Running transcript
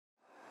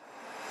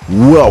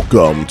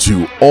Welcome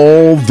to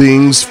All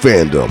Things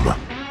Fandom,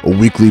 a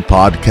weekly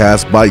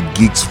podcast by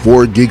geeks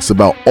for geeks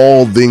about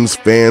all things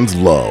fans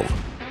love.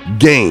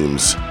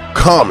 Games,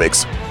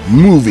 comics,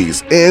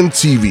 movies, and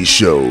TV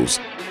shows.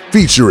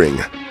 Featuring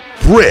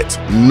Brit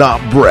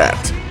Not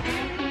Brat,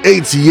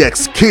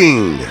 ATX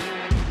King,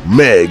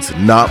 Megs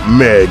Not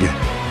Meg,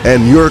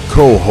 and your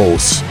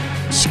co-hosts,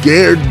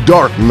 Scared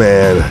Dark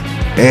Man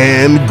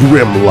and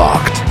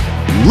Grimlocked.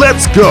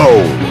 Let's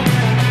go!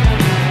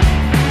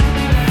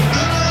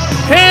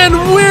 And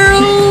we're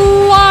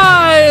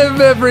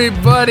live,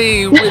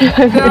 everybody,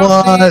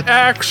 without the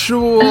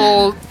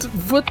actual...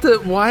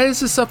 Why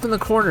is this up in the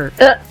corner?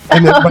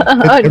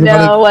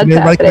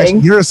 Everybody can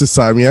hear us this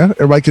time, yeah?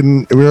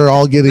 We're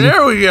all getting...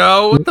 There we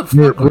go. What the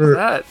fuck was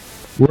that?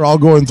 We're all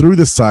going through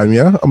this time,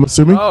 yeah? I'm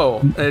assuming?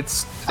 Oh,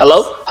 it's...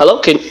 Hello?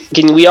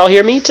 Can we all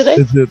hear me today?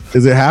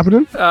 Is it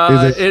happening?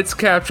 It's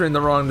capturing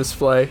the wrong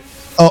display.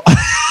 Oh.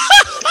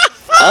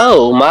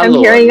 Oh, my I'm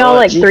Lord. hearing y'all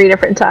like 3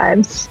 different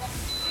times.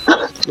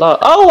 Lord.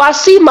 Oh, I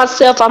see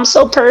myself. I'm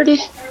so pretty.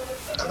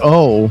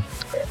 Oh.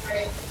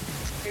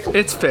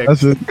 It's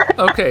fixed.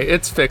 Okay,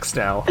 it's fixed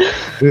now.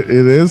 It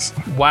is?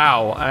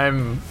 Wow,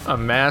 I'm a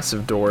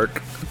massive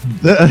dork.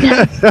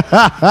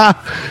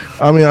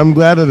 I mean, I'm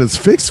glad that it's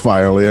fixed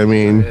finally. I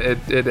mean...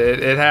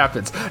 It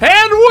happens.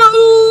 And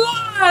we're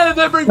live,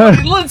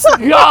 everybody! Let's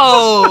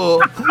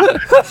go!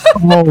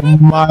 Oh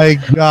my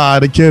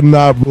God, I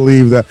cannot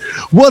believe that.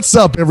 What's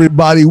up,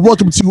 everybody?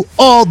 Welcome to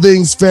All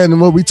Things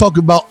Fandom, where we talk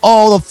about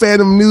all the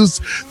fandom news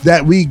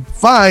that we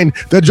find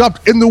that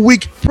dropped in the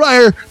week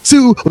prior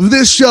to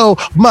this show.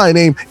 My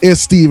name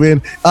is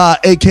Steven,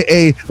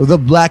 aka the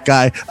Black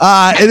Guy.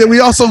 And then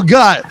we also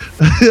got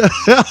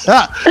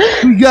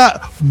we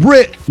got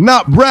Brit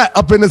Not Brat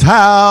up in his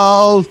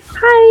house.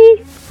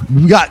 Hi.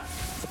 We got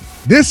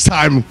this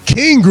time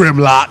King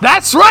Grimlock.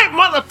 That's right,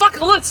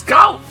 motherfucker, let's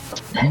go!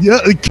 Yeah,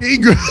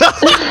 King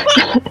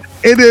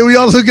And then we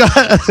also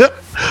got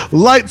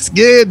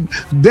light-skinned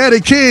Daddy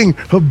King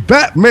of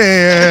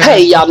Batman.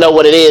 Hey, y'all know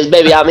what it is,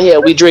 baby. I'm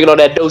here. We drinking on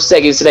that Dos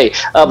Equis today.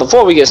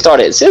 Before we get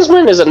started, since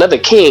when is another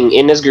king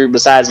in this group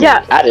besides me?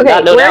 I did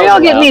not know where that. are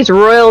y'all getting these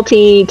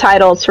royalty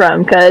titles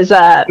from? Because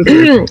I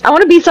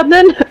want to be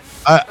something.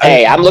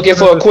 Hey, I'm looking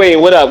for a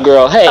queen. What up,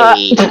 girl? Hey.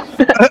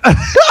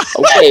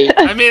 Okay.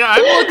 I mean,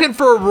 I'm looking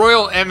for a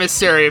royal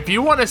emissary. If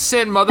you want to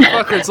send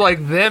motherfuckers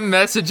like them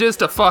messages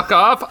to fuck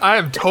off, I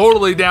am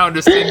totally down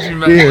to send you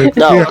messages.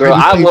 No, girl,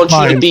 I want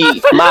you to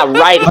be my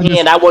right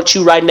hand. I want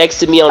you right next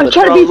to me on the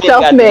throne. I'm trying to be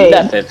self-made.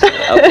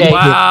 Okay.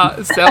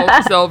 Wow,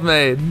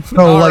 self-made.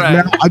 No, All like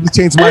right. now I just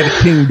changed mine to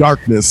King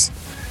Darkness.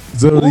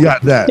 So you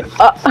got that.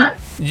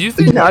 You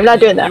think No, I'm not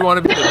doing that. You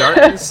want to be the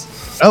darkness?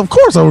 Of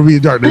course I would be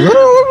Darkness.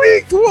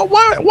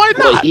 Why Well,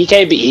 not? he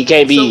can't be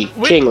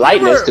King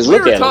Lightness because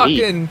look at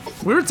him.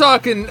 We were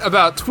talking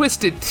about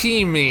Twisted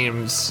Tea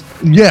memes.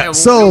 Yeah, And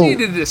so we need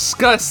to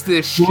discuss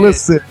this shit.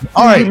 listen.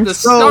 All right, At the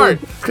start,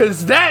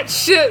 because that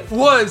shit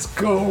was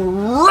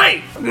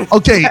great.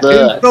 Okay,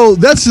 and so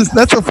that's a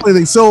funny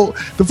thing. So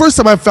the first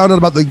time I found out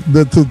about the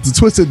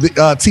Twisted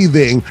Tea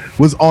thing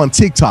was on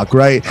TikTok,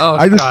 right? Oh,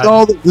 I just God.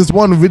 saw this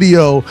one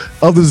video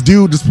of this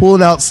dude just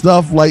pulling out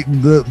stuff like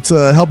to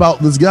help out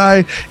this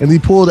guy, and he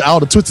pulled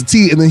out a Twisted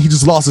Tea, and then he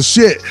just lost his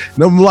shit.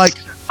 And I'm like,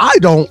 I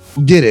don't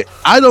get it.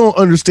 I don't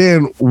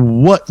understand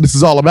what this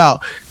is all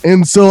about.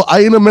 And so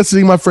I end up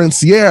messaging my friend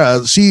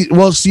Sierra. She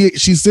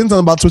sent something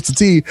about Twisted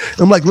Tea.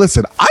 And I'm like,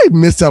 listen, I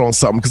missed out on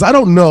something because I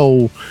don't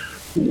know.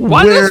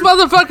 Why did this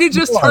motherfucker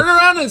just turn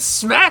around and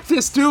smack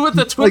this dude with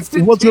the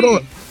Twisted what's Tea? going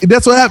on?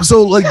 That's what happened.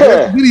 So, like,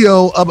 there's a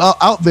video about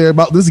out there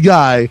about this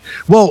guy.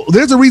 Well,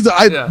 there's a reason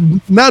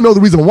now know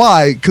the reason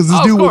why, because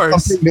this dude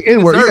was saying the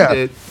N-word. Yeah.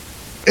 It.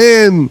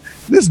 And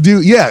this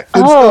dude, and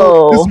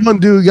so this one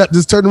dude got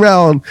just turned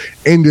around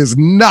and just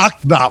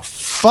knocked the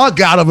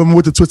fuck out of him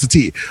with the Twisted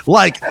Tea.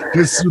 Like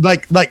this,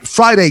 like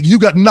Friday, you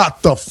got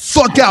knocked the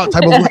fuck out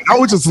type of. I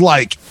was just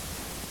like.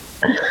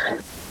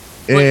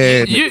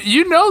 And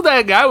you know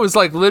that guy was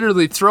like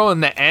literally throwing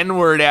the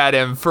N-word at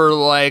him for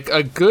like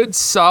a good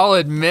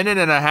solid minute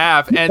and a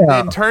half, and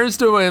then turns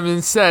to him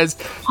and says,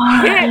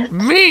 "Hit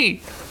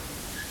me,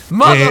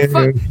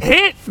 motherfucker,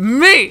 hit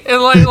me!"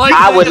 And like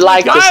I would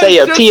like to say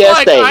a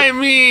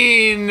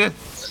PSA.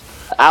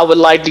 I would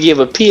like to give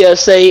a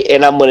PSA,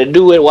 and I'm going to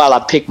do it while I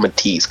pick my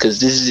teeth, because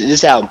this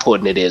is how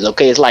important it is,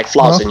 okay? It's like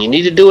flossing. You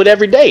need to do it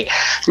every day.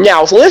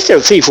 Now,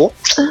 listen, people.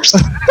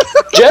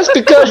 Just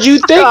because you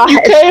think you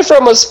came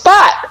from a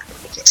spot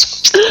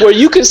where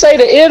you can say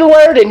the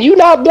N-word and you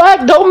not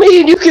black, don't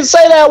mean you can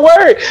say that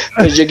word,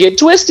 because you get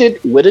twisted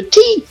with a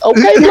T,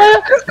 okay,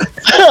 man?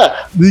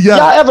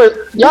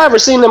 Y'all ever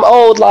seen them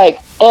old,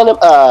 like,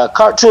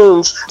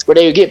 cartoons where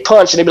they would get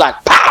punched and they'd be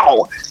like,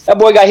 pow! That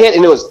boy got hit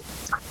and it was...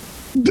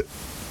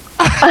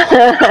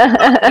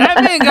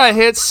 That man got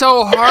hit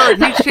so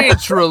hard he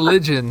changed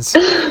religions.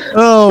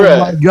 Oh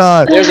my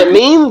God! There's a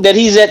meme that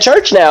he's at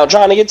church now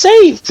trying to get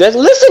saved.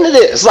 Listen to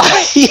this.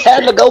 Like, he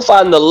had to go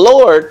find the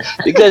Lord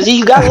because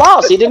he got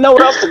lost. He didn't know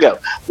where else to go.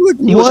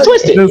 He was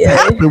twisted. What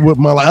happened with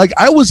my life? Like,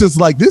 I was just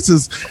like, this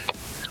is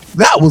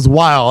That was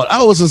wild.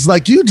 I was just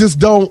like, you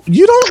don't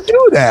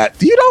do that.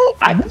 You don't.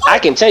 I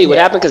can tell you what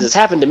happened because it's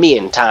happened to me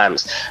in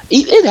times.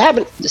 It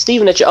happened,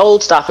 Stephen, at your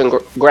old stopping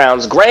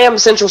grounds, Graham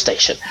Central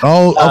Station.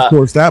 Oh, of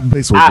course, that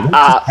place was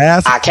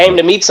I came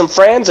to meet some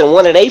friends, and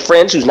one of their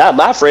friends, who's not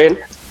my friend,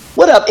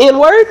 what up,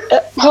 N-word?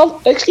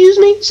 Excuse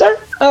me, sir?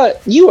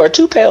 You are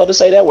too pale to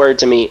say that word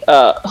to me.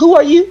 Who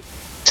are you?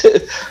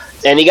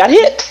 And he got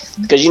hit.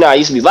 Because, I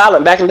used to be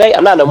violent back in the day.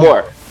 I'm not no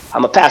more.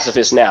 I'm a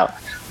pacifist now.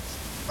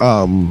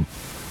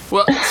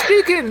 Well,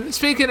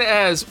 speaking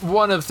as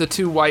one of the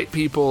two white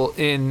people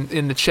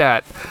in the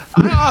chat,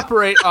 I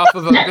operate off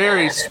of a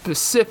very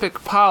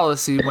specific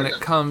policy when it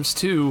comes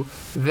to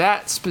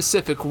that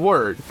specific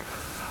word.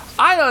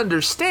 I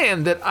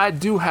understand that I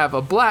do have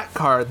a black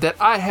card that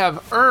I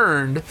have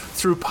earned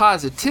through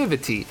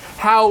positivity.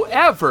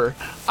 However,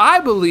 I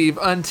believe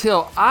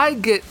until I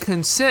get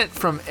consent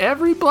from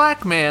every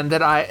black man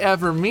that I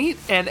ever meet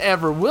and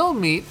ever will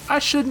meet, I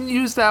shouldn't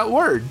use that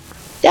word.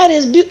 That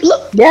is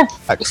look. Yeah.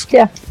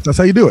 Yeah. That's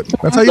how you do it.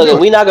 That's how you do it.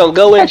 We're not gonna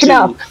go into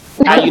out.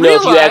 how you know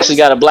if you actually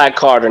got a black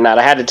card or not.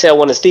 I had to tell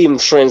one of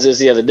Steven's friends this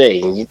the other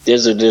day.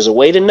 There's a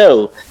way to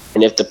know,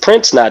 and if the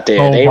print's not there,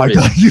 oh my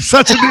God, you're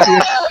such an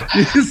idiot.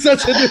 You're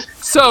such an idiot.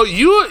 So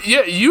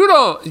you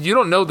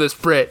don't know this,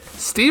 Britt.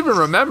 Steven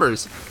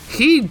remembers.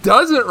 He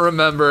doesn't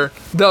remember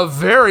the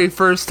very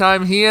first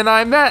time he and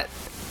I met.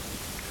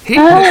 He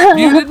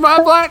disputed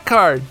my black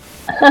card.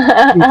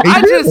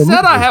 I just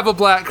said I have a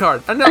black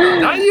card. No,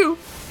 not you.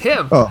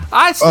 Him.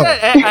 I said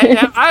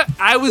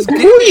I was. Who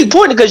are you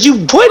pointing? Because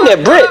you pointing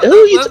at Britt. Who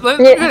are you? Let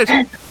me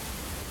finish.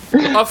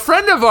 A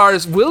friend of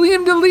ours,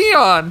 William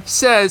DeLeon,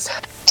 says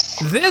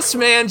this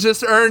man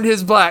just earned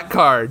his black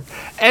card,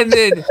 and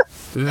then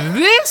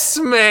this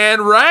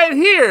man right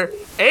here,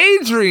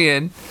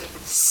 Adrian,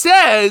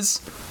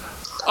 says,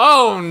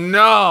 "Oh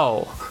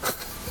no."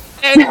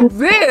 And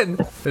then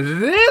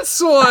this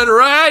one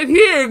right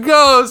here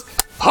goes,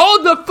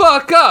 "Hold the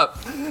fuck up."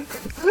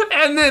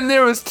 And then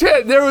there was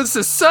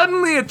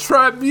suddenly a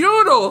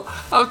tribunal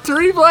of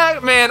three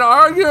black men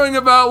arguing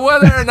about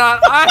whether or not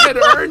I had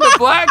earned a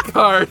black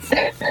card.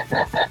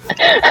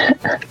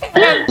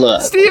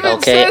 Look, Steven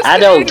okay, says I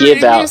don't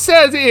give out. He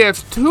says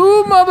if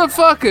two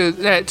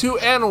motherfuckers, two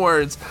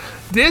N-words,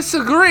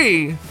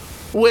 disagree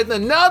with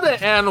another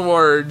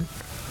N-word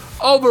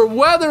over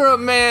whether a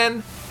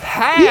man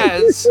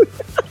has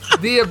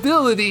the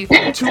ability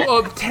to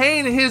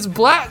obtain his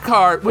black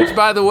card, which,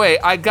 by the way,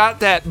 I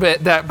got that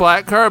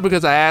black card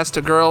because I asked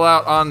a girl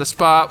out on the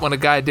spot when a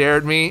guy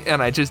dared me,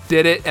 and I just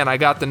did it, and I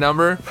got the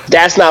number.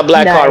 That's not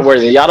black card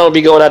worthy. Y'all don't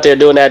be going out there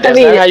doing that. That's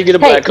not how you get a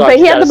black card. But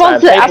he had the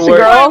balls to ask a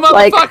girl,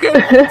 like,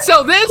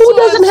 so this who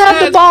doesn't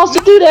have the balls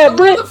to do that,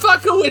 Britt? The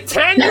motherfucker with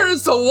tenure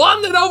is the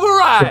one that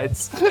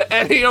overrides,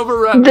 and he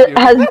overrides you.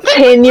 Has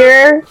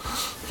tenure,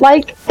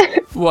 like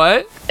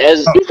what?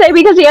 You say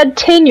because he had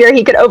tenure,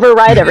 he could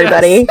override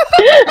everybody.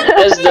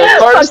 As the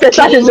first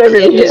king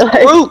in his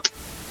group,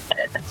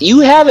 you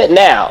have it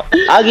now.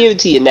 I'll give it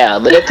to you now.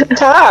 But at the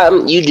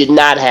time, you did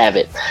not have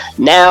it.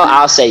 Now,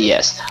 I'll say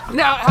yes.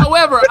 Now,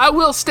 however, I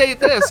will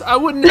state this. I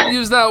wouldn't have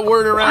used that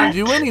word around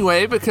you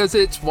anyway because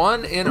it's,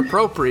 one,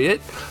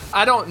 inappropriate.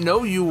 I don't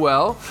know you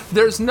well.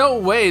 There's no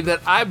way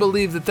that I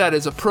believe that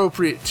is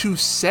appropriate to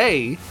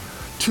say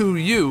to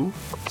you.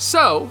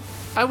 So,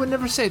 I would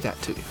never say that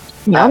to you.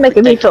 Y'all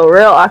making me feel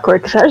real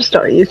awkward because I just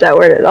don't use that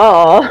word at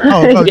all.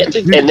 And this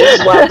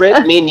is why,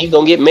 Britt, me and you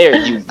gonna get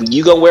married.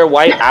 You gonna wear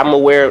white, I'm gonna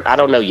wear, I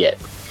don't know yet.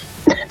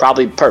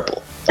 Probably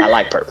purple. I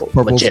like purple.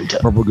 Magenta.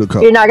 Purple good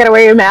color. You're not gonna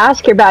wear your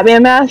mask, your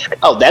Batman mask?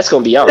 Oh, that's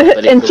gonna be on.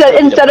 But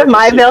instead of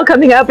my veil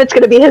coming up, it's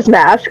gonna be his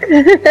mask.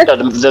 No,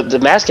 the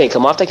mask can't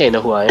come off. They can't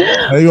know who I am.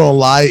 I ain't gonna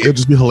lie, it'd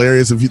just be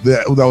hilarious if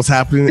that was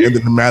happening and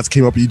then the mask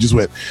came up and you just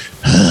went.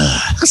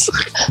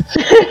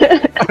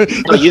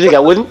 Oh, you think I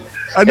wouldn't?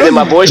 And then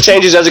my voice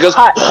changes as it goes.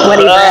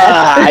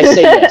 I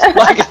say yes.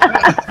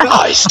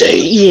 I say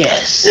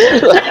yes.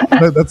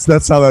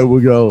 That's how that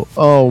would go.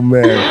 Oh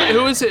man.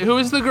 Who is it? Who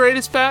is the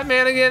greatest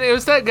Batman again? It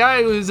was that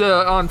guy who was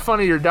on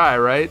Funny or Die,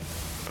 right?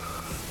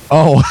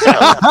 Oh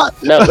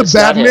no, it's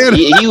Batman.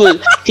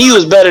 He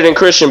was better than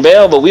Christian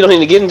Bale, but we don't need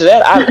to get into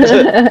that.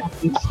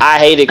 I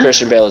hated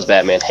Christian Bale as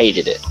Batman.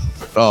 Hated it.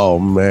 Oh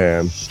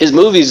man, his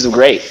movies are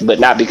great, but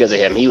not because of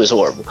him. He was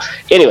horrible.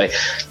 Anyway,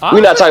 we're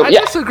not talking. I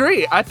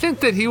disagree. I think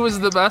that he was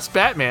the best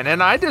Batman,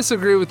 and I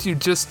disagree with you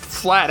just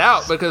flat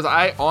out because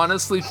I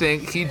honestly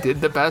think he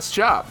did the best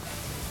job.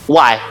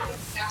 Why?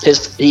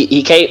 His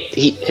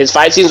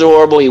fight scenes are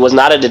horrible. He was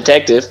not a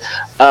detective.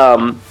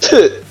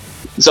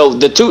 So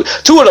the two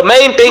of the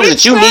main things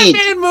that you need.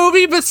 Batman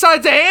movie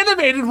besides the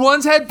animated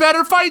ones had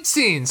better fight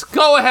scenes.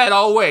 Go ahead,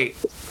 I'll wait.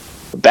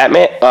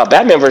 Batman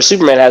vs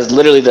Superman has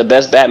literally the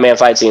best Batman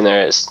fight scene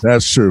there is.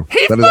 That's true.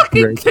 He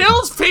fucking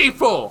kills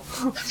people.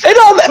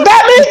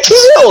 Batman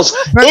kills.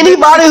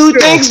 Anybody who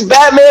thinks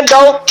Batman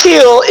don't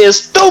kill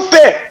is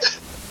stupid.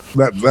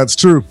 That's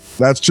true.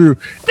 That's true.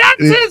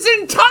 That's his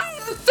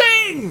entire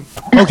thing. thing.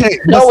 Okay,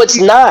 No, it's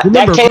not.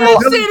 Remember, That came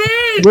Yes, out. it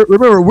is.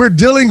 Remember, we're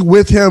dealing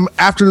with him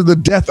after the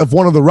death of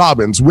one of the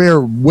Robins,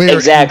 where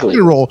Exactly. in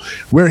general,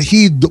 where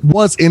he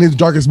was in his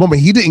darkest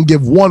moment, he didn't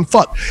give one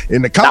fuck.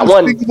 In the comics,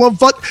 one. he didn't give one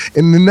fuck,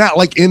 and then that,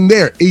 like in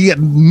there, he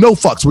had no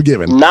fucks were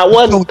given. Not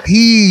one. So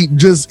he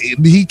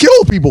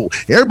killed people.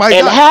 Everybody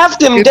And got half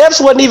them deaths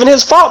wasn't even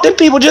his fault. Them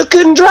people just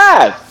couldn't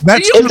drive.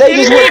 that's You If they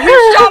just idiot,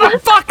 he shot a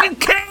fucking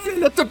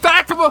cannon at the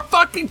back of a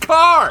fucking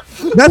car.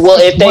 that's Well,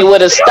 if they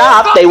would have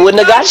stopped, they wouldn't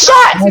have got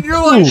shot. And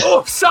you're like,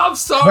 oops, I'm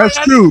sorry. That's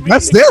I true. didn't mean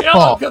That's to their kill him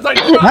fault. 'cause I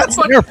shot a That's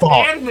fucking their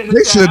fault. cannon in They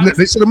his should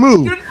ass. have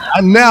moved. Dude.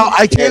 And now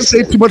I can't Yes.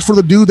 say too much for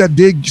the dude that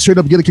did straight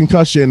up get a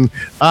concussion,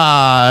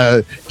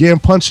 getting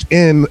punched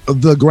in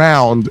the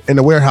ground in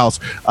the warehouse.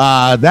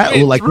 That I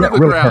mean, was like through that the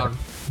really ground. hurt.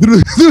 Through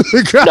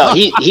the ground. No,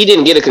 he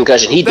didn't get a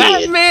concussion. He That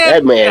did. man,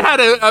 That man. had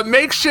a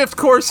makeshift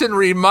course in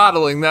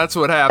remodeling. That's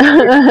what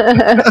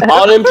happened.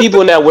 All them people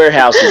in that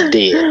warehouse is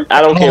dead.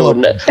 I don't care what.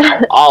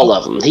 All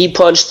of them. He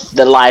punched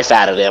the life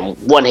out of them.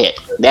 One hit.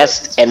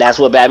 That's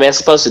what Batman's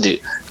supposed to do.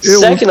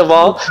 Second of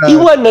all,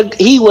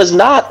 he was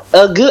not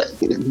a good.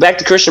 Back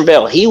to Christian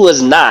Bale. He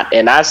was not,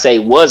 and I say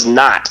was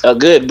not a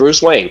good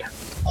Bruce Wayne.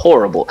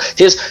 Horrible.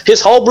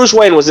 His whole Bruce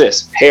Wayne was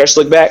this: hair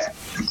slicked back.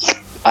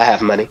 I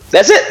have money.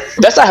 That's it.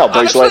 That's not how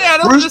Bruce Actually, Wayne. I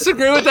don't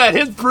disagree with that.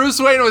 His Bruce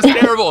Wayne was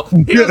terrible.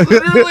 He was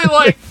literally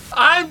like,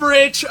 I'm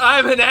rich,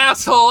 I'm an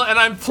asshole, and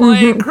I'm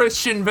playing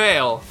Christian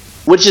Bale.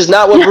 Which is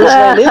not what Bruce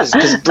Wayne is,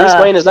 because Bruce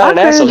Wayne is not an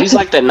asshole. He's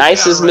like the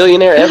nicest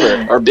millionaire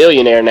ever, or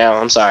billionaire now.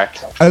 I'm sorry.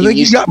 I think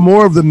you got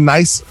more of the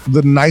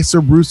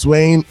nicer Bruce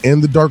Wayne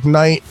in the Dark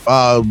Knight,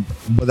 but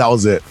that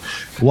was it.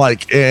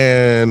 Like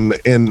and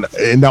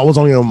that was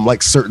only on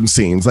like certain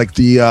scenes, like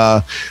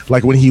the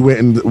like when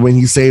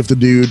he saved the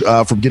dude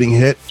from getting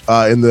hit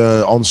on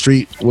the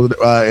street,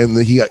 and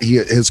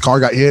his car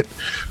got hit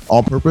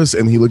on purpose,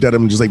 and he looked at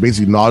him and just like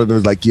basically nodded and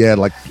was like, yeah,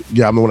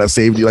 I'm the one that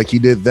saved you. Like he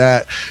did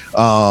that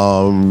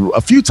a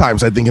few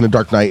times, I think, in the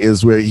Dark Knight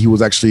is where he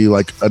was actually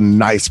like a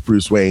nice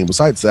Bruce Wayne.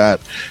 Besides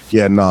that,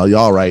 yeah, no,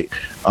 y'all right.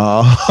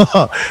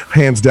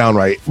 Hands down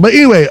right. But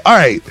anyway, all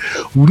right,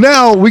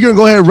 now we're gonna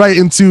go ahead right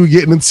into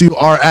getting into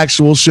our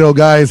actual show,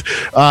 guys.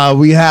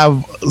 We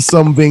have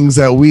some things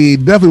that we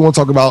definitely want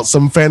to talk about,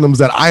 some fandoms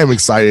that I am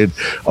excited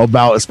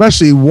about,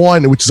 especially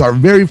one which is our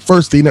very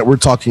first thing that we're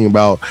talking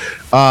about.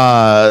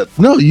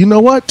 No, you know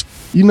what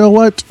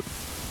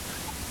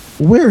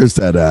where is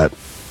that at?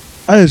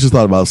 I just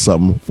thought about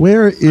something.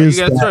 Where is You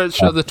guys that try to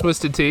show the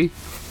Twisted Tea?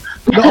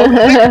 We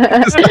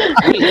This is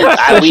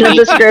need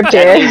the script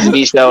that here. needs to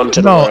be shown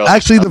to the no, world.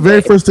 actually the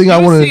very first thing I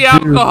You want see to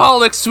do.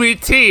 alcoholic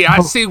sweet tea.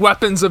 I see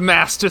weapons of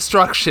mass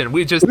destruction.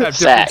 We just have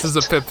Fact. differences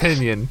of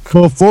opinion.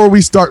 Before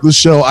we start the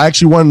show, I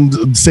actually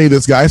wanted to say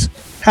this, guys.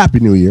 Happy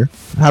New Year.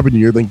 Happy New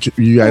Year. Thank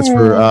you guys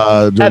for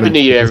Happy New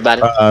Year,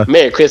 everybody.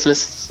 Merry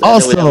Christmas.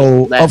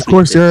 Also, of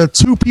course, there are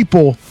two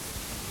people,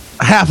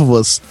 half of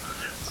us,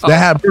 that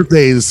have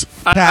birthdays.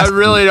 I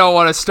really don't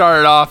want to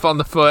start it off on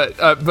the foot,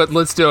 but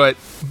let's do it.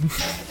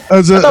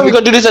 I thought we were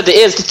going to do this at the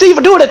end.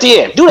 Steve, do it at the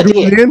end. Do it at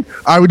the end.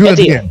 All right, we do it at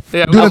the end.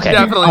 Yeah, Do it we'll at the end.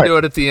 definitely All do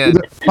right. it at the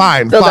end.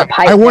 Fine, Those fine. are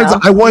pipes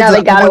now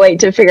they gotta wait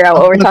to figure out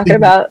what we're talking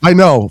about. I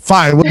know.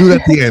 Fine, we'll do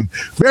that at the end.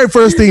 Very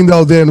first thing,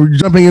 though, then we're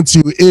jumping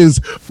into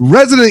is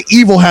Resident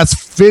Evil has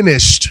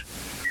finished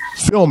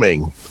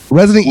filming.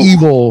 Resident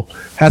Evil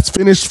has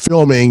finished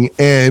filming,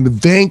 and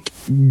thank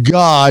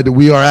God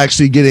we are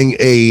actually getting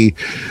a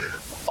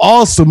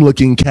awesome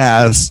looking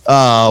cast.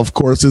 Of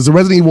course, is a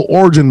Resident Evil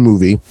Origin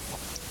movie.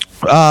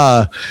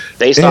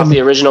 Based off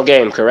the original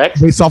game, correct?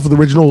 Based off of the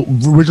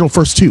original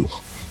first two.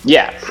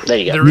 Yeah, there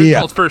you The go.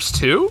 original first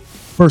two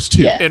First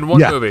two. Yeah. in one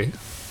Yeah. movie.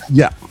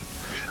 Yeah.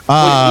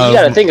 You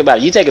got to think about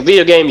it. You take a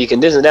video game, you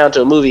condense it down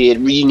to a movie,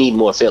 you need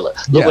more filler.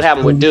 Look what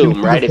happened with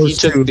Doom, right? If you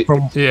took,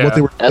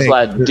 that's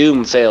why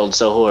Doom failed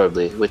so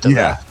horribly with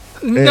the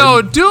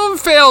No, Doom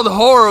failed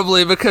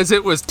horribly because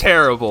it was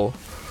terrible.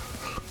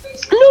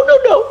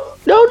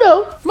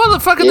 No.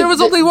 Motherfucker, there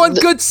was only one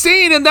good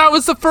scene, and that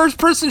was the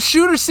first-person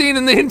shooter scene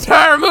in the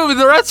entire movie.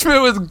 The rest of it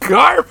was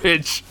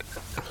garbage.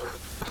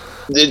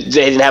 They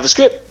didn't have a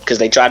script because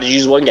they tried to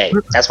use one game.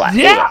 That's why.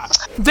 Yeah,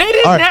 they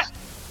didn't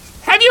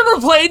have you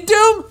ever played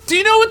Doom? Do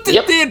you know what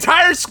the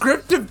entire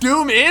script of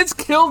Doom is?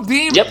 Kill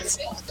demons. Yep.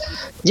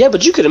 Yeah,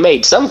 but you could have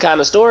made some kind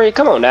of story.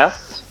 Come on now.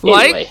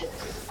 Anyway.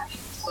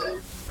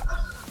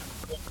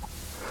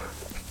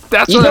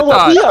 That's you what know I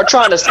thought. what? We are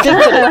trying to stick to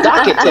the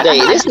docket today.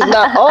 This is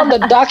not on the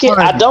docket.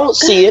 I don't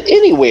see it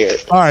anywhere.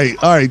 All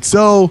right.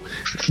 So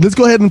let's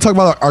go ahead and talk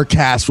about our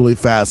cast really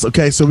fast.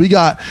 Okay, so we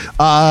got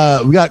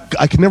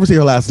I can never say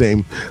her last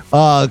name.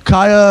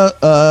 Kaya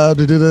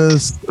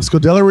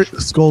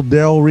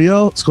Scodel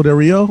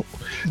Rio.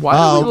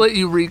 Why do we let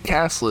you read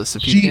cast lists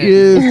if you She can't?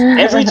 is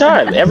every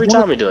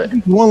time we do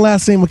it. One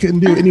last name I couldn't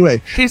do anyway.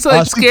 He's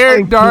like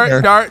scared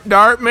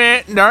dart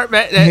man. I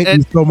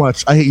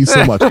hate you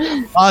so much.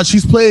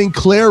 She's playing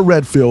Claire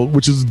Redfield,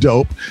 which is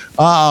dope.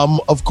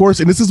 Of course,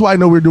 and this is why I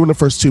know we're doing the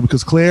first two,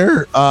 because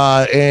Claire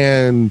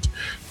and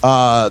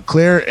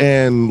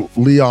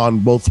Leon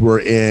both were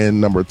in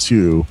number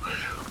 2.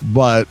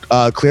 but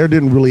Claire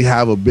didn't really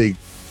have a big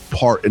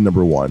part in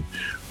number one.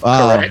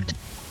 Correct.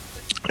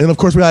 And of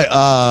course, we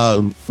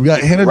got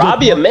Hannah.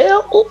 Robbie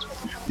Amell.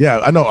 Yeah,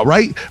 I know,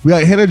 right? We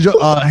got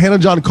Hannah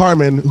John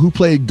Carmen, who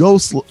played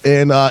Ghost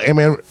in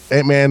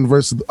Ant-Man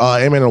versus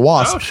Ant-Man and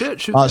Wasp. Oh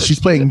shit! She's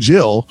playing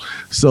Jill,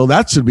 so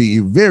that should be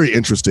very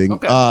interesting.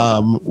 Okay.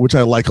 Which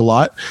I like a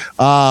lot.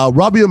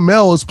 Robbie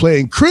Amell is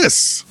playing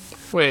Chris.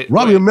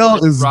 Robbie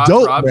Amell is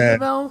dope, Robbie man.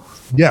 Amell?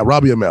 Yeah,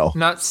 Robbie Amell.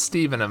 Not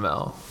Stephen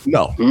Amell.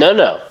 No,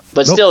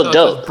 but Nope. still So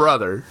dope. his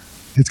brother.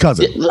 his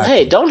cousin.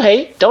 Hey, don't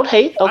hate.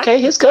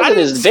 Okay, his cousin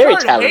is very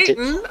talented.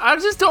 I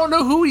just don't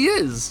know who he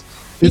is.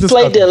 He It's his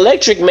played the cousin.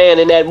 Electric Man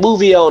in that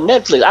movie on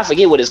Netflix. I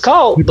forget what it's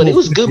called, but it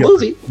was a good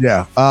movie.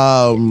 Yeah.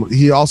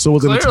 He also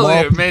was in Clearly,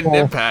 12 it made an People.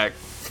 impact.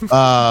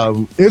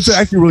 It's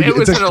actually really It good.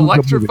 was It's an actually a good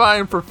movie.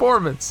 electrifying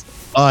performance.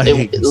 I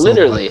hate him so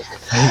Literally. much.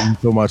 I hate him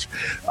so much.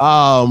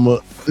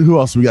 Who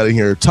else we got in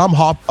here? Tom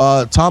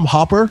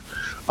Hopper.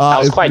 I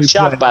was is quite gonna be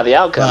shocked playing- by the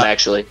outcome,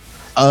 actually.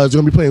 is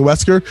going to be playing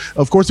Wesker.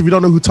 Of course, if you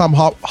don't know who Tom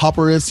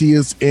Hopper is, he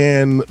is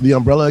in the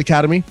Umbrella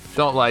Academy.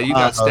 Don't lie, you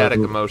got static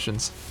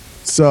emotions.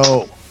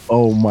 So,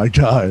 oh my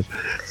god,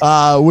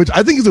 which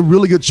I think is a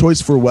really good choice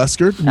for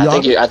Wesker. To be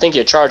honest. I think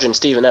you're charging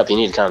Steven up. You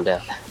need to calm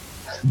down.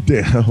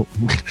 Damn.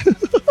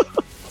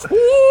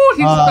 Ooh,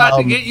 he's about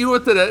to get you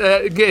with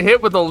get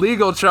hit with a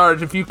legal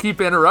charge if you keep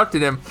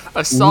interrupting him.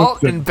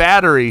 Assault and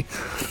battery.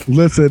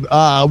 Listen,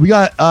 we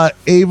got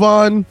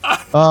Avon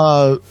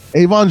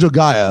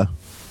Jogaya.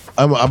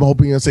 I'm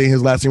hoping you're saying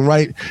his last name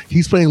right.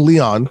 He's playing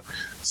Leon,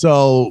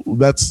 so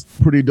that's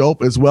pretty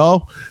dope as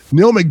well.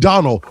 Neil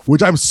McDonald,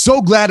 which I'm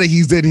so glad that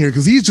he's in here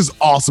because he's just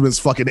awesome as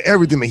fucking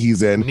everything that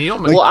he's in. Neil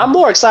Well, I'm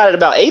more excited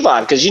about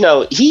Avon because,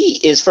 he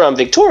is from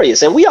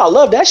Victorious, and we all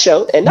love that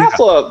show. And not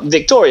for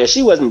Victoria.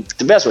 She wasn't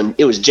the best one.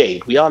 It was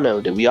Jade. We all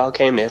know that we all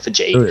came there for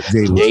Jade.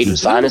 Jade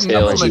was fine as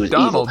hell, and she was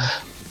evil.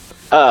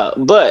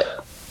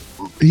 But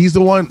He's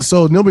the one.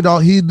 So Neil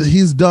McDonald,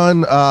 he's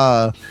done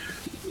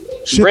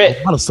Brett,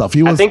 a lot of stuff.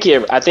 He was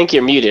I think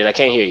you're muted. I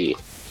can't hear you.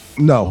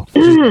 no.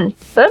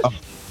 Oops.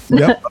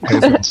 Yep. Okay,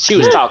 so- She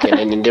was talking,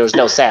 and there was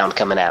no sound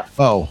coming out.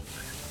 Oh,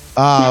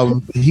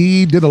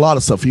 he did a lot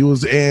of stuff. He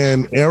was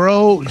in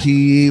Arrow.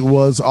 He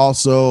was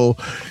also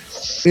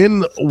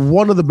in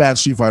one of the bad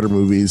Street Fighter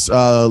movies,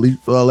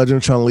 Legend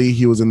of Chun-Li.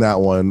 He was in that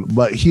one,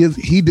 but he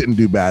didn't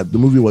do bad. The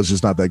movie was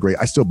just not that great.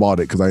 I still bought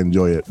it because I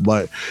enjoy it.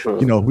 But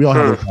we all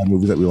have those kind of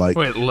movies that we like.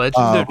 Wait,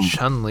 Legend of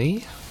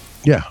Chun-Li?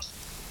 Yeah.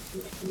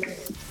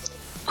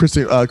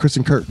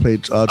 Kristen Kirk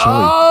played Chun-Li.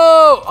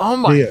 Oh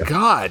my Yeah.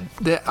 god.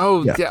 Yeah.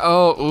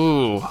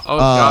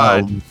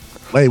 God.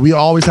 Hey, we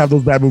always have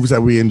those bad movies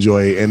that we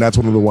enjoy, and that's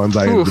one of the ones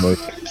I Oof. enjoy.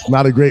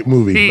 Not a great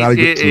movie. Not a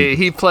good movie.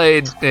 He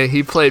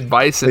played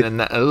Bison in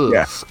that. Ugh,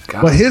 Yeah,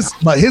 God.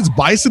 but his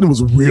Bison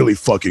was really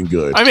fucking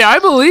good. I mean, I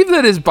believe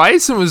that his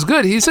Bison was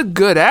good. He's a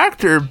good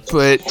actor,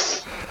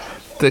 but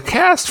the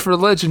cast for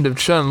Legend of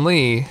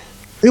Chun-Li.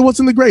 It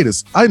wasn't the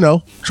greatest. I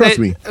know. Trust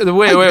me.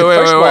 Wait.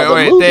 First of all,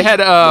 the movie They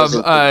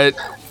had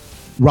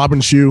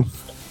Robin Shue,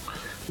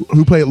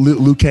 who played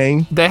Liu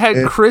Kang. they had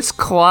and- Chris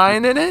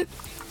Klein in it.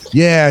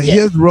 Yeah,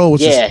 his role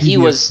was Yeah, just he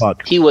easy as was.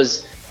 fuck. He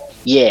was.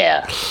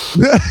 Yeah.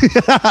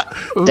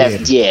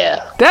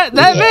 Yeah. That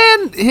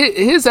man,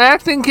 his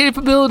acting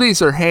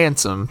capabilities are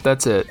handsome.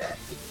 That's it.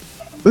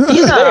 He's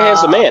a very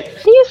handsome man.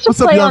 He used to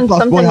What's up, play young on boss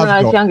boy? something How's when it I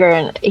was going? younger,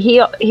 and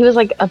he was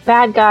like a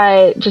bad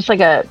guy, just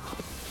like a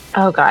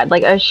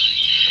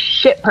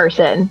shit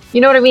person.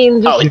 You know what I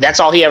mean? Oh, that's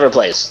all he ever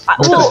plays.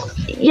 Well,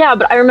 yeah,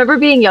 but I remember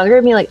being younger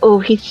and being like, "Oh,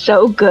 he's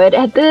so good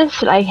at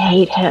this, and I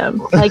hate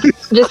him." Like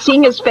just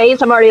seeing his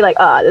face, I'm already like,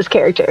 "Ah, this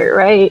character,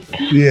 right?"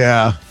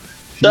 Yeah.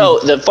 So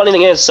the funny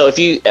thing is, if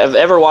you have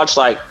ever watched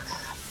like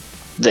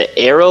the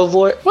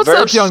Arrowverse, What's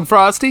up, young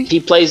Frosty? he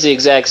plays the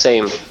exact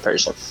same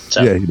person.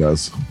 So Yeah, he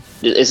does.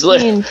 it's I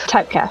literally. mean,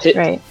 typecast,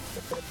 right?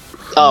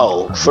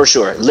 Oh, for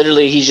sure.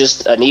 Literally, he's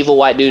just an evil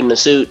white dude in a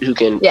suit who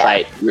can Yeah.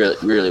 fight really,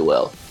 really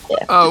well.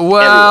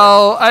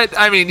 Well,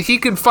 I mean, he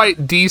can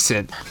fight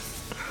decent.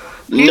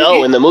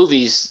 No, in the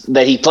movies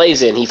that he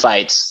plays in, he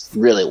fights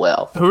really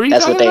well. Who are you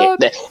That's talking about?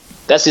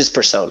 That's his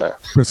persona.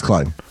 Chris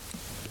Klein.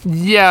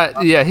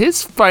 Yeah,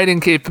 his fighting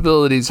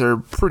capabilities are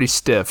pretty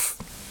stiff.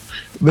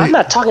 I'm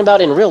not talking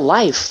about in real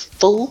life,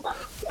 fool.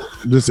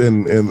 Just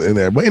in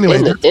there. But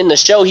anyway, In the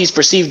show, he's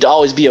perceived to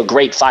always be a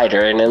great fighter,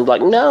 and I'm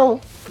like, no.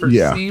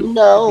 Yeah. Perceived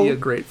No. to be a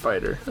great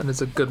fighter, and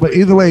it's a good. but way.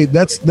 either way,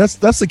 that's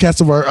the cast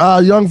of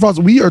our Young Frost.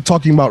 We are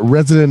talking about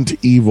Resident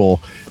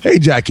Evil. Hey,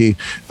 Jackie,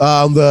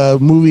 the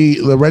movie,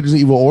 the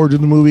Resident Evil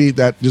Origin movie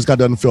that just got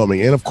done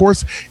filming, and of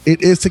course,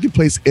 it is taking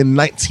place in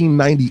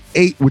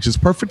 1998, which is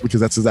perfect because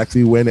that's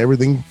exactly when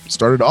everything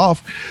started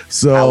off.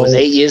 So I was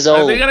 8 years Are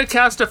old. they gonna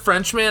cast a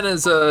Frenchman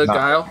as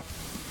Guile?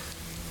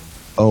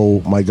 oh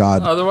my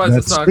God, Otherwise,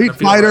 that's it's not Street gonna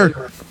feel Fighter.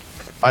 right.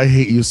 I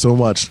hate you so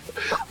much.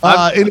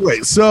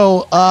 Anyway,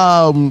 so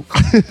I'm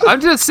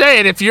just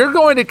saying, if you're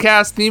going to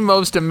cast the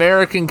most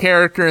American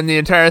character in the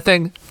entire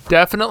thing,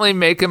 definitely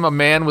make him a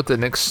man with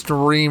an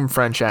extreme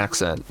French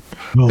accent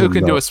who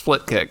can do a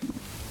split kick.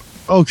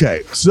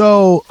 okay,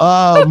 so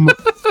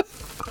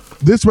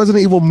this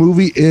Resident Evil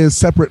movie is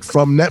separate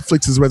from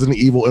Netflix's Resident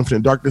Evil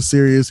Infinite Darkness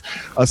series,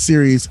 a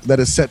series that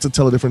is set to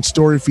tell a different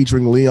story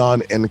featuring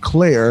Leon and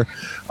Claire,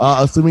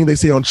 assuming they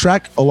stay on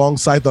track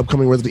alongside the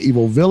upcoming Resident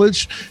Evil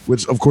Village,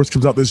 which of course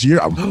comes out this year.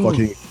 I'm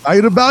fucking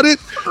excited about it.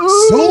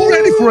 So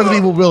ready for Resident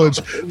Evil Village.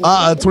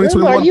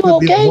 2021 could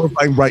be a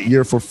horrifying bright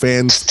year for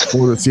fans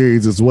for the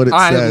series, is what it said.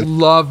 I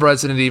love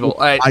Resident Evil.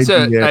 When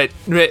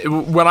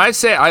I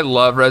say I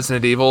love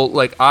Resident Evil,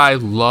 like I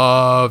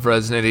love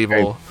Resident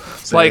Evil.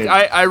 Same. Like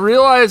I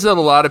realize that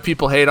a lot of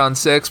people hate on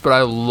 6, but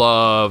I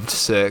loved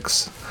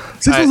 6.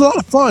 6 was a lot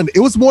of fun. It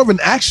was more of an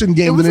action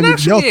game than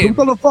anything else. It was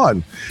a lot of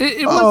fun.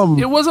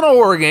 It wasn't a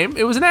horror game.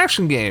 It was an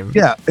action game.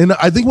 Yeah, and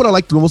I think what I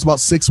liked the most about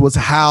 6 was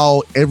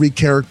how every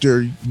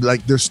character,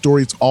 like their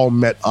stories, all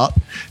met up.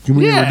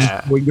 Were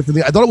just doing different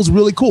things. I thought it was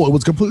really cool. It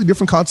was a completely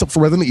different concept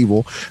for Resident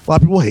Evil. A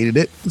lot of people hated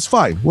it. It's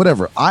fine,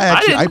 whatever.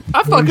 I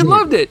fucking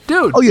loved it,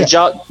 dude. Oh yeah.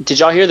 Did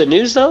y'all hear the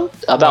news though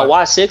about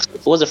why 6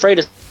 was afraid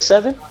of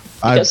 7?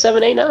 Because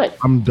 7, 8, 9.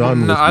 I'm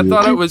done. No, I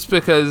thought it was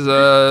because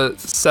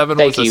 7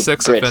 was a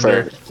 6 Britt,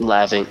 offender. for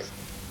laughing.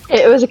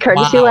 It was a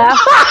courtesy laugh.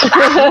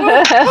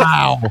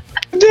 Wow.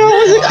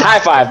 High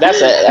five.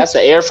 That's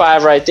an air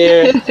 5 right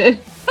there.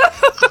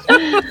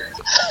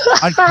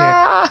 I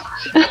can't.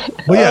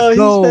 But yeah,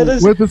 so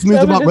with this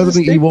news about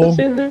Resident Evil,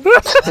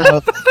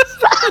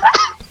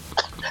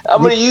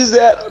 I'm going to use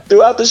that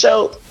throughout the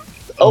show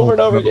over and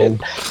over again.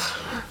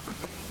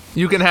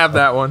 You can have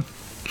that one.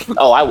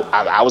 Oh,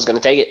 I was going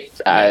to take it.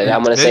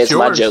 I'm going to say it's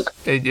my joke.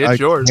 It's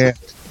yours.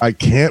 I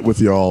can't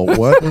with y'all.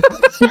 What?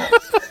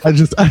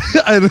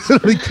 I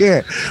literally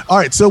can't. All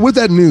right. So with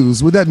that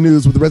news with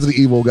Resident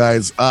Evil,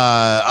 guys,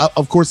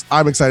 of course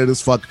I'm excited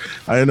as fuck.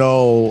 I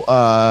know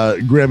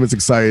Graham is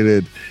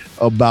excited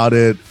about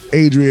it.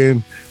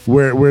 Adrian,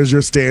 where's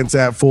your stance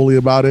at fully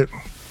about it?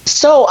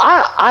 So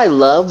I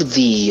love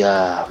the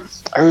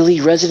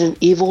early Resident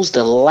Evils,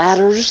 the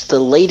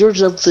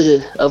laters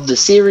of the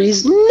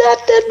series.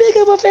 Not that big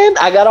of a fan.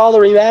 I got all the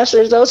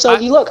remasters though. So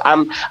look,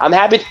 I'm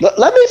happy.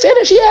 Let me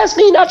finish. He asked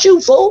me, not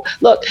you, fool.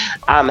 Look,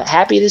 I'm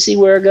happy to see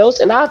where it goes,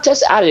 and I'll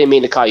test it. I didn't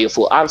mean to call you a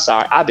fool. I'm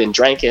sorry. I've been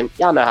drinking.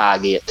 Y'all know how I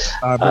get.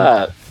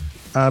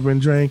 I've been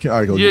drinking. All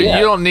right, go. You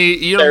don't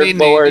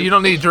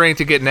need drink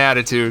to get an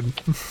attitude.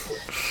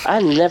 I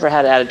never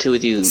had an attitude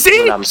with you.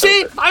 See,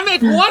 I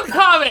make one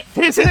comment.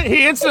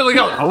 He instantly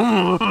goes.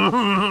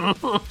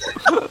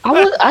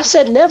 I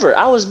said never.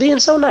 I was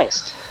being so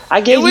nice. I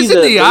gave you the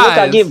look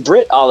I give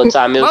Britt all the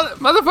time.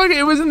 Motherfucker,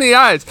 it was in the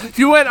eyes.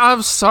 You went,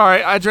 I'm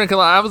sorry, I drank a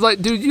lot. I was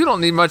like, dude, you don't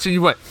need much. And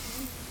you went.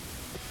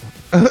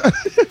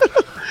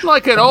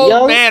 Like an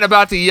old man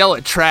about to yell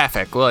at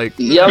traffic. Like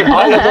young,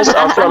 all of us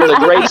are from the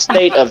great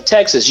state of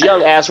Texas.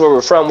 Young ass where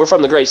we're from. We're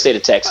from the great state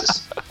of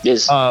Texas.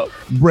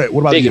 Brett,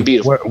 what about big you? And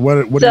beautiful.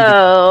 What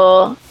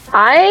so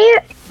I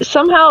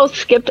somehow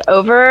skipped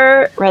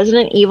over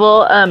Resident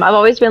Evil. I've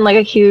always been like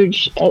a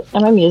huge. Am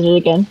I muted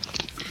again?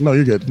 No,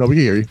 you're good. No, we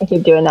can hear you. I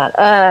keep doing that.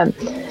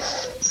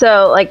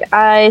 So like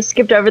I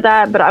skipped over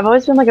that, but I've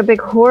always been like a big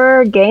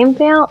horror game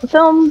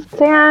film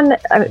fan.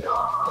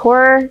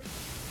 Horror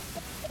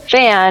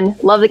fan,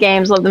 love the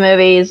games, love the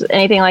movies,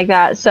 anything like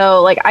that.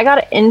 So like I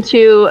got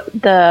into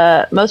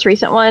the most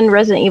recent one,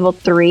 Resident Evil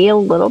 3, a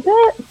little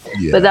bit,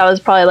 but that was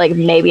probably like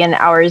maybe an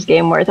hour's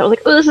game worth. I was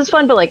like, oh, this is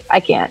fun, but like I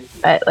can't,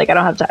 I don't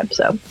have time.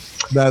 So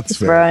that's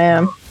fair. Where I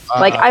am.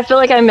 Like I feel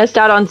like I missed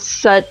out on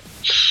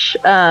such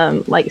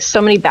like so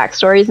many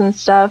backstories and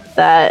stuff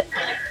that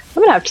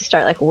I'm gonna have to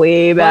start like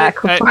way back.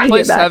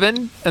 Play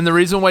 7, and the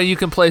reason why you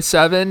can play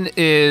 7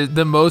 is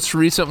the most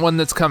recent one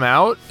that's come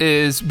out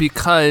is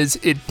because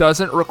it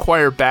doesn't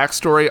require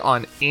backstory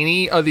on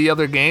any of the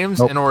other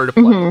games in order to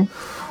play.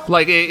 Mm-hmm.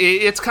 Like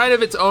it's kind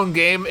of its own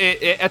game.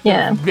 At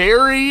the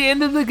very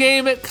end of the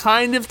game, it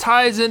kind of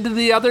ties into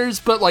the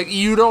others, but like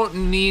you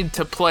don't need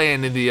to play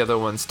any of the other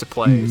ones to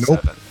play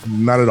 7.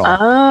 Not at all.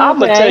 I'm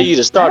gonna tell you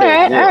to start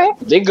at 1.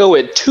 Then go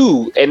at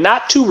 2, and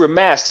not 2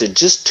 remastered,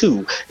 just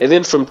 2, and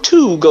then from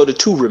 2 go to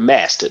 2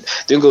 remastered,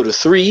 then go to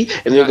 3,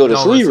 and then go to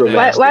 3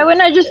 remastered. Why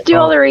wouldn't I just do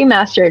all the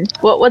remastered?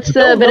 What's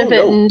the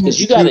benefit in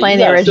playing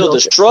the original? Feel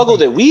the struggle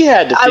that we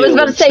had to feel. I was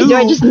about to say, do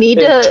I just need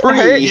to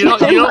hurt? You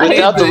don't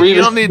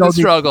need the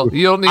struggle.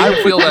 You don't need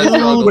to feel that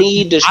struggle.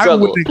 Need the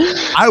struggle.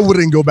 I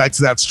wouldn't go back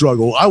to that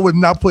struggle. I would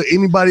not put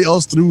anybody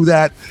else through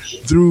that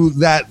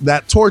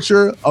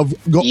torture of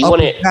go up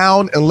and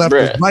down and left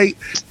and right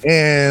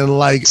and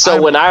like.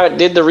 So when I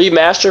did the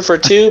remaster for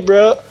 2,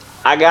 bro,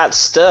 I got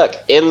stuck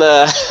in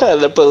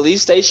the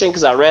police station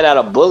because I ran out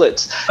of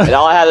bullets, and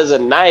all I had is a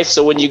knife.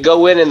 So when you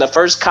go in and the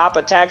first cop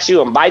attacks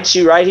you and bites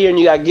you right here, and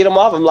you gotta get him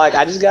off, I'm like,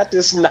 I just got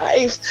this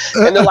knife,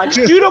 and they're like,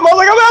 shoot him. I'm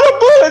like, I'm out of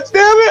bullets,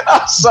 damn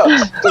it! So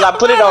because I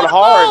put it on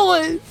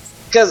hard.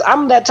 Because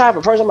I'm that type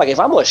of person. I'm like, if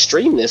I'm gonna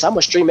stream this, I'm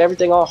gonna stream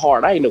everything on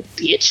hard. I ain't no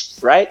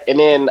bitch, right? And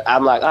then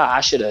I'm like,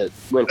 I should have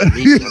went to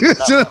medium.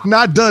 Should have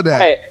not done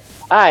that. Hey,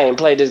 I ain't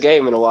played this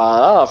game in a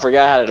while. Oh, I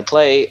forgot how to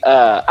play.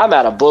 I'm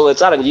out of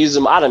bullets. I done used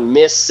them. I done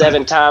missed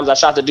 7 times. I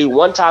shot the dude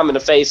 1 time in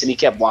the face, and he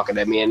kept walking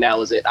at me, and that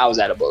was it. I was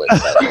out of bullets.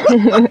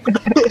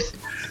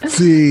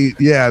 See,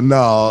 yeah,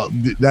 no,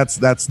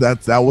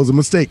 that was a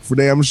mistake for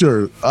damn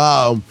sure.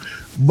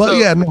 But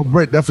yeah, no,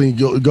 Brett,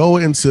 definitely go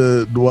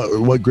into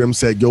what Grim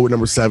said. Go with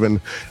number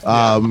 7,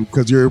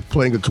 because you're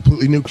playing a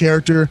completely new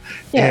character,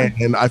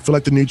 and I feel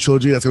like the new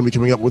trilogy that's going to be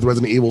coming up with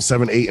Resident Evil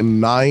 7, 8, and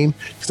 9.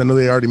 Because I know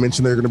they already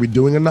mentioned they're going to be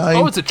doing a 9.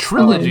 Oh, it's a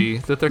trilogy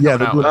that they're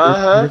coming out with.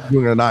 They're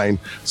doing a 9.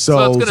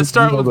 So it's going to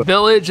start with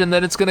Village, and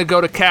then it's going to go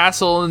to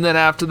Castle, and then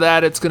after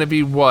that, it's going to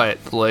be what?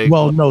 Like,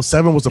 well, no,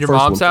 7 was the your first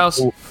mom's one. house.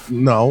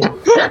 No,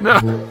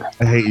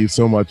 I hate you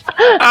so much. But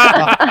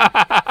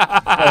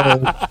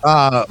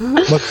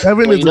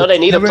 7 well, you know they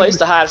need a place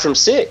to hide from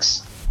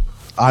 6.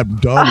 I'm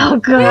done. Oh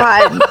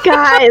God,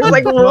 guys!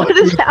 Like, what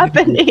is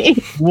happening?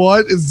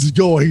 What is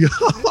going on?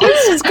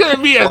 This is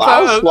gonna be a big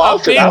I don't know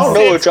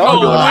what y'all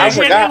doing. I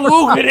forgot.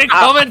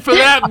 Coming for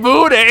that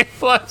booty.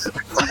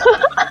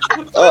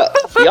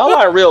 Y'all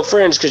aren't real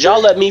friends because y'all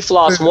let me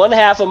floss one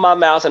half of my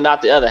mouth and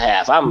not the other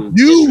half.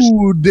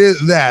 You did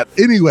that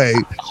anyway.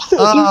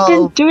 You've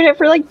been doing it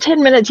for like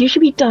 10 minutes. You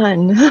should be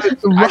done.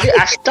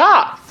 I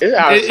stopped.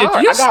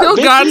 If you still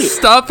got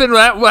stuff in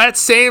that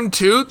same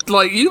tooth,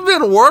 like you've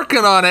been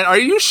working on it, are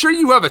you sure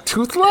you have a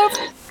tooth left?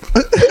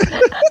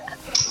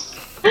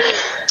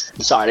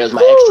 Sorry, that was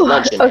my extra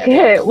lunch in there.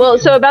 Okay, well,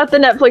 so about the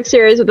Netflix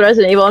series with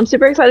Resident Evil, I'm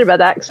super excited about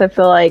that because I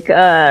feel like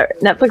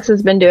Netflix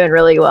has been doing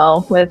really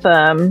well with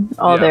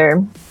all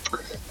their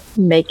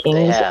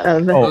makings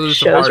of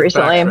shows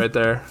recently. Right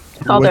there.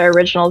 All their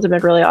originals have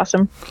been really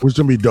awesome. Which is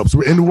going to be dope.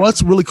 So, and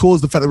what's really cool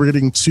is the fact that we're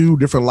getting 2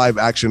 different live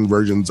action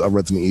versions of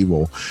Resident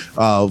Evil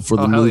for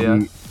the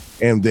movie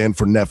and then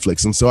for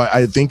Netflix. And so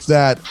I think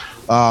that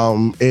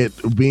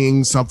it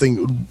being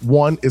something,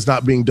 one, is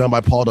not being done by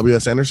Paul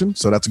W.S. Anderson,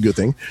 so that's a good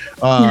thing.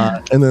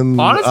 And then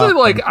honestly,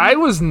 like I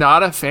was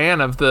not a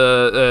fan of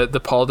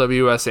the Paul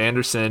W.S.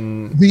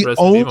 Anderson Resident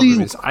Evil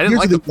movies. I didn't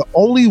like the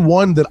only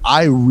one that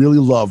I really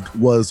loved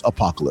was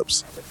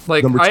Apocalypse.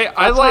 Like I liked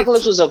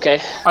Apocalypse was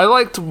okay. I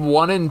liked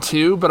 1 and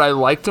 2, but I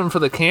liked them for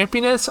the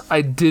campiness.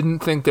 I didn't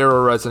think they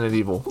were Resident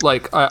Evil.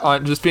 Like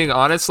I'm just being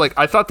honest. Like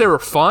I thought they were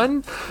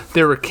fun,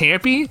 they were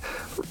campy.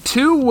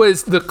 2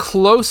 was the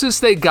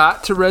closest they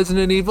got to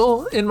Resident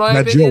Evil in my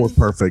opinion. That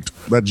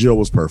Jill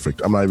was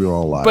perfect. I'm not even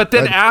gonna lie. But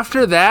then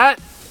after that,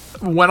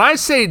 when I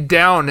say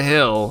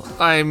downhill,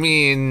 I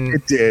mean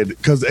it did,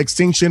 because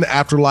Extinction,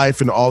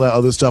 Afterlife, and all that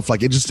other stuff.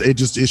 Like it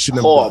shouldn't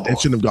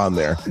have gone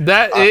there.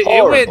 That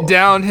it went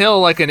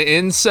downhill like an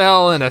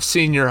incel in a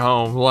senior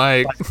home.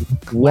 Like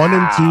 1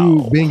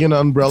 and 2 being an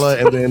Umbrella,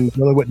 and then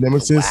dealing with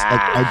Nemesis.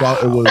 Like I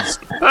thought it was.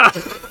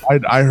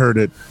 I heard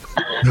it.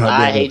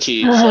 I hate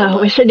you. I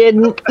wish I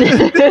didn't.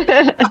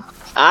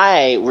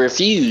 I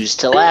refuse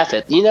to laugh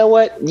at. You know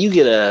what? You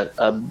get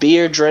a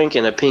beer drink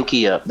and a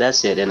pinky up.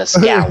 That's it, and a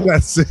scowl.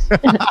 That's it.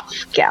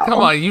 Come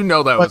on, you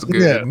know that was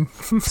good. Yeah.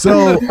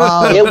 So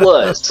it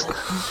was.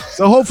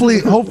 So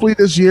hopefully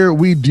this year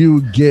we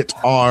do get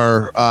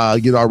our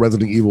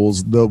Resident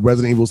Evils, the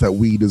Resident Evils that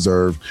we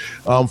deserve.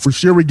 For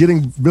sure, we're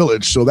getting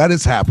Village, so that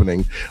is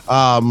happening.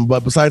 But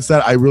besides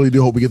that, I really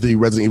do hope we get the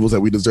Resident Evils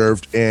that we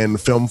deserved in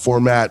film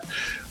format.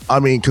 I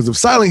mean, because if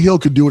Silent Hill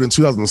could do it in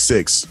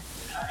 2006.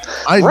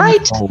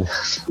 Right. Silent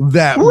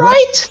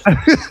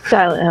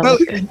Hill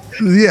was good.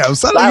 Yeah,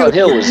 Silent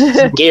Hill was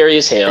scary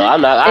as hell.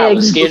 I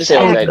was scared as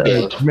hell of that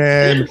game.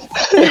 Man,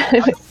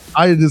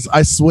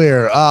 I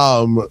swear.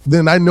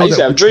 Then I know I used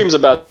to have dreams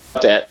about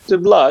that.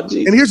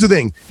 And here's the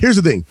thing.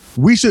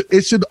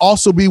 It should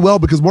also be well,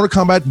 because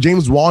Mortal Kombat,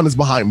 James Wan is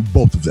behind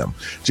both of them.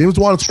 James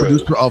Wan is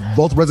producer of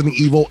both Resident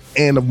Evil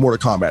and of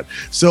Mortal Kombat.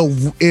 So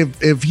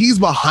if he's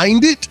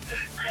behind it,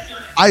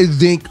 I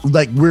think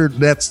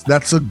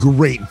that's a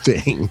great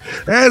thing.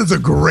 That is a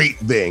great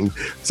thing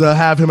to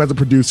have him as a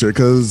producer,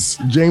 because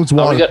James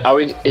Wan.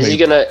 Is he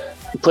gonna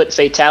put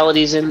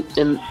fatalities in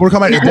Mortal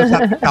Kombat? It does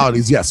have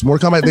fatalities. Yes,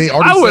 Mortal Kombat. They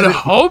already. I would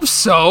hope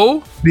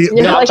so.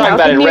 I'm talking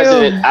about in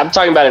Resident. I'm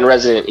talking about in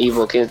Resident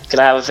Evil. Can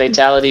I have a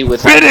fatality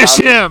with? Finish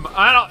him!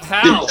 I don't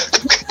how.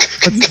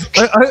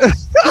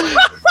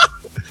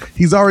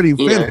 He's already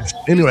finished.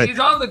 Anyway, he's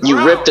on the ground.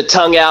 You rip the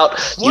tongue out.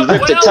 You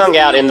rip the tongue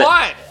out in the.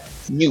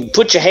 You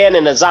put your hand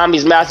in a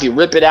zombie's mouth, you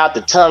rip it out,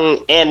 the tongue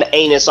and the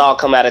anus all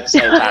come out at the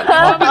same time.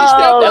 That's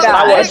what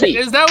I want to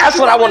see. That's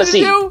what I want to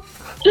see. I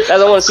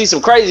want to see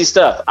some crazy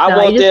stuff. I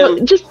want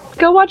them. Just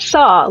go watch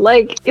Saw.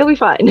 Like, you'll be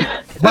fine. Finish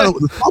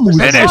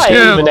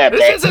him.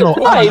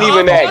 I ain't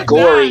even that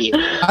gory.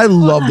 I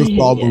love the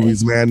Saw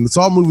movies, man. The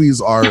Saw movies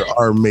are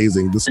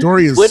amazing. The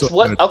story is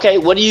good. Okay,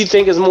 what do you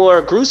think is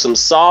more gruesome,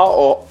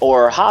 Saw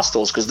or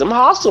Hostels? Because them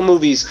Hostel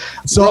movies.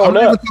 So I'm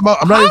not even talking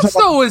about.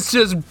 Hostel was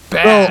just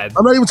bad. No,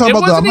 I'm not even talking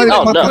about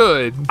the.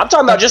 Good. I'm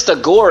talking about just the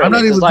gore. I'm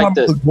not even talking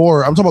about the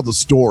gore. I'm talking about the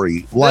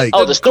story. Like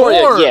the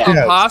story. Of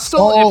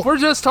Hostel. If we're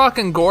just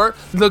talking gore,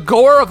 the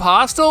gore of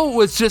Hostel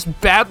was just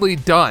badly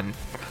done.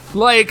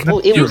 Like,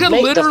 you can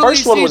literally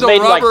see the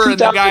rubber in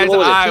the guy's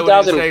eye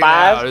when he's taking it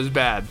out. It was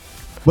bad.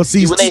 But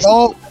see,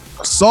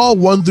 Saw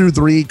 1 through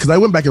 3, because I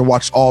went back and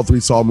watched all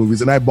 3 Saw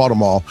movies, and I bought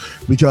them all,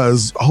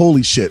 because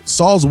holy shit,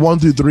 Saws 1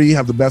 through 3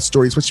 have the best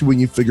story, especially when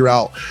you figure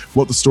out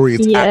what the story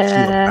is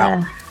actually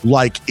about.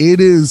 Like, it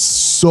is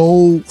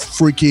so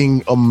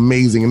freaking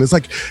amazing. And it's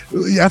like,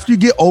 after you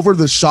get over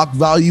the shock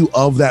value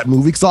of that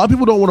movie, because a lot of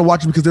people don't want to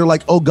watch it because they're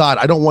like, oh God,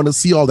 I don't want to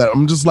see all that.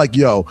 I'm just like,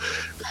 yo,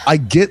 I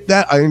get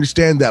that. I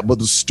understand that. But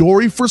the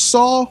story for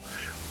Saw,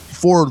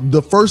 for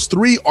the first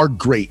 3 are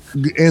great,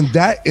 and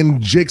that and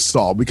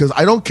Jigsaw, because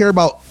I don't care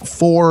about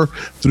 4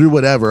 through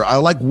whatever. I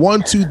like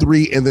 1, 2,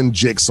 3, and then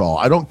Jigsaw.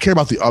 I don't care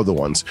about the other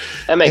ones.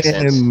 That makes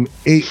sense. And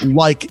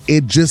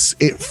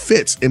it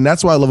fits, and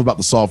that's what I love about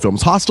the Saw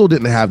films. Hostel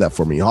didn't have that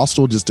for me.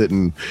 Hostel just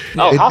didn't.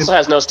 Hostel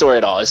has no story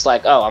at all. It's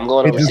like, oh, I'm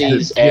going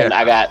overseas and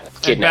I got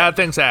And kidnapped.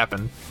 bad things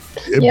happen.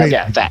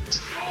 Yeah, facts.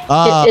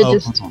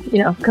 It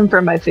just,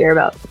 confirmed my fear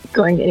about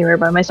going anywhere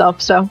by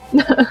myself. So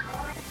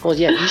Well,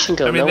 yeah, you should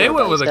go. I mean, they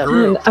went with a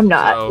group. I'm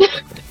not. So.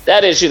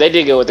 That is true. They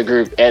did go with the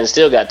group and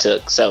still got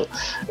took. So,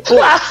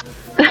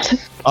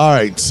 all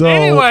right. So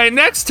Anyway,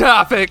 next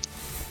topic.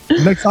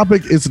 next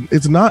topic is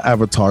it's not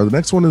Avatar. The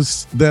next one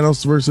is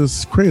Thanos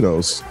versus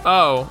Kratos.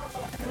 Oh,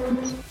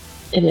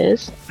 It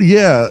is.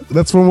 Yeah,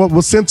 that's from what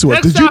was sent to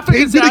us. next Did you topic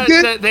change is it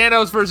again?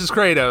 Thanos versus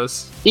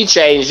Kratos. he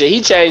changed it.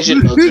 He changed it.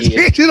 You low-key.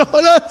 changed it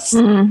on us.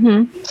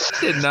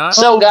 Did not.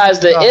 So, guys,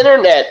 the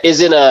internet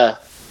is in a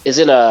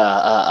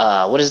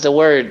what is the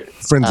word?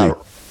 Frenzy.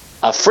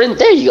 A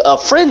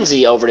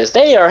frenzy over this.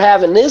 They are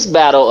having this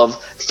battle of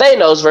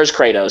Thanos versus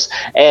Kratos,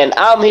 and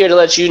I'm here to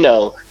let you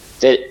know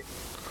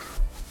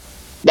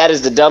that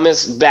is the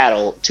dumbest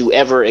battle to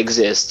ever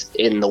exist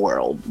in the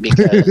world,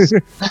 because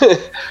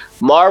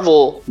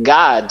Marvel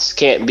gods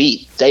can't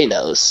beat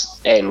Thanos,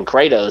 and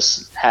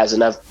Kratos has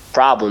enough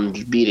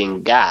problems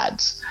beating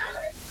gods.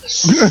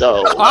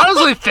 So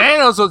Honestly,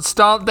 Thanos would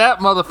stomp that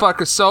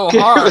motherfucker so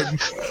hard.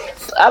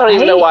 I don't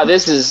even know why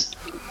this is.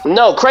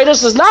 No,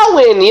 Kratos does not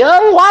win,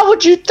 young. Why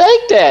would you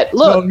think that?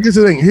 Look, No, here's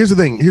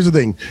the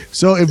thing.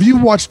 So if you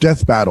watch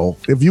Death Battle,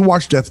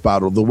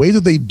 the way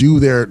that they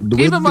do their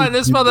Keep in mind,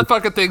 this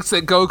motherfucker thinks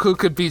that Goku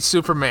could beat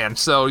Superman,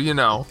 so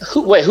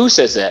who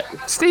says that?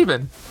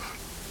 Steven.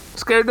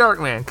 Scared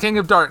Darkman, King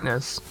of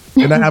Darkness.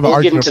 and I have an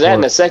We'll get argument into that in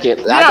for a it. second.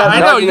 Yeah, I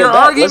know. Your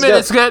argument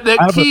is that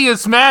have Ki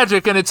is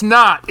magic, and it's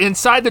not.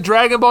 Inside the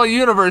Dragon Ball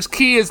universe,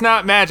 Ki is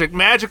not magic.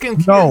 Magic and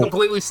Ki are No,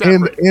 completely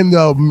separate. in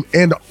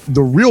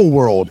the real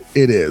world,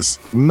 it is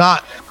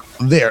not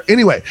there.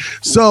 Anyway,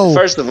 so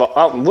First of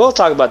all, we'll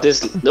talk about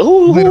this.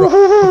 later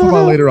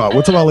on.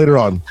 We'll talk about later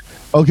on.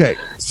 Okay,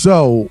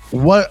 so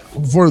what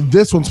for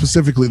this one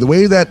specifically, the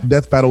way that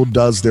Death Battle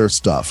does their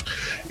stuff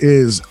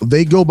is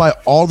they go by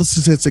all the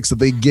statistics that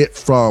they get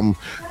from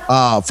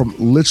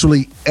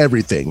literally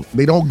everything.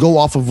 They don't go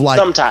off of like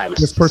Sometimes.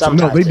 this person.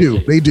 Sometimes No,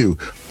 they do.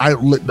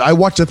 I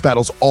watch Death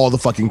Battles all the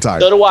fucking time.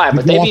 So do I,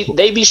 but go they off of-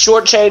 be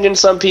shortchanging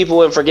some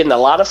people and forgetting a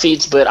lot of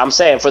feats. But I'm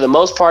saying for the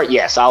most part,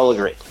 yes, I'll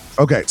agree.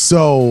 Okay,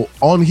 so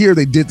on here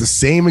they did the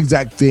same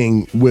exact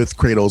thing with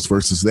Kratos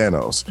versus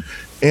Thanos.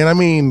 And I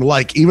mean,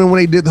 like, even when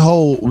they did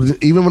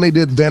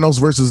Thanos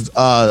versus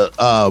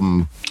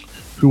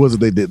who was it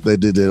they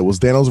did it was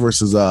Thanos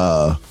versus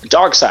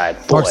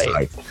Darkseid, boy.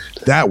 Darkseid.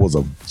 That was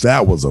a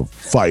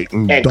fight.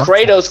 And Darkseid-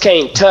 Kratos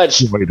can't touch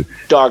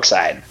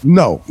Darkseid.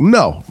 No,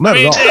 not I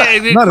mean, at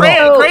all. Not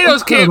at all. Kratos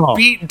Not at can't all.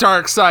 beat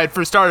Darkseid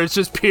for starters,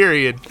 just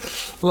period.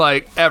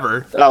 Like,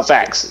 ever. No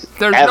facts.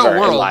 There's Ever no in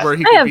world life. where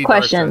he I can have beat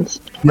questions.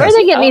 Darkseid. Where are Yes.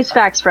 they getting these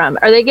facts from?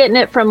 Are they getting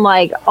it from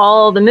like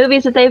all the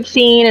movies that they've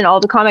seen and all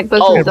the comic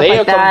books Oh, and stuff they are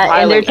like that?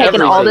 And they're compiling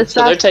taking all everything. this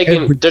So they're stuff.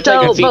 taking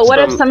So, feats but what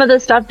if from- some of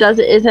this stuff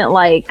isn't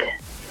like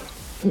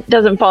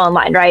doesn't fall in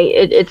line, right?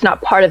 It's not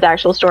part of the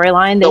actual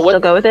storyline. They So what- still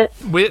go with it.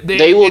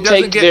 they will it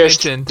doesn't take get their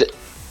mentioned.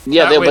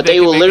 That way but they they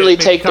can will make literally it-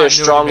 make take their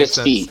continuity strongest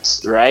make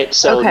feats, right?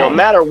 So Okay. no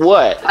matter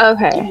what,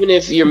 Okay. even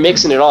if you're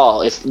mixing it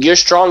all, if your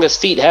strongest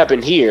feat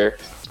happened here,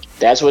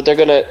 that's what they're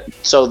gonna.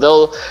 So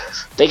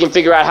they can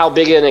figure out how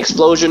big an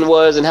explosion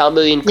was and how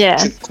million, Yeah.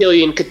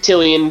 trillion,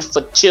 cotillion,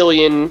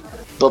 fatillion,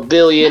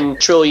 babillion,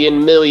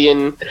 trillion,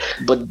 million,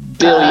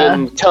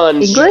 billion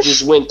tons English? you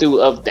just went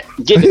through of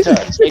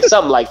gigatons, like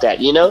something like that,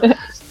 you know?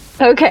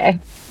 Okay.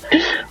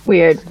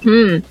 Weird.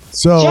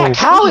 So Jack,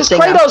 how is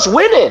Interesting. Kratos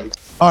winning?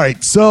 all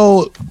right,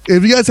 so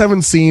if you guys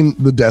haven't seen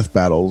the Death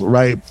Battle,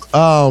 right?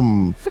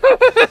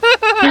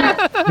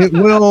 It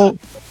will.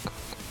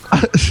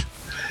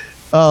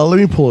 Let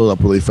me pull it up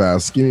really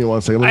fast. Give me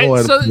 1 second. Let me go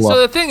ahead and pull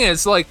So up. the thing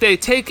is, like, they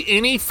take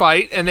any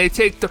fight and they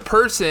take the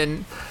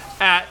person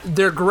at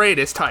their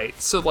greatest height.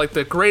 So, like,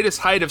 the greatest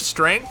height of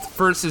strength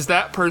versus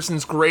that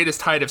person's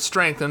greatest height of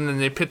strength, and then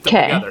they pit them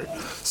Okay. together.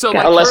 So,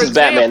 like, Unless for it's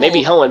Batman. They be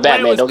example, hoeing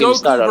Batman. when it was Don't get me Goku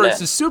started on that.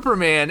 versus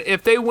Superman,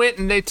 if they went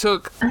and they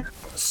took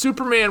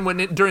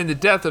Superman during the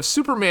death of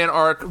Superman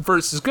arc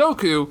versus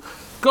Goku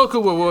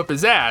would whoop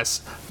his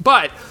ass.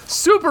 But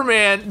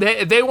Superman,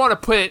 they want to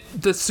put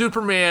the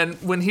Superman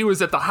when he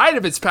was at the height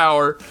of his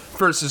power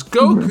versus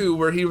Goku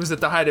where he was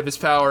at the height of his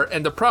power.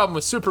 And the problem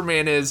with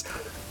Superman is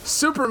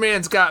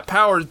Superman's got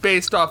powers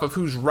based off of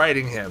who's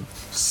writing him.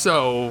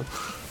 So,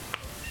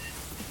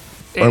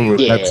 anyway,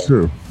 Yeah. That's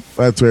true.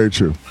 That's very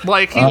true.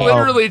 like, he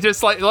literally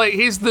just, like,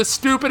 he's the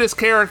stupidest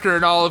character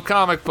in all of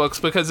comic books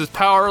because his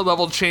power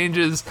level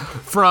changes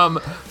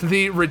from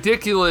the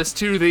ridiculous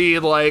to the,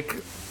 like,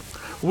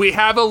 we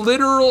have a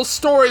literal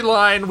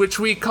storyline which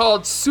we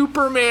called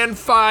Superman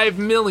 5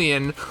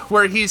 million,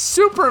 where he's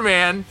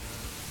Superman,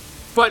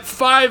 but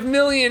 5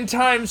 million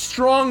times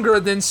stronger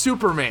than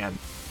Superman.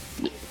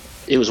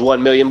 It was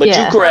 1 million, but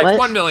Yeah, you're correct. what?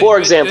 1 million. For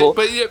example,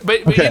 but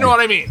Okay. you know what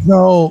I mean.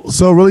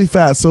 So really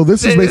fast. So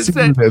this is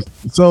basically this.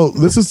 So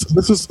this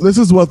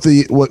is what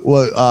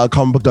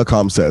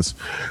comicbook.com says.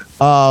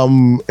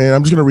 And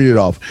I'm just gonna read it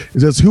off.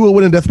 It says, "Who will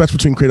win a deathmatch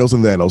between Kratos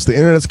and Thanos?" The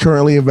internet's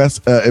currently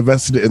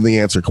invested in the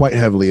answer quite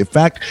heavily. In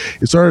fact,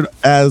 it started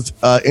as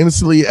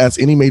innocently as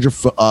any major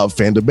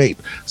fan debate.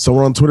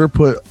 Someone on Twitter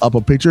put up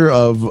a picture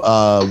of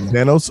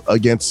Thanos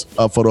against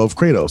a photo of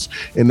Kratos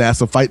and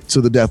asked a fight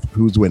to the death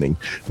who's winning.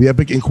 The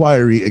epic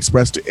inquiry,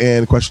 expressed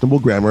in questionable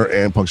grammar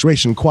and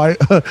punctuation,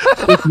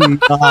 quickly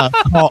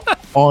caught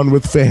on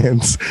with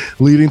fans,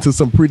 leading to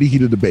some pretty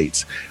heated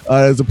debates.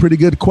 It's a pretty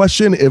good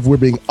question if we're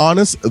being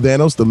honest.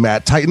 Thanos, the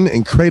Mad Titan,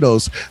 and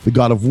Kratos, the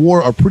God of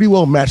War, are pretty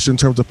well matched in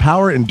terms of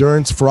power,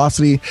 endurance,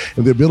 ferocity,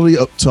 and the ability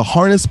to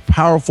harness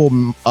powerful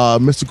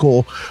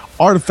mystical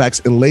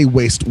artifacts and lay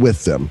waste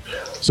with them.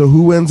 So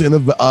who wins in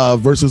the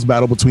versus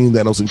battle between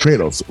Thanos and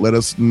Kratos? Let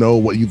us know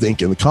what you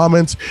think in the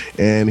comments,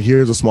 and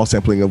here's a small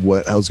sampling of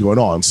what else going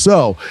on.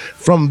 So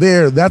from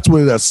there, that's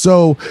what it is.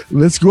 So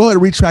let's go ahead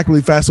and retrack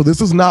really fast. So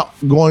this is not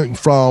going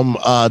from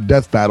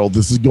Death Battle.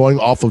 This is going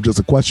off of just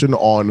a question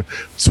on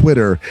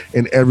Twitter,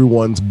 and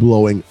everyone's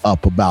blowing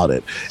up about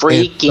it.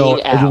 Freaking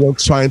out.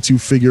 Everyone's trying to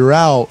figure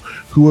out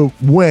who will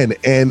win,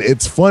 and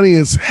it's funny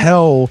as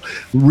hell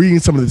reading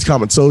some of these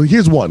comments. So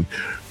here's one.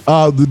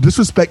 The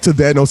disrespect to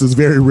Thanos is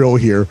very real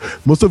here.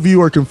 Most of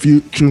you are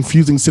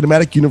confusing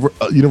cinematic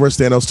universe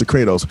Thanos to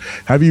Kratos.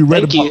 Have you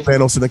read about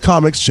Thanos in the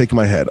comics? Shaking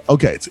my head.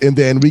 Okay, and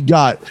then we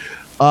got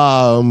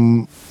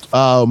Mo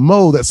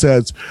that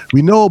says,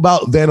 we know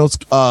about Thanos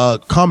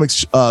comic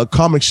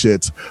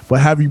shits,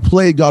 but have you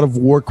played God of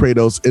War?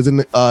 Kratos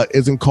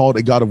isn't called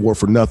a God of War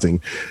for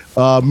nothing.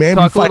 Man,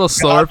 talk a little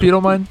slower if you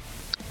don't mind.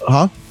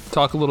 Huh?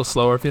 Talk a little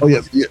slower if you don't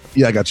mind.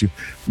 Yeah, I got you.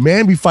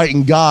 Man be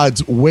fighting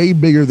gods way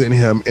bigger than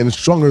him and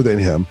stronger than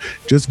him.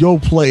 Just go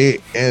play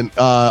and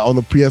on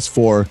the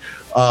PS4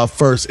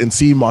 first and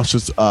see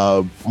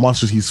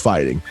monsters he's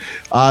fighting.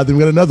 Then we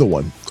got another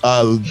one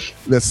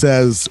that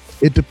says,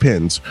 it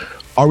depends.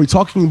 Are we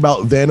talking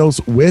about Thanos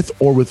with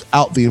or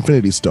without the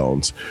Infinity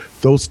Stones?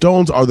 Those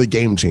stones are the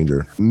game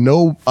changer.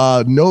 No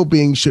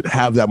being should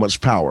have that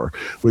much power.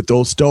 With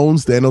those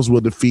stones, Thanos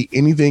will defeat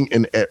anything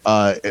and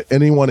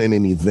anyone and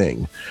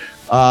anything.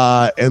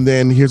 And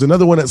then here's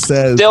another one that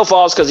says, still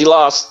false because he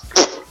lost.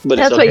 But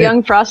that's what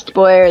Young Frost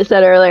Boy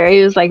said earlier.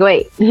 He was like,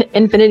 wait,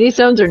 Infinity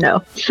Stones or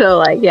no? So,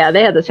 like, yeah,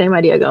 they had the same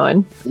idea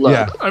going. Look,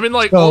 yeah. I mean,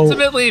 like,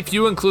 ultimately, if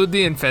you include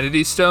the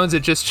Infinity Stones,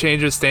 it just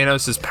changes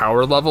Thanos'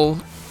 power level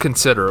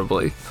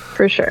considerably.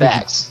 For sure.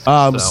 Facts.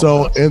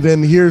 So, and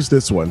then here's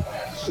this one.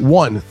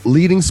 1.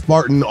 Leading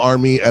Spartan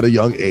army at a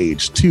young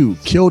age. 2.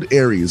 Killed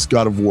Ares,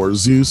 God of War,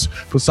 Zeus,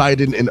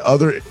 Poseidon, and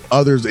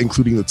others,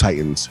 including the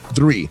Titans.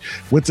 3.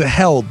 Went to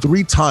hell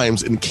 3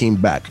 times and came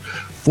back.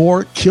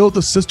 4. Killed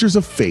the Sisters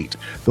of Fate,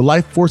 the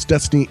Life Force,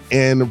 Destiny,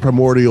 and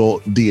Primordial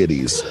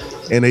deities.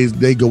 And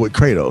they go with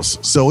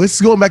Kratos. So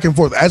it's going back and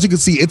forth. As you can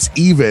see, it's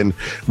even.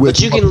 With but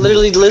you can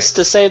literally list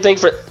the same thing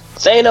for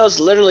Thanos.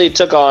 Literally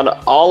took on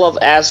all of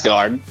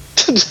Asgard.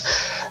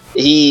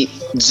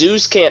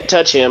 Zeus can't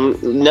touch him.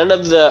 None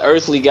of the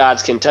earthly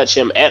gods can touch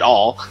him at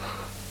all.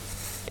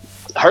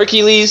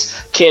 Hercules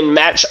can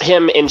match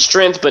him in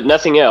strength, but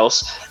nothing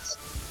else.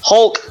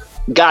 Hulk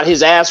got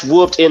his ass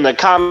whooped in the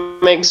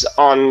comics,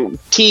 on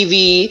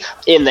TV,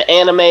 in the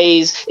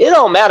animes. It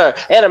don't matter.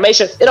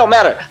 Animation, it don't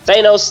matter.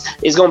 Thanos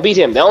is going to beat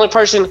him. The only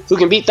person who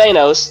can beat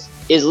Thanos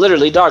is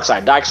literally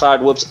Darkseid.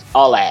 Darkseid whoops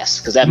all ass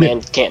because that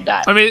man can't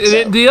die. I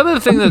mean, the other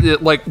thing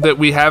that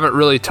we haven't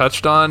really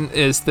touched on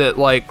is that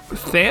like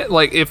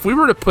if we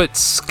were to put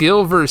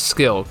skill versus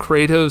skill,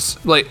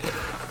 Kratos, like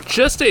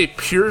just a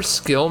pure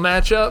skill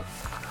matchup,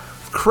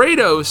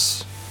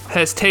 Kratos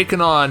has taken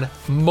on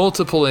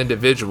multiple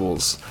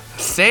individuals.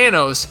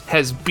 Thanos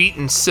has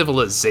beaten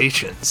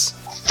civilizations.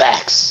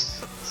 Facts.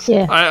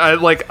 Yeah. I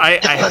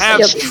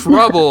have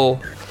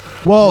trouble.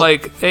 Well,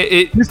 like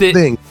here's the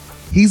thing.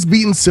 He's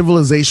beaten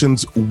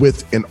civilizations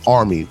with an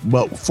army,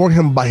 but for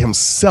him by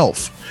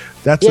himself,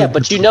 that's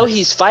but you know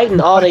he's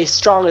fighting all the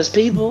strongest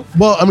people.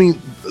 Well, I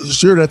mean,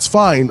 sure, that's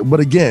fine,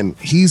 but again,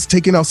 he's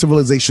taking out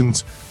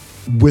civilizations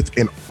with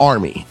an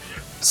army.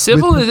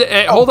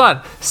 Hold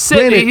on.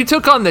 He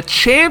took on the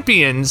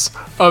champions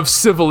of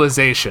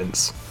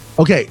civilizations.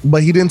 Okay,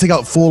 but he didn't take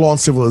out full-on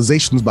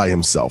civilizations by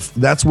himself.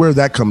 That's where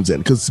that comes in,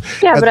 because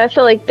but I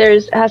feel like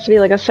has to be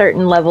like a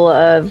certain level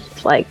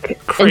of like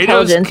Kratos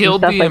intelligence and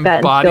killed stuff the like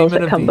that, and skills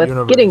that embodiment come of with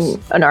the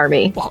getting an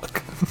army.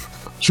 Fuck.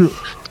 True,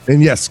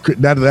 and yes,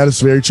 that is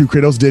very true.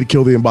 Kratos did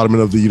kill the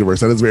embodiment of the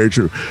universe. That is very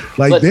true.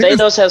 Like, but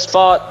Thanos has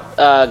fought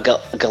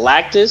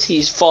Galactus.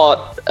 He's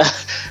fought.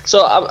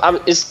 So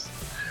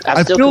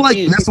I feel like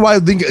that's why I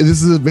think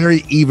this is a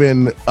very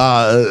even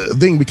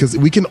thing, because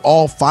we can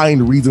all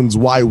find reasons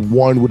why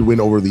one would win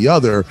over the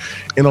other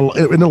in a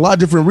lot of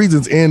different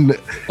reasons. And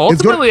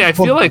ultimately, I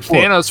feel like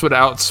Thanos would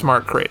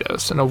outsmart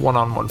Kratos in a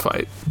one-on-one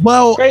fight.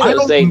 Well,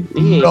 Kratos, I don't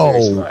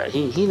know.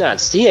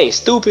 He ain't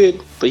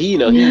stupid, but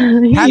he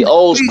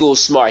old school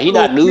smart. He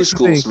not new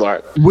school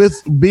smart.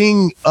 With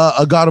being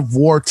a God of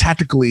War,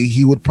 tactically,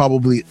 he would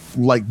probably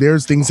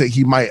there's things that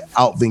he might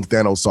outthink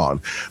Thanos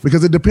on,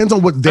 because it depends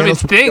on what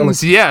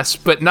Thanos. Yes,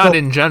 but not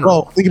in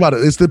general. Well, think about it.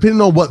 It's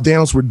depending on what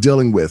Thanos we're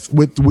dealing with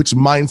which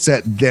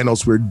mindset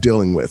Thanos we're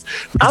dealing with.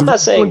 Because I'm not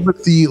saying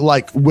with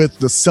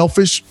the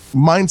selfish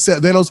mindset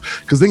Thanos.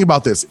 Because think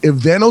about this: if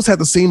Thanos had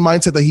the same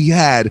mindset that he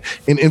had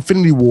in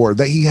Infinity War,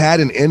 that he had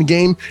in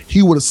Endgame,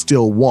 he would have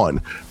still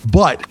won.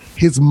 But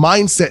his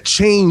mindset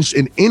changed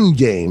in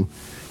Endgame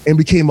and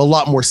became a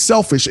lot more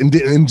selfish and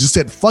just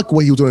said fuck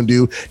what he was going to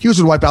do. He was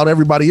going to wipe out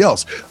everybody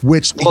else.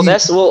 Hold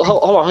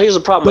on. Here's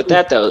the problem with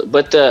that though.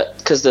 But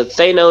because the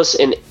Thanos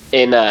in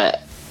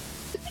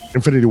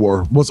Infinity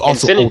War was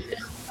also it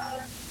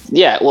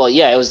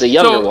was the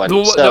younger one.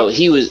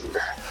 He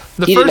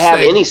didn't have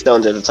any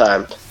stones at the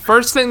time.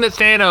 First thing that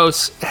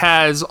Thanos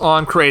has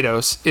on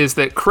Kratos is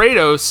that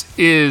Kratos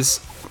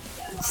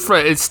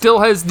it still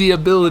has the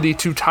ability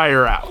to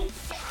tire out.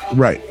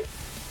 Right.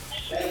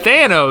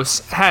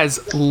 Thanos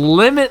has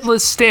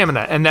limitless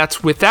stamina, and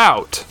that's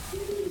without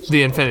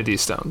the Infinity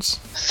Stones.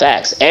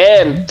 Facts.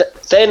 And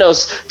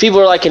Thanos, people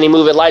are like, can he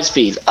move at light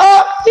speed?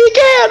 He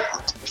can!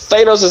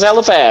 Thanos is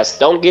hella fast.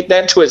 Don't get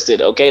that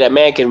twisted, okay? That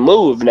man can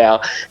move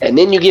now. And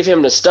then you give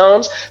him the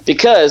stones,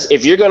 because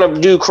if you're going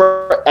to do...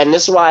 And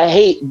this is why I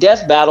hate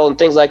Death Battle and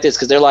things like this,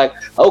 because they're like,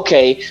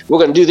 okay, we're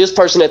going to do this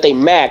person at they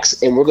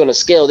max, and we're going to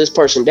scale this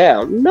person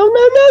down. No.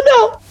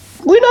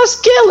 We're not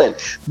scaling.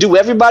 Do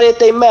everybody at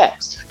they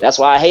max. That's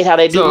why I hate how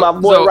they do my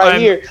boy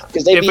here,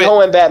 because they be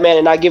hoeing Batman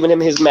and not giving him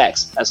his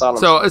max. That's all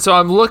I'm saying. So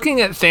I'm looking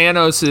at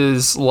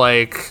Thanos's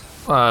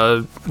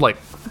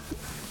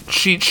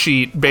cheat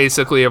sheet,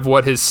 basically, of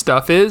what his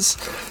stuff is.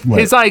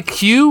 Right. His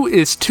IQ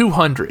is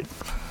 200,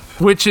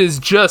 which is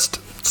just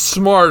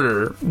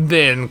smarter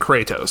than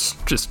Kratos.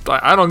 Just,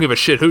 I don't give a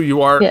shit who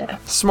you are. Yeah.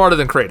 Smarter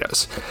than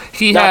Kratos.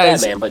 He not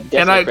has, Batman, but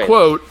and I Kratos.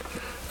 Quote,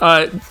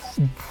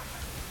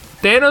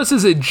 Thanos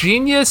is a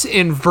genius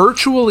in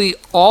virtually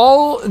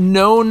all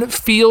known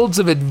fields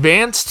of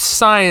advanced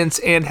science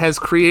and has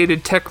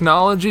created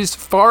technologies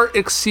far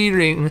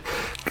exceeding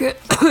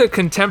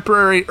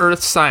contemporary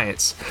Earth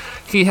science.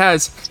 He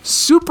has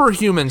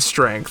superhuman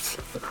strength,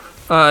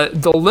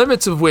 the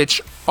limits of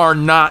which are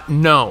not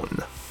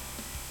known.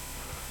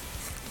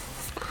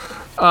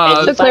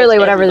 So clearly,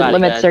 whatever the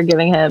limits are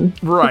giving him,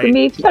 right, can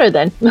be better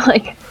than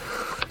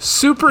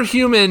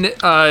superhuman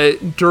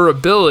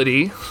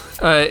durability.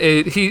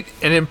 An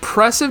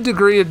impressive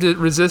degree of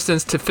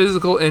resistance to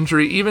physical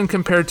injury, even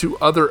compared to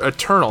other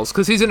Eternals,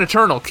 because he's an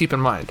Eternal. Keep in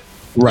mind.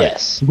 Right.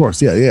 Yes. Of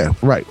course. Yeah.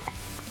 Right.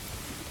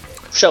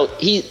 So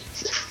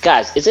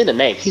guys, it's in the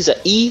name. He's an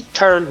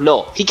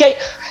Eternal. He can't.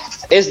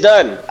 It's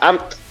done. I'm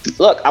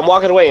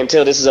walking away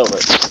until this is over.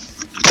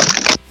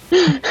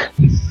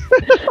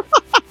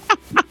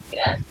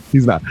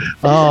 He's not.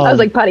 I was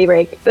like potty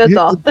break. That's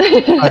all.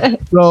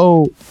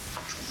 So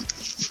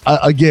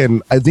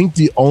again, I think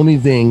the only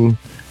thing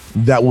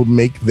that would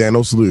make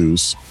Thanos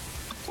lose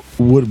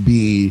would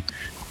be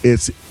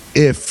if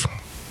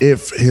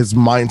his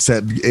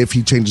mindset, if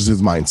he changes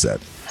his mindset,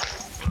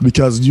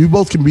 because you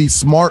both can be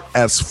smart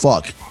as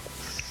fuck,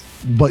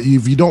 but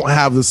if you don't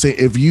have the same,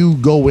 if you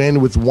go in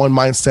with one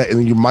mindset and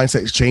then your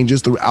mindset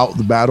changes throughout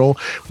the battle,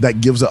 that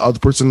gives the other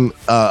person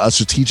a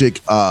strategic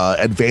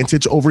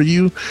advantage over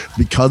you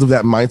because of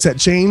that mindset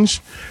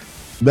change.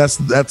 That's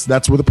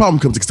where the problem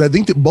comes, because I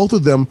think that both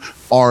of them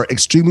are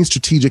extremely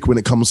strategic when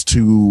it comes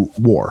to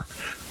war.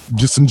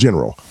 Just in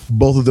general,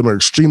 both of them are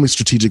extremely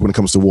strategic when it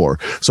comes to war.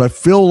 So I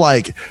feel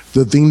like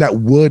the thing that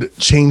would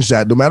change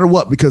that, no matter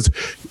what, because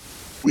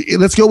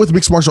let's go with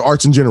mixed martial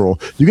arts in general.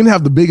 You can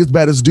have the biggest,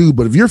 baddest dude,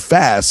 but if you're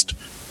fast,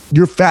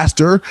 you're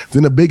faster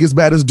than the biggest,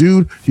 baddest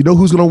dude. You know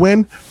who's going to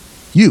win?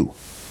 You.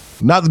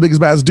 Not the biggest,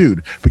 baddest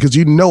dude, because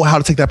you know how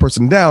to take that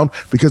person down,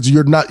 because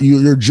your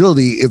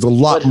agility is a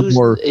lot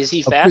more. Is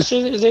he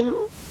faster than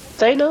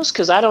Thanos?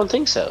 Because I don't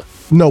think so.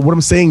 No, what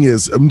I'm saying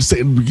is,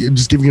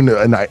 just giving you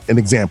an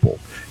example.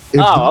 Okay.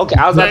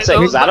 I was about to say,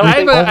 because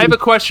I have a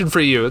question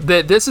for you.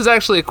 This is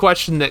actually a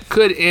question that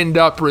could end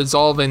up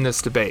resolving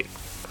this debate.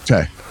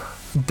 Okay.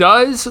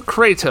 Does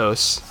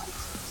Kratos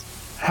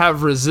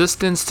have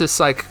resistance to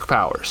psychic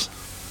powers?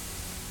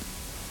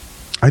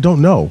 I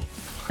don't know.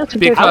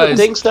 Because I don't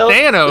think so.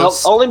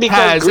 Thanos only because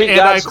has, Greek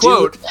and I gods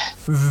quote,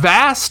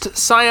 vast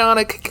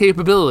psionic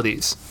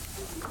capabilities.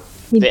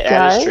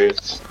 That is true.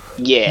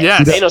 Yeah,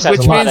 yes. Thanos has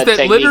which a lot means of that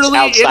techniques literally in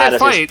outside a of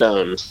fight his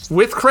stones.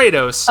 with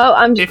Kratos,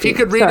 if he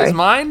could read his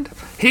mind,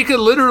 he could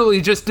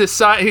literally just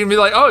decide. He can be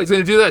like, "Oh, he's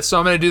going to do this, so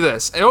I'm going to do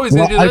this. Oh, he's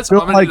going to do this, so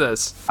I'm going to do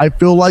this." I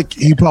feel like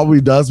he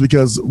probably does,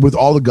 because with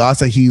all the gods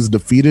that he's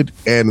defeated,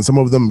 and some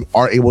of them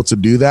are able to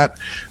do that,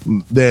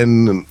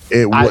 then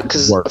it would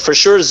work. For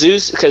sure,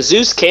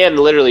 Zeus can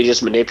literally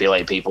just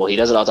manipulate people. He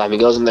does it all the time. He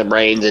goes in their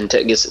brains and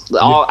gets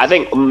all. I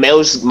think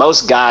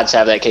most gods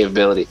have that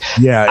capability.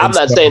 Yeah, I'm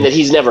not saying that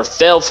he's never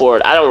fell for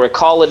it. I don't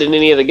recall it in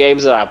any of the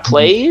games that I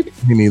played.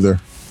 Me neither.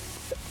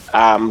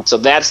 So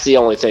that's the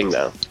only thing,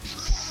 though.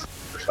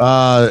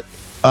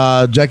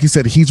 Jackie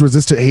said he's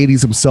resisted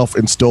Hades himself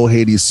and stole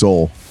Hades'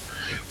 soul.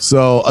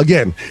 So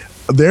again,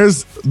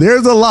 there's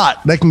a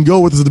lot that can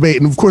go with this debate,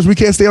 and of course we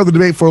can't stay on the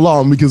debate for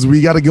long because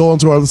we got to go on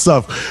to other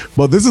stuff.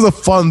 But this is a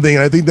fun thing,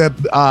 and I think that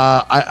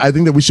I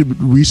think that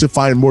we should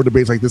find more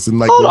debates like this. And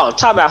like, hold on,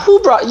 time out. Who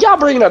brought y'all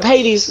bringing up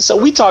Hades? So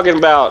we talking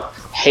about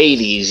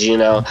Hades,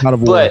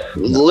 but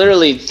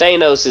literally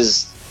Thanos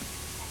is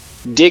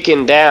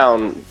dicking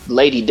down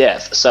Lady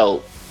Death.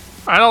 So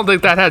I don't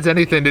think that has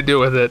anything to do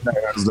with it.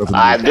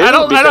 I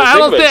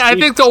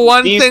think the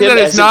one thing that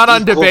is not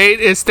on debate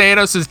is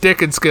Thanos'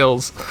 dicking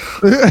skills.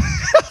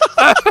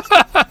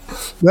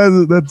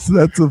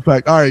 That's a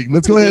fact. All right,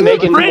 let's go ahead.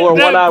 Making more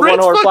one-eye,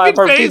 one-horse fly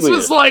per face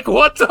was like,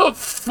 what the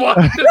fuck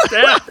just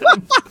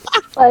happened?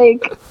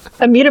 Like,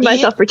 I muted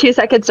myself for 2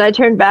 seconds and I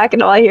turned back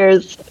and all I hear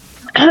is.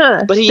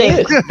 But he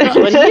is.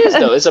 But he is,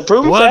 though. It's a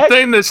proven fact. One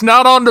thing that's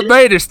not on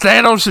debate is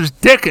Thanos'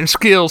 dicking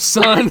skills,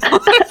 son.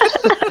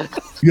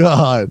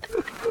 God.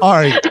 All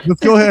right,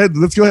 let's go ahead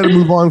and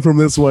move on from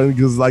this one,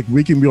 because like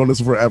we can be on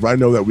this forever. I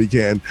know that we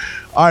can.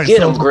 All right,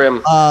 get him, Grim.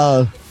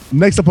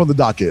 Next up on the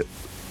docket.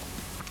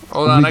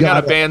 Hold on, I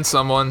gotta ban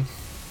someone.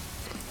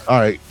 All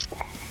right,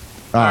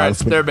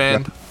 they're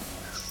banned.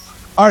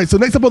 All right, so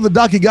next up on the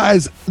docket,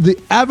 guys, the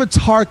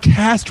Avatar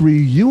cast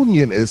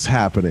reunion is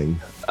happening.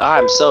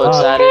 I'm so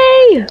excited.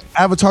 Hey.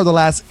 Avatar: The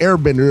Last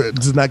Airbender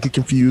does not get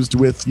confused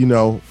with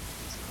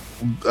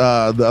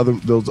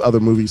those other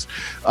movies.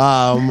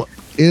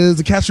 Is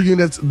the cast reunion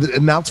that's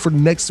announced for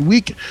next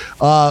week.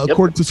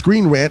 According to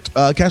Screen Rant,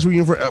 cast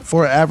reunion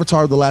for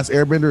Avatar: The Last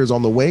Airbender is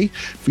on the way,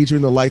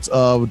 featuring the likes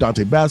of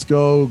Dante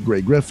Basco,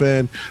 Greg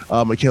Griffin,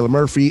 Michaela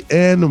Murphy,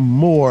 and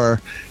more.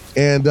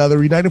 And they're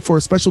reunited for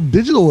a special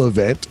digital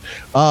event.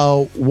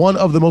 One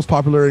of the most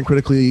popular and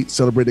critically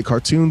celebrated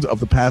cartoons of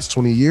the past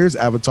 20 years,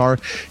 Avatar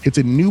hits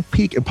a new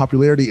peak in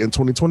popularity in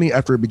 2020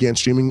 after it began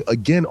streaming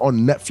again on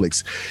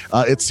Netflix.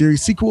 Its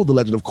series sequel, The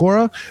Legend of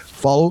Korra,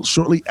 followed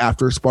shortly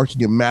after,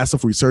 sparking a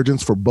massive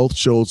resurgence for both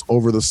shows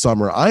over the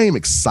summer. I am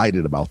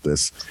excited about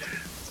this.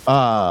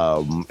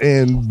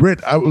 And Britt,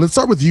 let's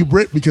start with you,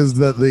 Britt, because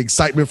the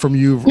excitement from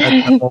you at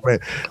that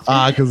moment,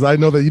 because I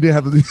know that you didn't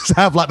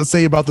have a lot to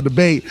say about the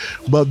debate,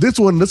 but this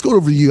one, let's go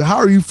over to you. How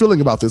are you feeling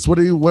about this?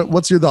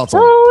 What's your thoughts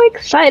on it? So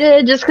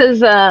excited, just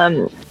because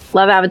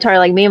love Avatar.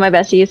 Like, me and my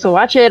bestie used to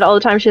watch it all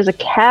the time. She has a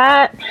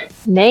cat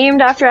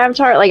named after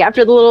Avatar, like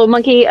after the little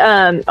monkey.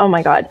 Oh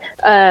my god.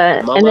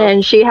 And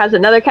then she has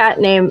another cat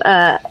named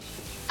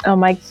oh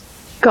my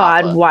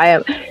god,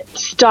 why?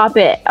 Stop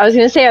it. I was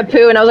going to say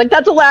Apu, and I was like,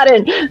 that's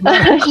Aladdin.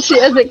 She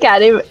has a cat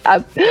named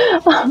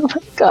oh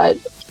my god.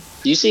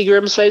 You see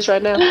Grim's face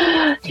right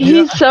now?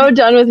 He's so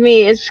done with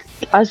me.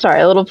 I'm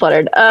sorry, a little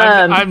fluttered.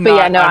 I'm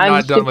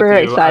super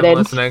excited. I'm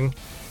listening.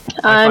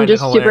 I'm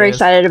just super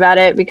excited about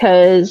it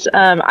because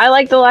I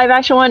like the live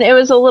action one. It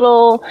was a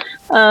little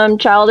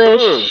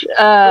childish.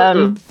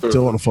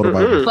 Still on a photo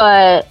by me.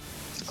 But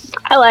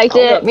I liked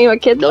it. Me and my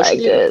kids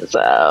liked it.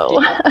 So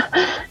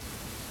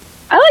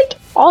I liked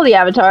all the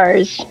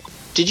Avatars.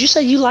 Did you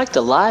say you liked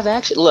the live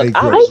action? Look,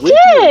 I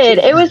did.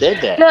 It was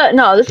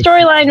the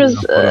storyline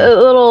was a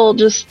little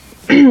just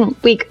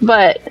weak,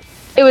 but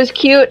it was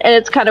cute, and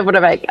it's kind of what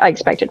I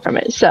expected from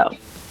it. So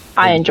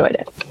I enjoyed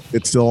it.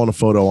 It's still on a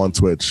photo on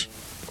Twitch.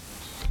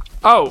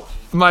 Oh,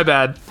 my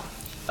bad.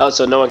 Oh,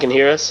 so no one can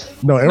hear us?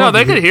 No,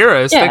 they could hear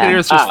us. Yeah. They could hear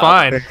us just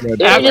fine. They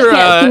just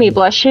can't see me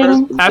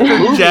blushing.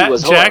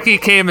 After Jackie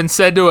came and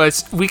said to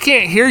us, "We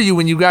can't hear you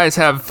when you guys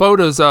have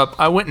photos up,"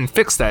 I went and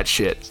fixed that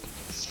shit.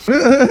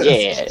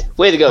 Yeah,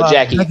 way to go,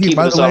 Jackie. Keep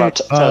us on our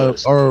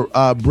toes.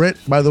 Britt,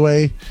 by the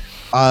way,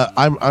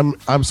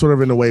 I'm sort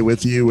of in a way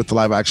with you with the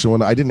live action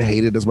one. I didn't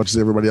hate it as much as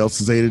everybody else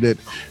has hated it.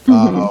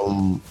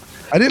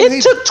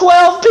 It took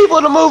 12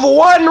 people to move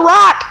one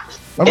rock.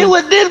 It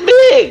was this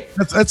big.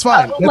 That's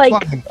fine.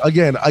 Fine.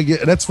 Again,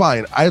 that's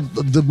fine.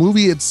 The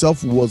movie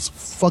itself was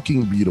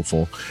fucking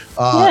beautiful.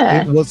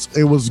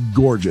 It was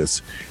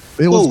gorgeous.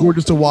 It was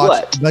gorgeous to watch.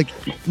 What? Like,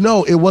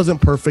 no, it wasn't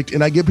perfect.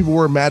 And I get people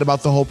were mad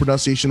about the whole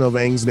pronunciation of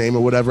Aang's name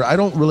or whatever. I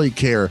don't really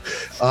care.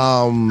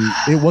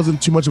 It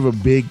wasn't too much of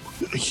a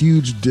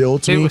huge deal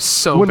to me. It was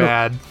so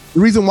bad. The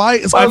reason why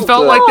is I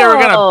felt like they were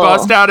gonna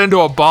bust out into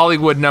a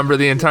Bollywood number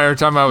the entire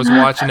time I was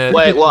watching it.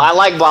 Wait, well, I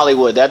like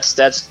Bollywood. That's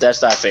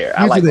not fair.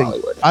 I like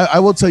Bollywood. I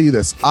will tell you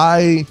this.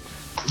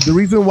 the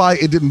reason why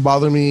it didn't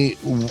bother me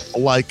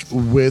like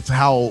with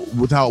how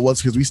it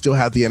was, because we still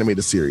had the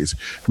animated series.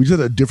 We just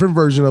had a different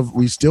version of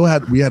we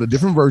had a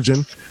different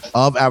version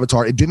of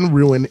Avatar. It didn't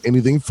ruin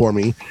anything for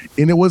me,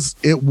 and it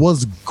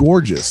was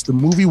gorgeous. The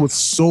movie was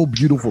so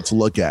beautiful to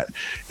look at.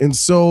 And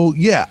so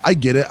yeah, I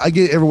get it. I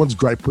get everyone's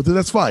gripe with it.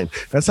 That's fine.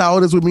 That's how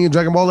it is with me in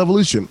Dragon Ball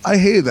Evolution. I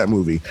hated that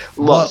movie.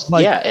 Well,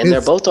 and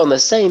they're both on the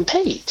same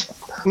page.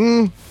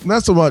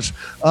 Not so much.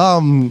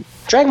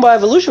 Dragon Ball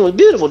Evolution was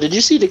beautiful. Did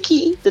you see the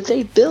key that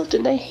they built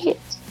in their hands?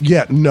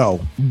 Yeah, no.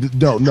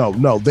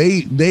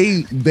 They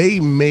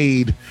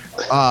made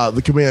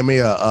the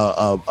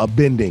Kamehameha a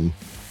bending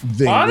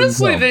thing.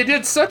 Honestly, they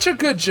did such a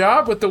good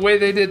job with the way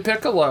they did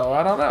Piccolo.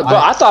 I don't know. But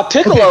I thought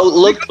Piccolo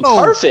looked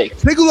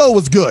perfect. Piccolo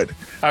was good.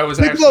 I was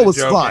Piccolo actually was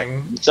joking.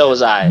 fine. So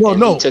was I. Well,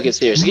 no, he took it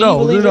seriously.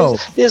 No.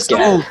 This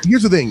guy? So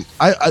here's the thing.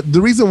 The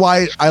reason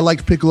why I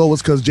liked Piccolo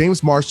was because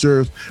James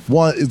Marsters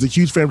is a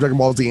huge fan of Dragon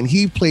Ball Z, and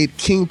he played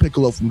King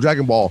Piccolo from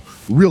Dragon Ball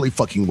really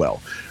fucking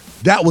well.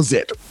 That was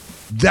it.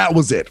 That's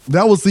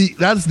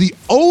the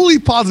only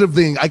positive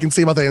thing I can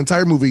say about that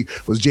entire movie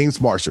was James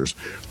Marsters.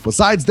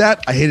 Besides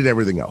that, I hated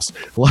everything else.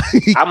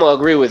 I'm gonna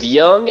agree with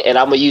Young, and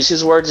I'm gonna use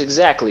his words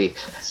exactly.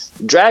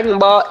 Dragon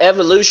Ball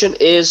Evolution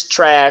is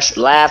trash.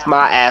 Laugh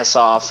my ass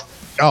off.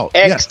 Oh,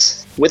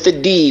 X with a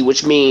D,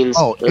 which means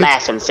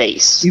laughing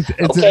face.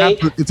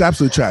 It's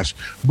absolute trash.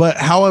 But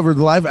however,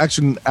 the live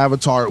action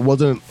Avatar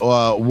wasn't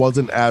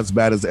as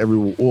bad as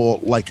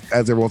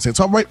everyone's saying.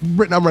 So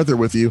Britt, I'm right there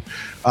with you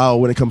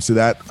when it comes to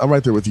that. I'm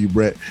right there with you,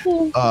 Britt.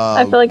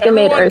 I feel like they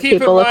made Earth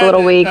people look a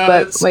little weak,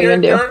 but what are you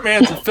gonna do?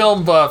 Man's a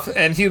film buff,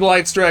 and he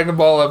likes Dragon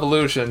Ball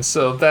Evolution,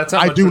 so that's how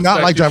I much do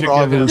not like respect Dragon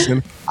Ball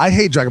Evolution. I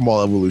hate Dragon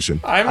Ball Evolution.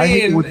 I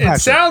mean,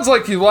 it sounds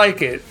like you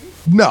like it.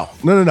 No.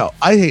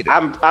 I hate it.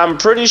 I'm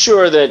pretty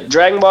sure that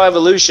Dragon Ball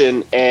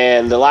Evolution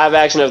and the live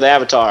action of the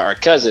Avatar are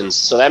cousins.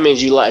 So that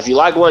means if you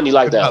like one, you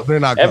like the other. They're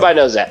not. Everybody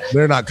knows that.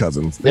 They're not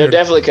cousins. They're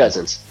definitely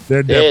cousins.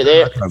 They're definitely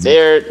not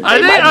cousins.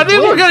 I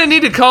think we're gonna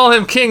need to call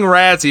him King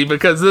Razzie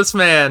because this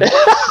man.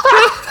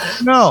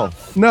 No.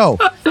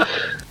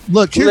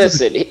 Look,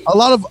 listen. A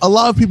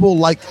lot of people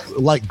like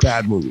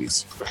bad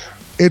movies.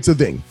 It's a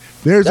thing.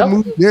 There's bad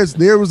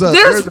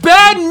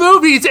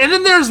movies, and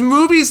then there's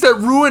movies that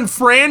ruin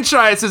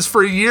franchises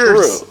for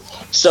years. True.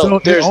 So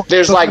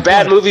there's like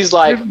bad movies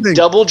like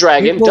Double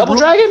Dragon. Double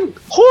Dragon,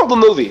 horrible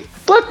movie,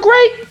 but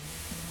great.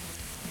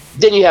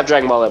 Then you have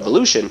Dragon Ball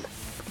Evolution,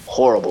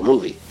 horrible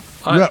movie.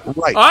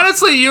 Right.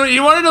 Honestly,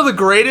 you want to know the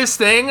greatest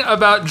thing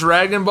about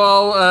Dragon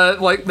Ball,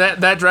 like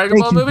that Dragon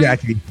Ball movie?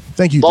 Jackie.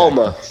 Thank you,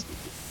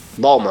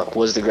 Bulma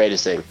was the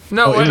greatest thing.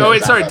 No,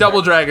 wait, sorry,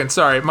 Double Dragon.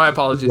 Sorry, my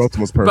apologies.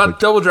 Was perfect. About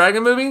Double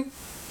Dragon movie,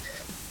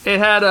 it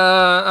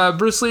had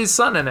Bruce Lee's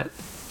son in it.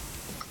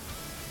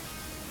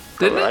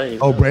 Didn't it?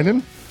 Oh,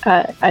 Brandon?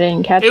 I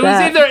didn't catch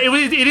that.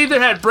 It either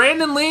had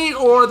Brandon Lee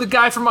or the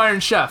guy from Iron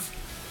Chef.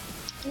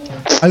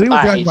 I think it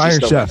was the guy from Iron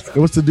Chef. It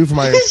was the dude from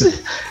Iron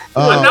Chef.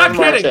 I'm not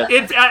kidding.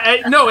 It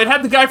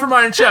had the guy from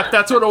Iron Chef.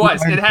 That's what it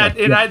was. It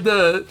had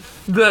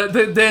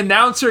the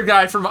announcer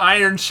guy from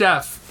Iron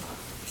Chef.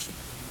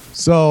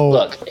 So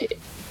look,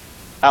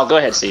 go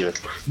ahead, Steven.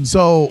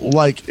 So,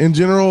 like in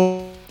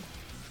general,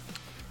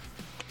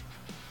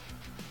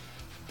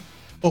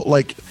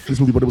 like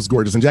this movie, but it was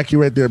gorgeous, and Jackie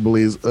right there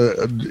believes.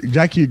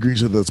 Jackie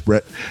agrees with us,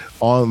 Brett,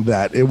 on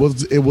that. It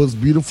was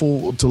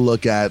beautiful to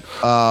look at,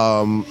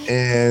 but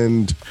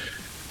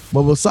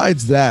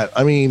besides that,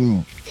 I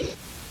mean,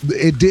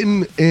 it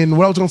didn't. And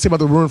what I was going to say about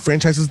the ruined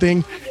franchises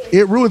thing,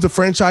 it ruins the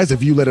franchise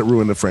if you let it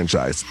ruin the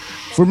franchise.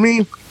 For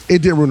me,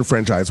 it did ruin the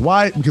franchise.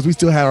 Why? Because we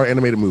still had our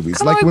animated movies.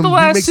 Like when the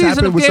last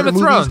season of Game of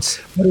Thrones.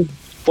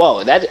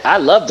 Whoa, I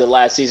love the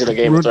last season of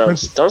Game of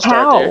Thrones. Don't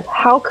start there.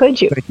 How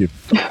could you? Thank you.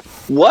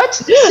 What?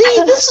 See,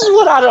 this is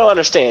what I don't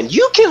understand.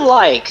 You can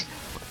like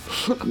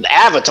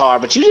Avatar,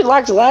 but you didn't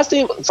like the last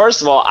thing.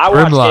 First of all, I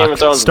watched Game of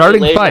Thrones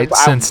starting fight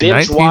since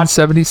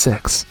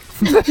 1976.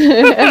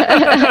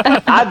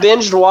 I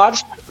binge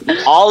watched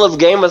all of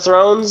Game of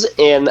Thrones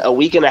in a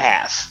week and a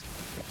half.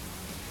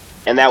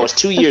 And that was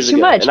 2 years ago.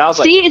 Much. And I was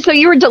like, see, so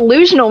you were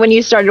delusional when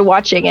you started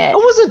watching it. I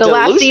wasn't the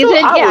delusional.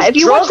 Last season. If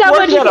you watched that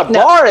much at a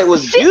bar, it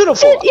was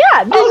beautiful.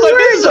 Yeah, then you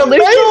were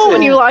delusional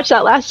when you watched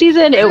that last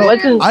season. It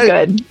wasn't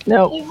good.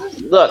 No.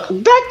 Look,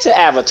 back to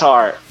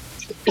Avatar.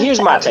 Here's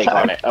my take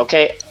on it.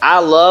 Okay, I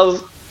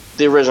love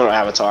the original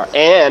Avatar,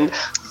 and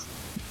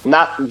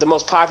not the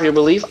most popular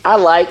belief. I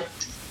like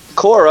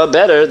Korra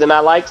better than I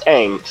liked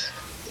Aang.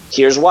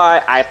 Here's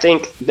why. I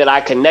think that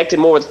I connected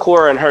more with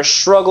Korra and her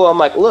struggle. I'm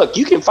like, look,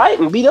 you can fight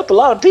and beat up a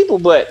lot of people,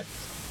 but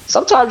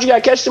sometimes you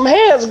gotta catch them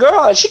hands,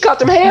 girl. And she caught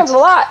them hands a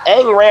lot.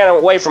 Aang ran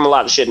away from a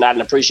lot of shit, and I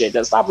didn't appreciate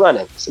that. Stop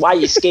running. So why are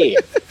you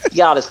scared? You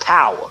got all this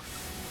power.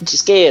 What you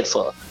scared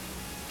for?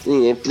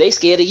 If they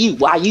scared of you,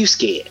 why you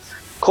scared?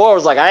 Korra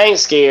was like, I ain't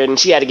scared, and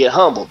she had to get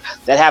humbled.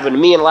 That happened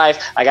to me in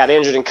life. I got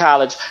injured in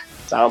college.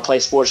 I don't play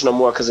sports no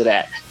more because of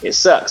that. It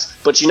sucks.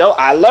 But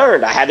I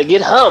learned. I had to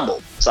get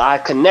humbled. So I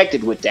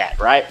connected with that,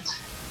 right?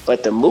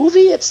 But the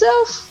movie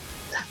itself,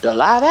 the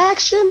live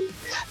action,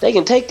 they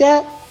can take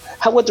that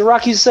how what the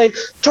Rockies say,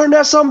 turn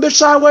that some bitch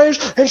sideways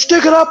and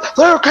stick it up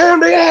their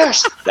candy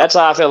ass. That's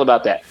how I feel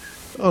about that.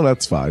 Oh,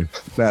 that's fine.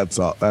 That's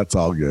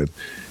all good.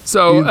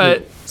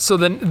 So, so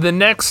the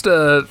next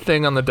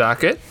thing on the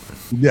docket.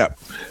 Yeah.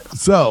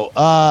 So,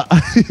 I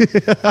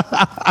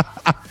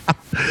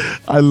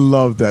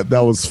love that.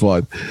 That was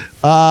fun.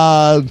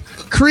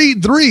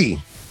 Creed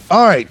 3.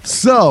 All right.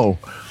 So,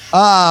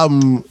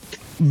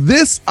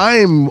 this I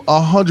am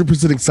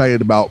 100%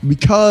 excited about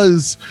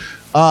because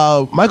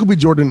Michael B.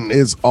 Jordan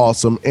is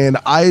awesome, and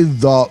I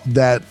thought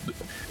that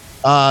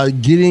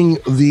getting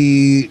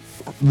the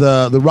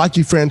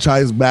Rocky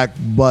franchise back,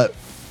 but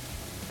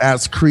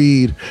as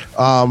Creed,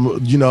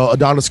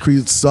 Adonis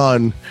Creed's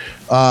son,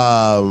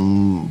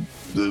 to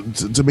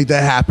make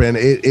that happen,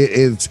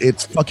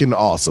 it's fucking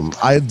awesome.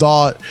 I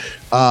thought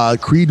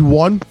Creed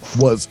 1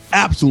 was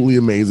absolutely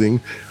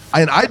amazing.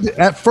 And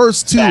at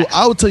first too,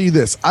 I will tell you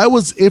this, I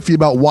was iffy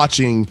about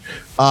watching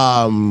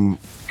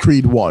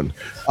Creed 1.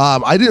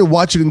 I didn't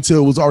watch it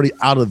until it was already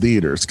out of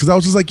theaters because I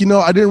was just like,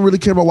 I didn't really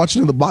care about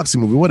watching the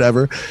boxing movie,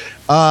 whatever.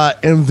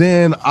 And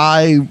then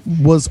I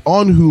was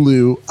on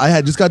Hulu. I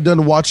had just got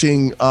done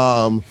watching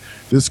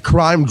this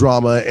crime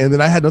drama, and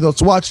then I had nothing else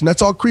to watch, and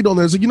that's all Creed on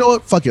there. I was like, you know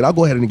what? Fuck it. I'll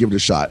go ahead and give it a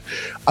shot.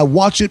 I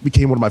watched it,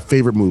 became one of my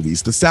favorite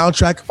movies. The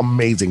soundtrack,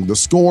 amazing. The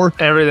score.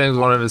 Everything's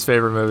one of his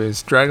favorite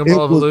movies. Dragon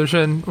Ball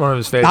Evolution, one of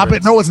his favorites. Stop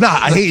it. No, it's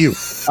not. I hate you.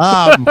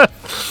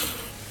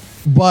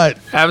 But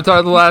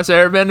Avatar: The Last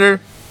Airbender,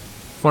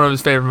 one of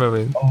his favorite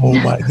movies. Oh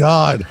my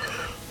God.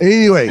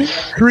 Anyway,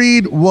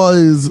 Creed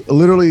was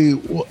literally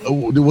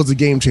a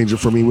game changer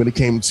for me when it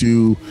came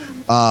to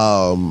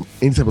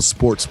any type of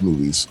sports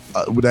movies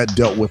that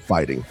dealt with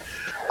fighting.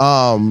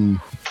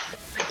 And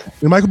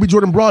Michael B.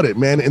 Jordan brought it,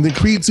 man. And then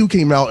Creed 2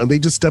 came out, and they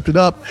just stepped it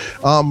up.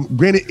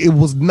 Granted, it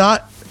was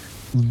not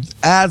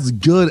as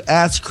good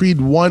as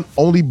Creed 1,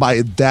 only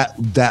by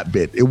that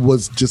bit. It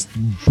was just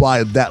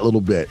by that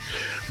little bit.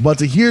 But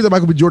to hear that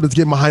Michael B. Jordan's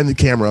getting behind the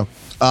camera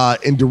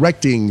and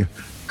directing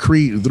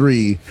Creed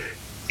 3,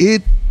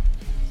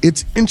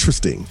 it's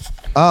interesting.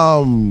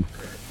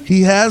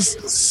 He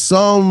has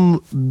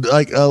some,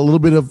 like, a little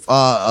bit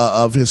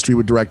of history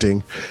with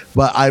directing,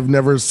 but I've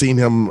never seen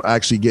him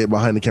actually get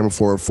behind the camera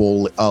for a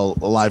full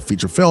live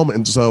feature film.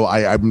 And so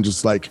I'm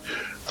just like,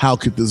 how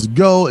could this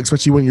go?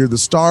 Especially when you're the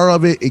star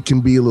of it, it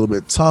can be a little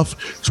bit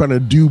tough trying to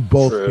do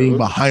both. True. Being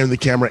behind the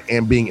camera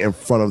and being in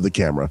front of the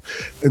camera.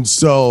 And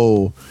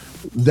so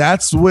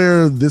that's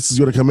where this is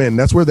going to come in.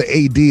 That's where the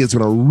AD is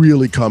going to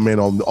really come in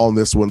on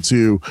this one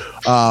too,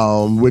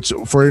 which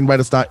for anybody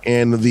that's not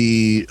in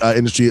the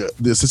industry,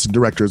 the assistant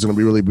director is going to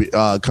be really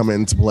come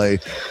into play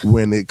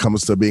when it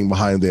comes to being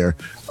behind there.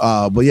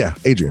 But yeah,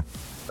 Adrian.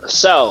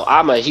 So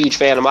I'm a huge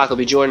fan of Michael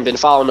B. Jordan. Been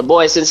following the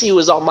boy since he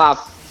was on one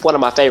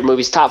of my favorite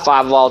movies, top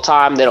 5 of all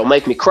time. That'll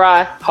make me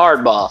cry.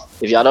 Hardball.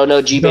 If y'all don't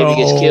know, G-Baby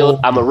gets killed.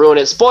 I'm gonna ruin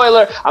it.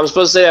 Spoiler. I'm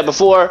supposed to say that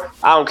before.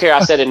 I don't care.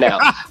 I said it now.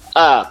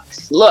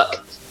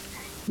 Look,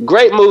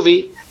 great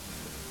movie.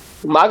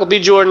 Michael B.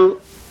 Jordan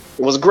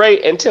was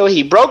great until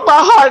he broke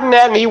my heart in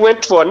that, and he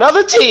went for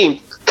another team.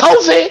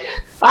 Kofi.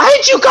 I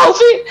hate you,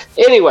 Kofi.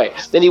 Anyway,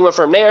 then he went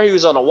from there. He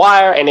was on The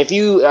Wire, and if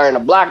you are in a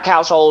black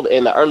household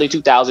in the early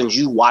 2000s,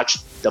 you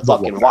watched the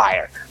fucking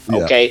Wire.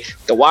 Okay, yeah.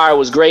 The Wire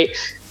was great.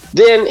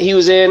 Then he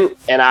was in,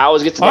 and I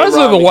always get to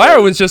honestly, The Wire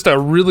was just a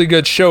really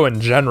good show in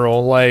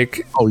general.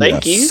 Like,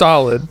 thank you,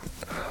 solid,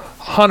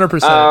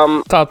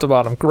 100%, top to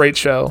bottom, great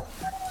show.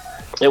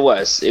 It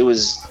was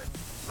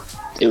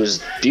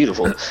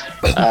beautiful.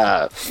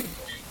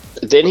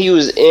 Then he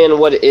was in,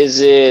 what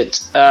is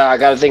it? I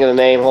got to think of the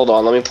name. Hold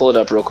on, let me pull it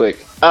up real quick.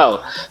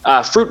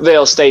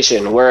 Fruitvale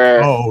Station,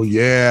 where... Oh,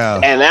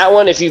 yeah. And that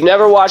one, if you've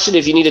never watched it,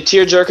 if you need a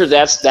tearjerker,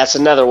 that's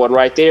another one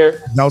right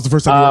there. That was the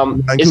first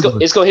time. It's going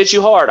to hit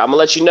you hard. I'm going to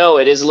let you know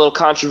it is a little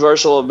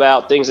controversial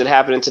about things that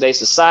happen in today's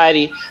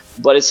society,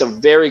 but it's a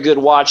very good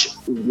watch.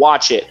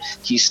 Watch it.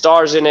 He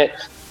stars in it.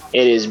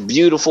 It is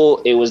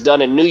beautiful. It was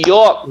done in New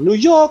York.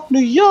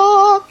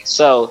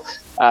 So...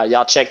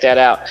 y'all check that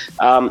out.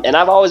 And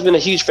I've always been a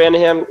huge fan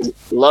of him.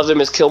 Loved him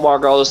as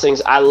Killmonger, all those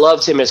things. I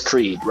loved him as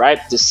Creed, right?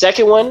 The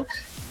second one,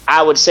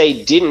 I would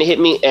say, didn't hit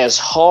me as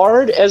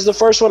hard as the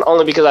first one,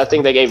 only because I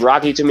think they gave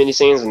Rocky too many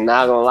scenes. I'm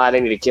not going to lie, they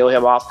need to kill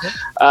him off.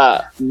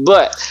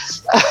 But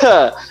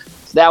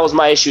that was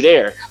my issue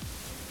there.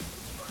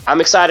 I'm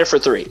excited for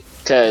 3.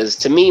 Because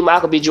to me,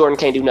 Michael B. Jordan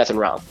can't do nothing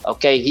wrong.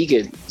 Okay, he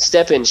could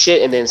step in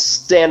shit and then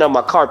stand on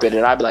my carpet,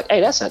 and I'd be like,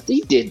 "Hey, he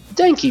did.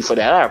 Thank you for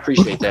that. I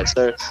appreciate that,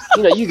 sir.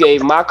 You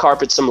gave my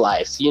carpet some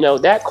life.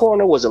 That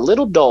corner was a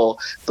little dull,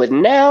 but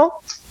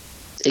now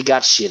it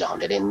got shit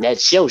on it, and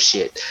that's your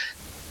shit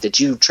that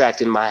you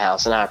tracked in my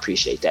house, and I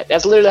appreciate that.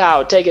 That's literally how I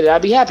would take it, and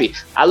I'd be happy.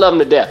 I love him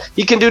to death.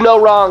 He can do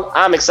no wrong.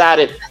 I'm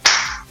excited.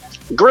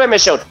 Grim,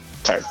 it's your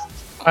turn.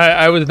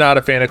 I was not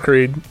a fan of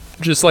Creed,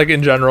 just like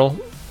in general.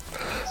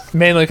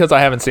 Mainly because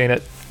I haven't seen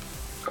it.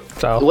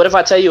 So what if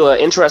I tell you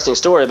an interesting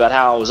story about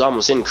how I was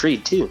almost in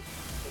Creed 2?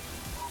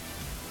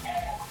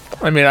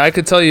 I mean, I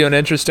could tell you an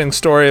interesting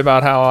story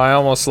about how I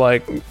almost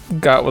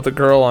got with a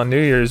girl on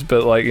New Year's,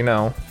 but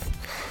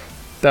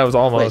that was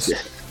almost.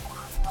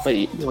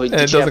 Wait, it did you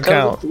have doesn't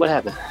count. COVID? What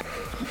happened?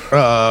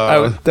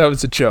 That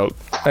was a joke.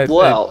 I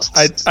know.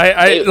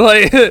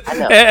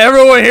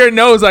 everyone here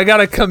knows I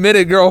got a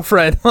committed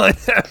girlfriend.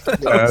 That's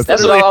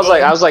what I was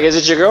like. I was like, is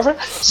it your girlfriend?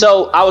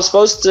 So I was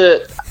supposed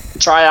to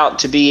try out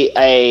to be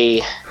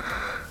a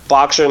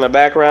boxer in the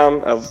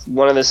background of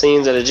one of the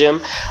scenes at a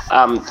gym.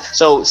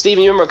 So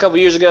Steven, you remember a couple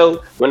years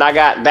ago when I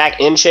got back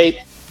in shape?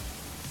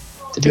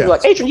 The people were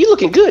like, Adrian, you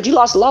looking good. You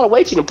lost a lot of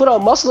weight. You can put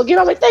on muscle again.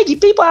 I was like, thank you,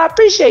 people. I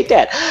appreciate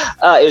that.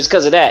 It was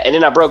because of that. And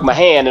then I broke my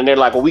hand, and they're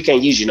like, well, we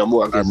can't use you no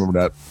more. I remember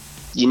that.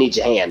 You need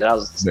your hand. And I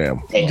was,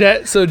 damn.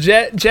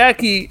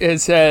 Jackie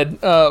has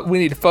said we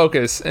need to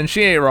focus, and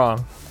she ain't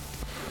wrong.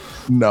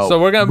 No.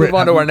 So we're going to move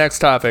on to our next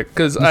topic,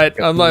 because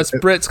unless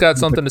Britt's got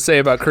something to say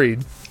about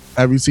Creed.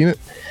 Have you seen it?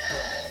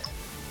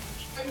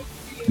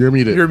 You're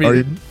muted.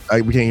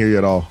 We can't hear you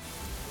at all.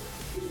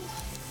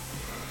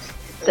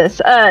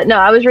 No,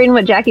 I was reading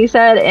what Jackie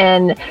said,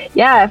 and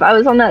yeah, if I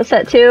was on that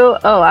set too,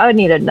 I would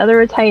need another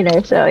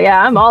retainer. So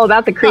yeah, I'm all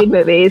about the Creed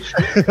movies.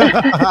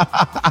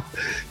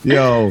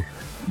 Yo,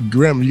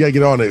 Grim, you gotta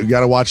get on it. You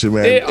gotta watch it,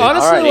 man.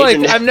 Honestly,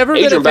 Adrian, I've never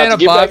been a fan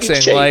of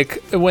boxing.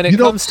 Like when it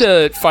comes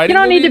to fighting,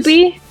 you don't need to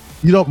be.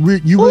 You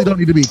really don't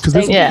need to be, because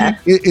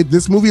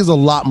this movie is a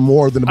lot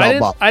more than about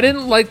boxing. I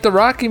didn't like the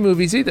Rocky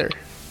movies either.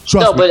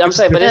 But I'm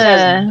saying, but it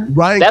has.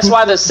 That's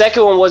why the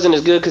second one wasn't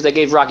as good, because they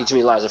gave Rocky too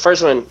many lines. The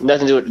first one,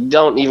 nothing to do with.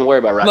 Don't even worry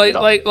about Rocky.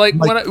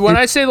 When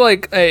I say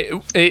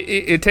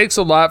it takes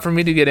a lot for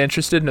me to get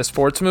interested in a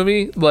sports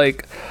movie.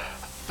 Like,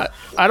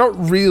 I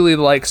don't really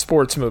like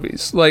sports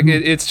movies. Like,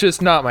 it's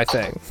just not my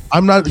thing.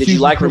 I'm not. Did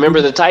you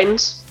Remember the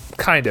Titans?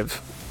 Kind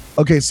of.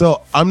 Okay,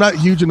 so I'm not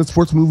huge into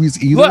sports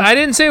movies either. Look, I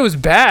didn't say it was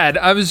bad.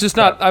 I'm just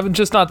not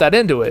that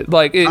into it.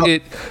 Like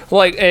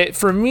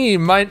for me,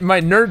 my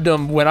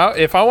nerddom,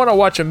 if I want to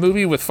watch a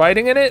movie with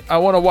fighting in it, I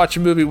want to watch a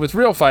movie with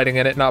real fighting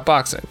in it, not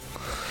boxing.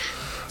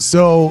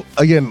 So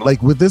again,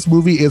 like with this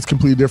movie, it's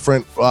completely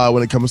different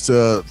when it comes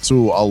to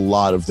a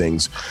lot of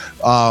things.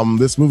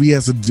 This movie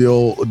has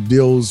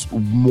deals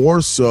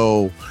more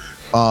so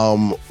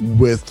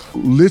with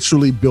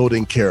literally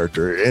building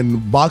character,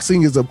 and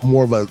boxing is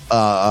more of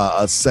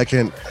a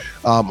second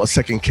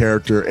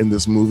character in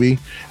this movie.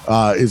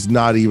 It's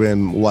not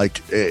even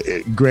like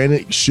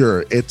granted,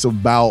 sure, it's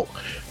about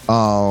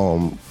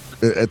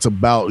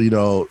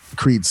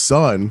Creed's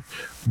son,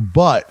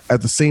 but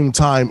at the same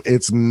time,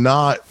 it's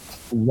not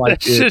like it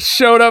just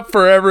showed up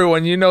for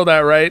everyone. You know that,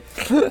 right?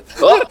 well,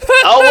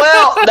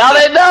 now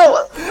they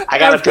know. I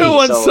gotta pee.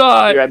 Everyone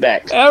saw it. Be right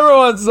back.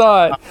 Everyone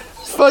saw it.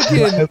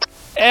 Fucking.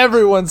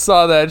 Everyone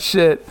saw that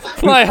shit.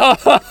 Like,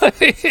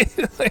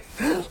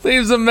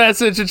 leaves a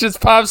message, it just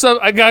pops up.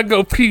 I gotta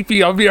go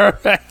pee. I'll be right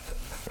back.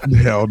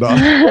 Hell no.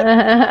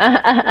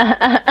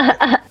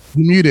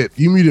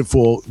 You muted,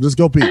 fool. Just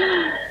go pee.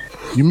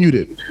 You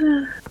muted.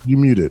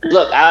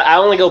 Look, I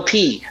only go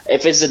pee.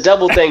 If it's a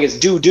double thing, it's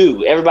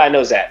do. Everybody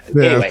knows that.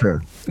 Yeah, anyway.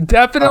 fair.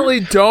 Definitely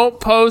don't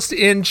post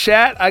in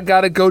chat. I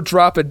gotta go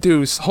drop a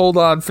deuce. Hold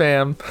on,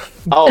 fam.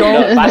 Oh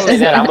no! If I say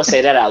that, I'm gonna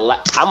say that out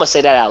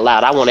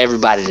loud. I want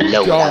everybody to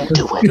know what I'm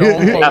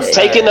doing. I'm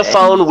taking the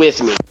phone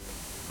with me.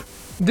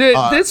 Dude,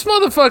 this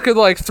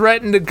motherfucker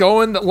threatened to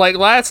go in.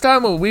 Last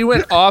time when we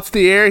went off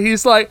the air,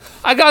 he's like,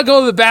 "I gotta go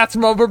to the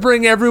bathroom. I'm gonna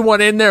bring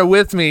everyone in there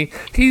with me."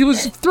 He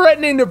was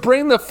threatening to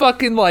bring the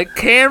fucking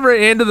camera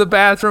into the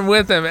bathroom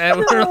with him, and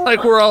we're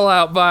like, "We're all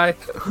out. Bye."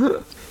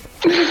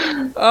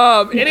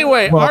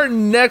 Anyway, our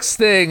next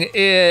thing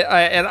is,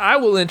 and I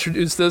will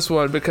introduce this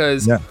one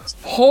because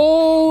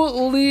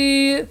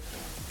holy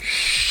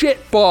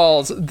shit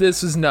balls,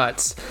 this is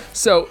nuts.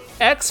 So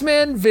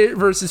X-Men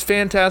versus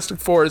Fantastic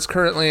Four is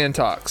currently in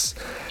talks,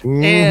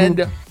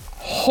 and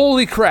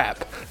holy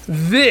crap,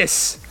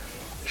 this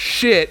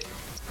shit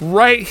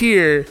right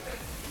here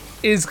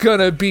is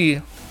gonna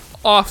be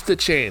off the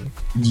chain.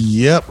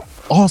 Yep.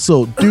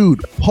 Also,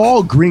 dude,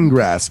 Paul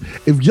Greengrass,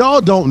 if y'all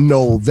don't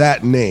know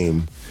that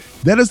name,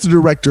 that is the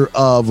director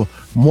of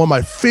one of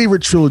my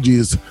favorite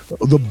trilogies,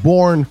 the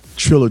Bourne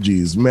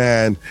trilogies,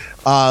 man.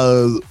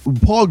 Paul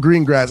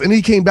Greengrass, and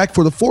he came back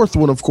for the fourth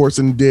one, of course,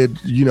 and did,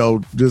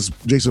 just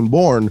Jason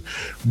Bourne.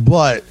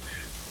 But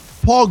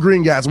Paul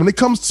Greengrass, when it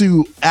comes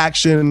to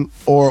action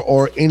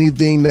or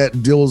anything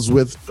that deals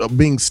with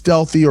being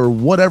stealthy or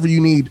whatever you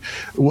need,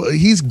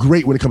 he's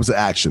great when it comes to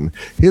action.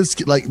 His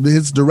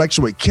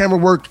direction with camera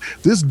work,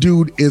 this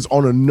dude is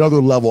on another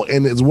level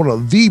and is one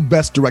of the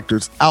best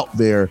directors out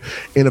there.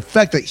 And the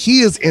fact that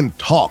he is in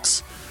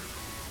talks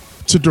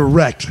to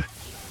direct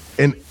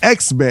an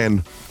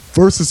X-Men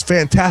versus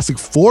Fantastic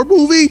Four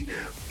movie,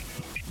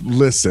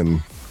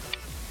 listen.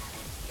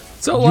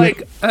 So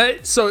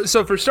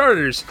so for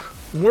starters,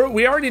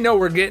 we already know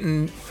we're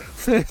getting.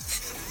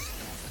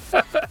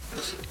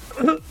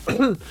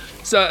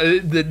 So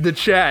the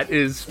chat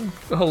is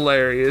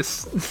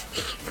hilarious.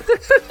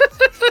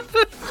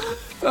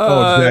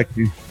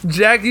 Jackie.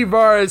 Jackie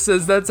Barra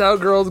says that's how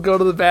girls go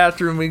to the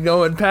bathroom. We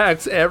go in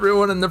packs.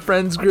 Everyone in the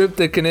friends group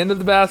that can enter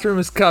the bathroom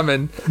is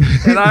coming.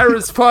 And I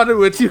responded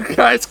with, you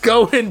guys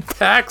go in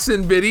packs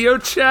in video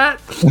chat?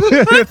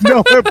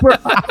 No,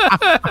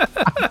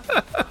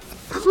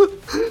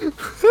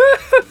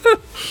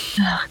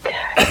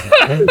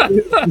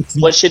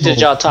 What shit did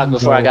y'all talk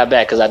before I got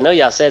back? Because I know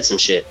y'all said some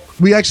shit.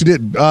 we actually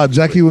did.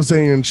 Jackie was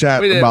saying in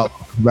chat about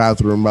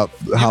bathroom, about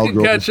how You can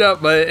girls catch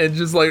up and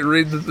just like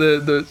read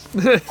the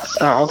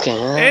Oh, okay.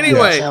 Anyway,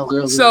 That's how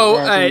girls so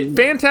do that.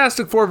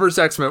 Fantastic Four versus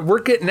X-Men.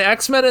 We're getting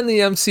X-Men in the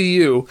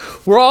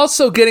MCU. We're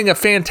also getting a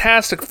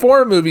Fantastic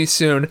Four movie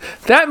soon.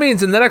 That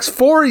means in the next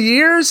 4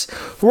 years,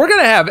 we're going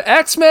to have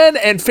X-Men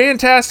and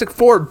Fantastic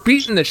Four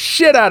beating the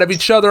shit out of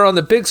each other on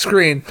the big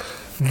screen.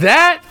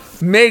 That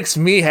makes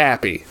me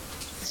happy.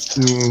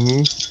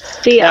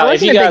 See, Now, I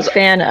if wasn't you a guys- big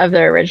fan of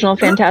the original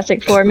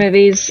Fantastic Four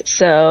movies,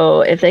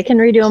 so if they can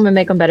redo them and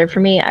make them better for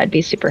me, I'd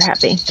be super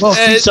happy. Well,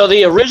 see, So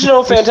the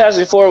original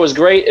Fantastic Four was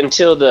great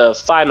until the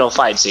final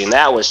fight scene.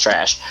 That was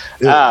trash.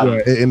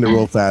 it ended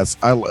real fast.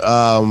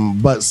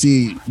 But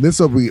see,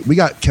 we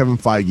got Kevin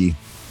Feige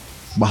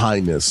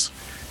behind this.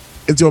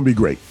 It's gonna be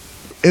great.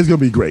 It's gonna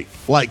be great.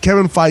 Like,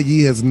 Kevin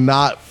Feige has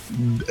not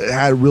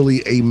had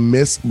really a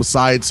miss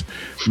besides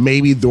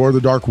maybe Thor: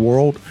 The Dark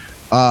World.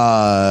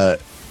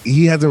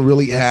 He hasn't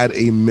really had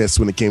a miss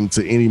when it came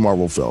to any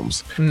Marvel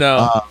films.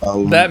 No,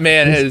 that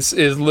man is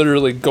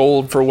literally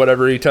gold for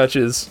whatever he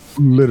touches.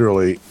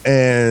 Literally.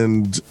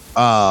 And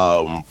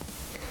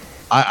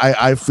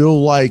I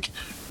feel like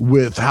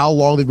with how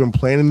long they've been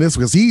planning this,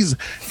 because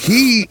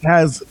he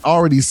has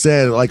already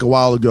said like a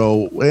while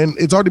ago, and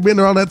it's already been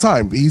around that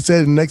time. He said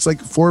in the next like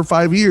 4 or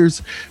 5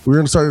 years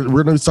we're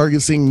gonna start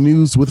seeing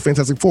news with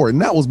Fantastic Four,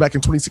 and that was back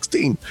in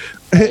 2016.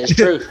 It's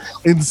true.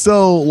 And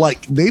so,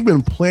 like, they've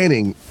been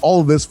planning all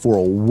of this for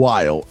a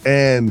while,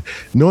 and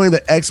knowing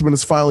that X-Men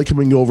is finally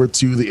coming over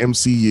to the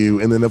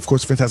MCU, and then of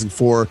course Fantastic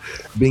Four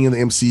being in the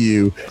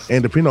MCU,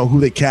 and depending on who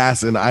they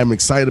cast, and I'm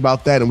excited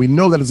about that. And we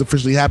know that is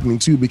officially happening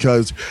too,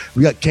 because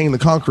we got Kang the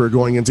Conqueror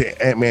going into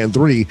Ant-Man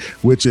 3,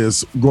 which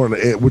is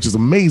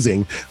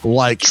amazing.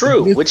 Like,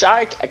 True, which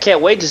I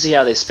can't wait to see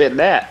how they spin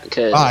that.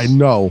 Because I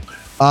know.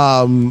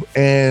 And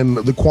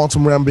the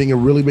quantum realm being a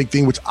really big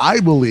thing, which I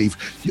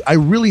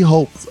really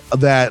hope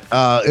that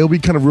it'll be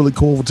kind of really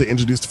cool to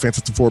introduce the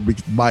Fantastic Four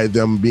by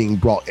them being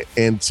brought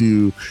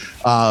into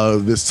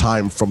this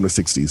time from the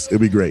 60s. It'd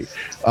be great.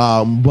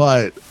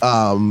 But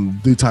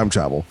do time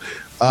travel.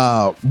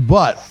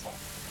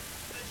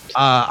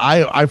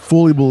 I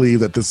fully believe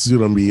that this is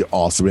going to be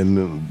awesome,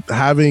 and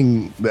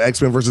having the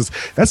X-Men versus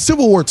that's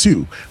Civil War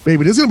 2,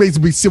 baby. This is going to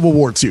be Civil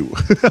War 2.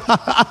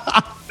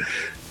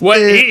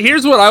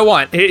 Here's what I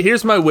want.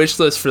 Here's my wish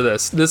list for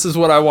this. This is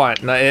what I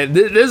want.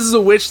 This is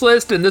a wish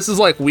list, and this is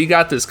like we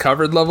got this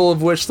covered level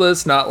of wish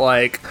list, not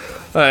like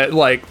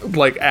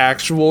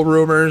actual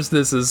rumors.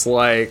 This is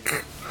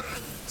like.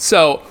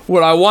 So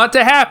what I want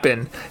to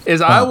happen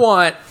is I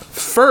want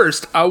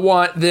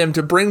them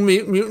to bring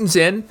mutants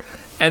in.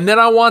 And then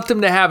I want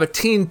them to have a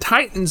Teen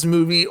Titans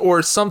movie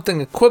or something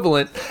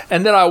equivalent.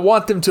 And then I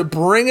want them to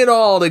bring it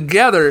all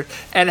together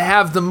and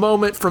have the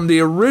moment from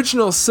the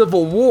original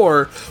Civil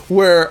War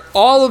where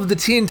all of the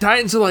Teen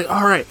Titans are like,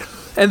 all right.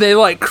 And they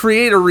like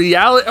create a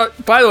reality.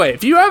 By the way,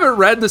 if you haven't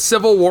read the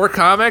Civil War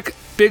comic,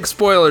 big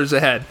spoilers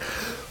ahead.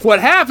 What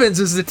happens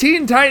is the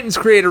Teen Titans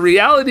create a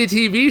reality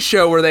TV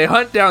show where they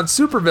hunt down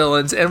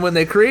supervillains, and when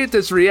they create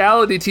this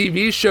reality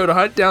TV show to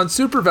hunt down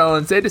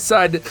supervillains, they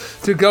decide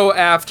to go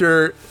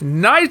after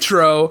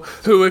Nitro,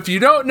 who, if you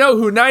don't know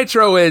who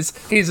Nitro is,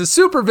 he's a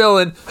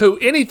supervillain who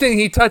anything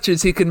he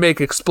touches he can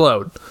make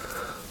explode.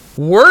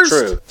 Worst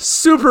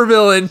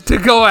supervillain to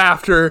go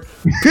after,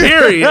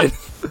 period.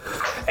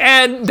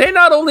 And they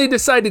not only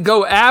decide to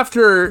go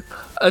after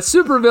a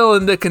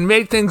supervillain that can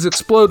make things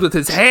explode with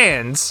his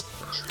hands,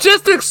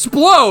 just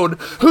explode,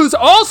 who's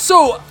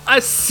also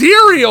a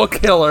serial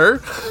killer.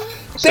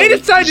 They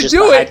decide to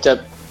do it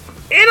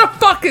in a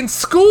fucking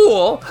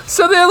school.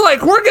 So they're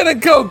like, we're gonna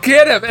go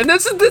get him. And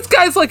this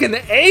guy's like an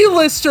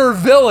A-lister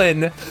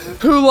villain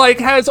who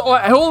like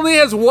only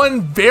has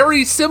one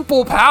very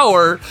simple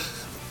power.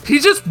 He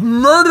just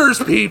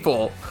murders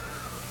people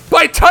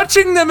by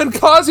touching them and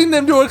causing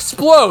them to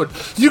explode.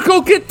 You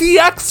go get the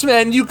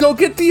X-Men, you go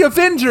get the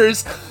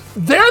Avengers.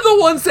 They're the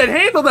ones that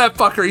handle that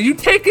fucker. You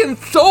take in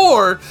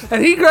Thor,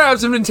 and he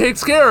grabs him and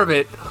takes care of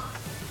it.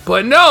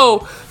 But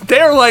no,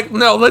 they're like,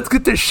 no, let's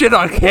get this shit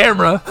on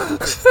camera.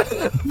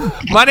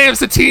 My name's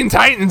the Teen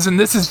Titans, and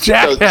this is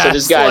Jackass. So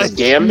this guy's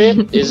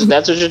Gambit?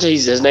 That's what you're saying?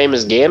 His name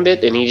is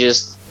Gambit, and he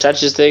just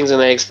touches things and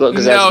they explode?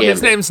 No,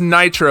 his name's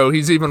Nitro.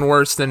 He's even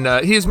worse than.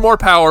 He's more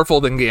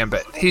powerful than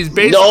Gambit. He's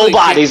basically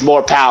nobody's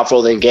more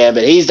powerful than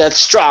Gambit. He's the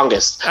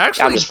strongest.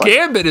 Actually,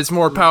 Gambit is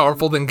more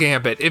powerful than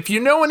Gambit. If you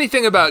know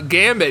anything about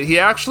Gambit, he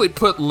actually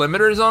put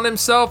limiters on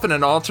himself in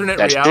an alternate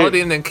reality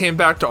and then came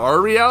back to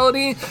our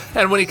reality.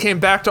 And when he came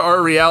back to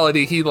our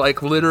reality, he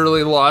like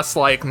literally lost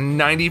like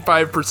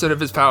 95% of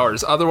his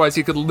powers. Otherwise,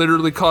 he could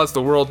literally cause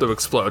the world to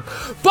explode.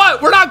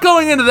 But we're not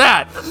going into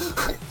that.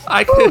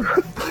 I could.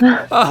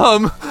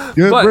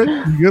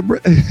 Good,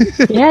 Britt.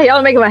 Yeah, y'all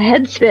are making my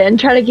head spin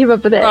trying to keep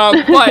up with it.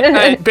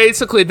 But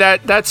basically,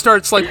 that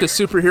starts like the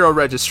Superhero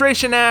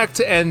Registration Act,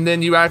 and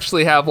then you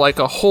actually have like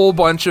a whole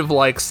bunch of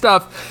like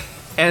stuff.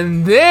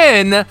 And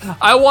then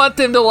I want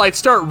them to like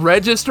start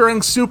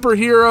registering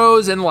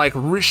superheroes and like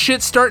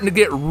shit's starting to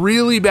get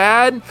really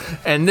bad.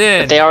 And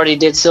then but they already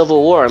did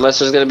Civil War, unless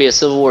there's going to be a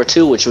Civil War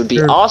 2, which would be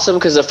awesome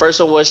because the first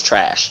one was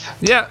trash.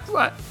 Yeah.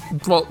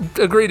 Well,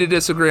 agree to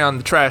disagree on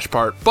the trash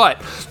part, but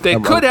they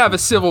could have a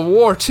Civil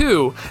War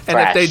 2, and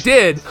if they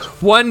did,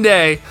 one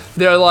day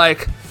they're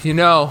like,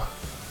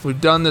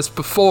 we've done this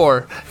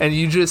before, and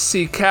you just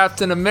see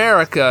Captain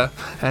America,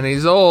 and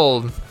he's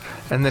old,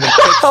 and then he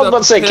picks I was about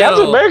to say,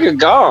 Captain America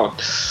gone.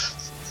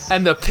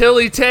 And the pill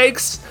he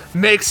takes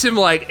makes him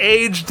like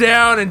age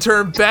down and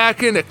turn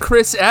back into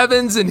Chris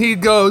Evans, and he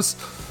goes,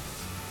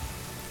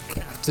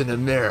 Captain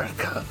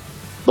America.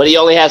 But he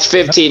only has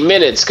 15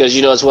 minutes because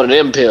it's one of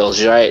them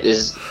pills, right?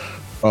 Is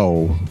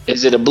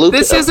it a blue pill?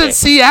 This isn't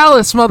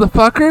Cialis,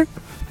 motherfucker.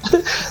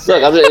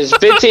 Look, it's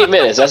 15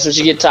 minutes. That's what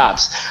you get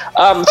tops.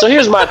 So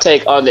here's my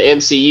take on the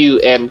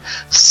MCU. And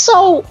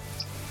so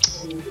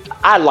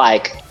I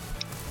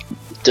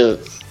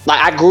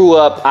I grew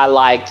up, I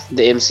liked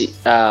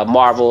the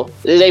Marvel.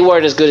 They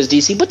weren't as good as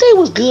DC, but they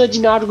was good.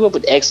 I grew up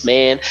with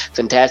X-Men,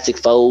 Fantastic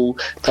Four,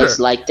 places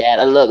like that.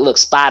 I look,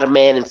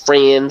 Spider-Man and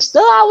Friends.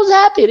 No, I was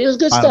happy. It was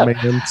good stuff.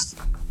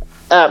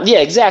 Yeah,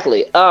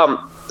 exactly.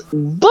 But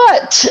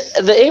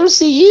the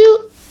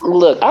MCU,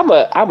 look,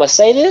 I'ma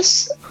say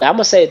this.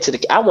 I'ma say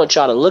it I want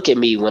y'all to look at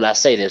me when I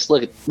say this.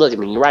 Look at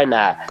me right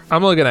now.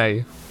 I'm looking at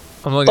you.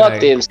 Fuck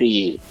the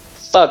MCU.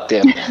 Fuck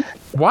them.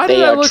 Why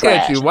did I look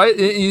at you? Why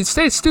you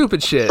say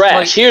stupid shit?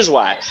 Trash. Here's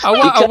why.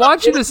 I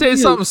want you to say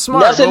something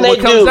smart, but what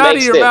comes out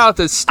of your mouth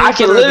is stupid. I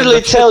can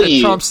literally tell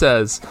you. Trump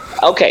says.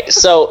 Okay,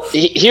 so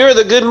here are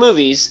the good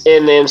movies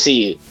in the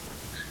MCU.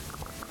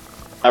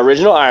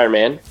 Original Iron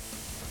Man,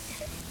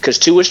 because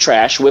 2 was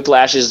trash.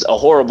 Whiplash is a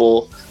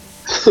horrible.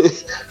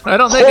 I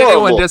don't think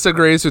anyone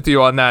disagrees with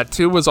you on that.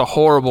 2 was a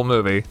horrible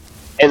movie.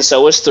 And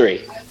so was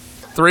 3.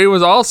 3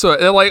 was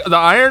also like the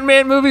Iron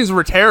Man movies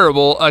were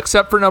terrible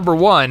except for number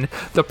 1.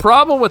 The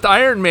problem with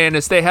Iron Man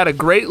is they had a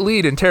great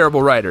lead and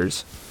terrible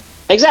writers.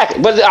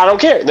 Exactly, but I don't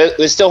care.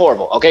 It's still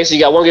horrible. Okay, so you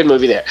got one good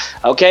movie there.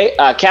 Okay,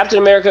 Captain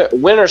America: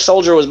 Winter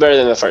Soldier was better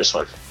than the first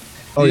one.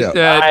 Oh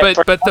yeah,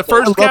 but the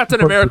first Captain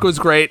America was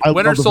great.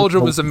 Winter Soldier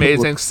was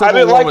amazing.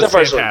 Civil War was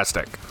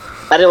fantastic.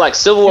 I didn't like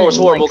Civil War was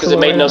horrible because it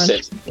made no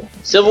sense.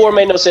 Civil War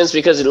made no sense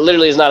because it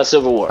literally is not a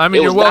Civil War. I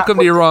mean, you're welcome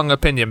to your wrong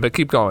opinion, but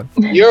keep going.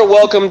 You're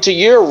welcome to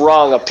your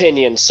wrong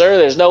opinion, sir.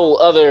 There's no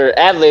other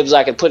ad-libs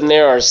I could put in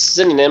there or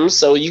synonyms,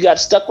 so you got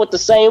stuck with the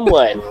same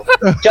one.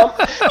 Jump.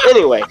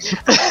 Anyway,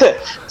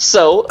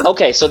 so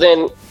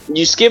then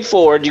you skip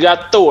forward. You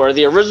got Thor.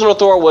 The original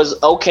Thor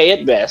was okay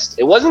at best.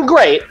 It wasn't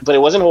great, but it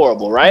wasn't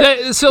horrible,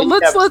 right? So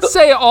let's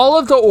say all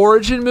of the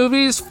origin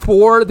movies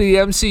for the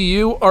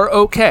MCU are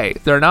okay.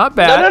 They're not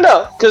bad.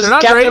 No. Because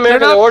Captain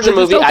America, the origin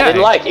movie, I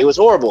didn't like. It was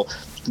horrible.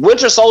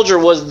 Winter Soldier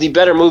was the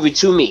better movie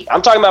to me.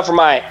 I'm talking about for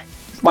my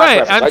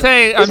right. I'm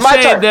saying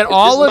that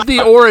all of the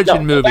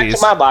origin movies. Back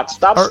to my box.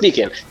 Stop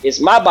speaking.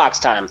 It's my box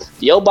time.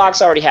 Your box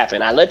already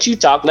happened. I let you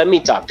talk. Let me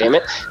talk. Damn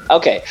it.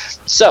 Okay.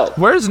 So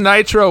where's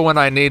Nitro when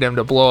I need him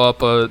to blow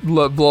up? Look,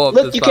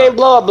 you can't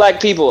blow up black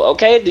people.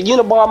 Okay, the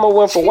Unabomber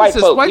went for white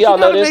folk. We all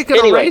know this. Make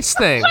it a race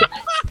thing.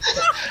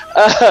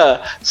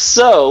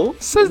 So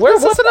this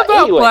isn't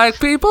about black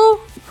people.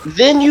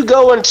 Then you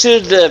go into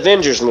the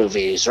Avengers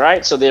movies,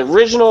 right? So the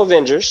original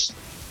Avengers,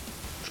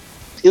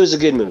 it was a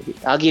good movie.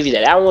 I'll give you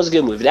that. That one was a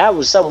good movie. That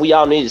was something we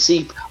all need to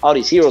see, all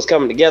these heroes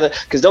coming together.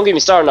 Because don't get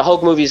me started on the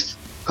Hulk movies.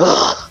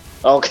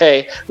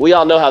 Okay, we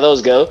all know how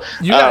those go.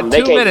 You got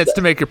 2 minutes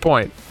to make your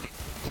point.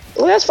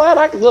 Well, that's fine.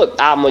 I'm going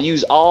to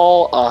use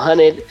all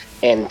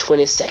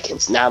 120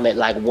 seconds. Now I'm at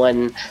like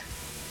 100.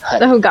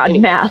 Oh, God,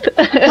 math.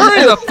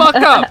 Hurry the fuck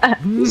up.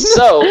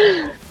 So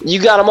you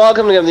got them all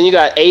coming together. Then you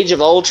got Age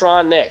of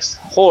Ultron next.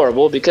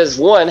 Horrible, because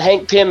one,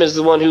 Hank Pym is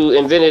the one who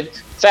invented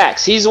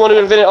facts. He's the one who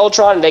invented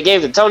Ultron, and they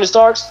gave it to Tony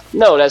Starks?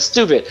 No, that's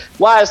stupid.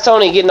 Why is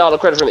Tony getting all the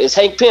credit from it? It's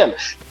Hank Pym.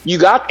 You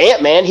got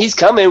Ant-Man. He's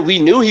coming. We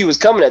knew he was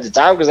coming at the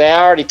time because they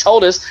already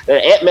told us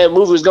that an Ant-Man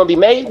movie was going to be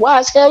made. Why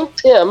is Hank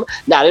Pym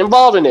not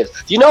involved in this?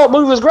 You know what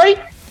movie was great?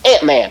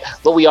 Ant-Man.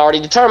 But we already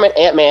determined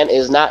Ant-Man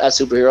is not a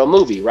superhero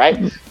movie, right?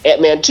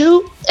 Ant-Man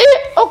 2,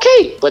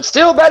 okay, but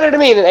still better to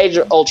me than Age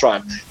of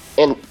Ultron.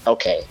 And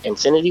okay,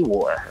 Infinity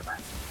War.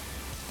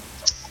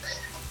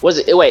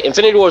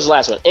 Infinity War was the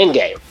last one.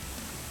 Endgame.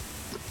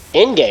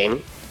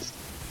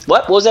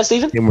 What was that,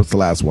 Steven? Game was the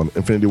last one.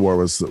 Infinity War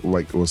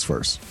was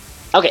first.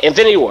 Okay,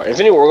 Infinity War. We're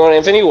going to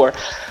Infinity War.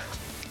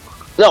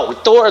 No,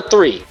 Thor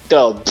 3.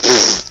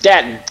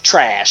 That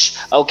trash.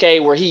 Okay,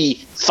 where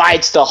he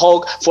fights the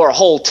Hulk for a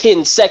whole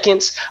 10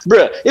 seconds.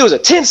 Bruh, it was a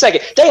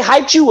 10-second. They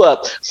hyped you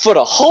up for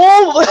the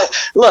whole...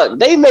 Look,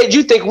 they made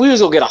you think we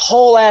was going to get a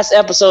whole ass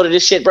episode of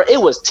this shit, bro.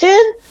 It was 10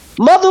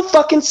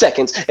 motherfucking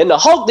seconds, and the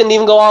Hulk didn't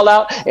even go all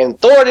out, and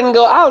Thor didn't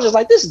go. I was just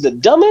like, this is the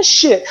dumbest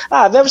shit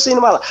I've ever seen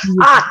in my life.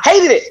 I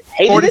hated it.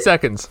 40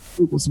 seconds.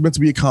 It was meant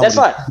to be a comedy.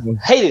 That's fine.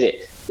 Hated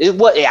it. It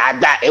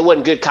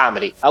wasn't good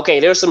comedy. Okay,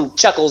 there's some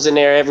chuckles in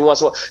there every once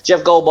in a while.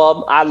 Jeff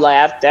Goldblum, I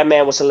laughed. That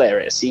man was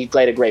hilarious. He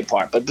played a great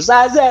part. But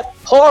besides that,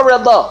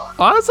 horrible.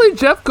 Honestly,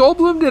 Jeff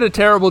Goldblum did a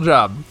terrible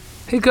job.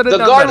 He could have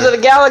done Guardians better.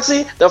 of the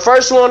Galaxy, the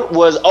first one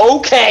was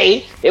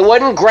okay. It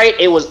wasn't great.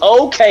 It was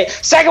okay.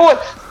 Second one,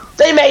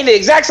 they made the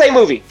exact same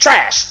movie.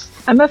 Trash.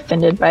 I'm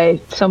offended by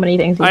so many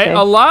things you say.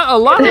 A lot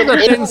of the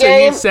things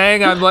that he's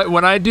saying, I'm like,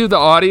 when I do the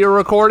audio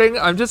recording,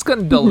 I'm just going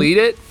to delete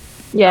it.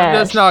 Yeah. I'm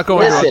just not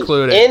going to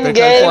include it.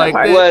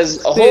 Endgame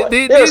was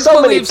these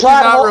so many beliefs do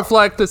plot not holes.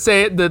 reflect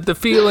the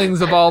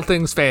feelings of all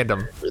things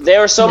fandom.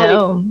 There were so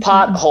many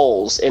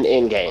potholes in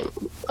Endgame,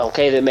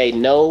 okay, that made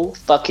no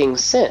fucking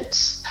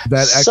sense.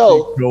 That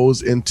actually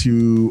goes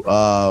into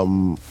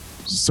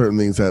certain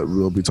things that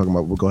we'll be talking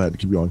about. We'll go ahead and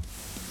keep going.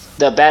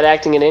 The bad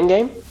acting in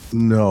Endgame?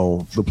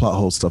 No, the plot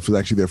hole stuff is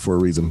actually there for a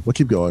reason. We'll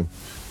keep going.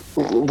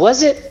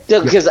 Was it?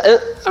 Because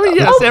I mean,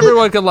 yes,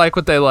 everyone can like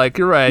what they like.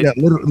 You're right. Yeah,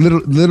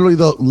 literally,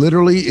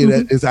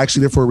 it is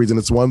actually there for a reason.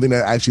 It's one thing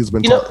that actually has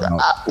been talked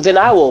about. Then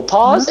I will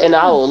pause and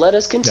I will let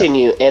us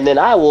continue, and then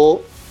I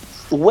will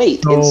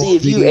wait and see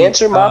if you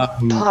answer my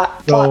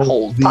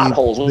potholes,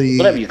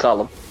 whatever you call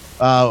them.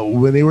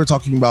 When they were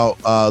talking about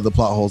the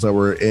plot holes that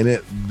were in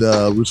it,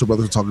 the Russo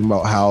brothers were talking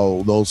about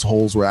how those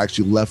holes were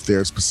actually left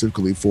there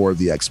specifically for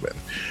the X-Men,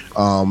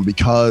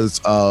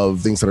 because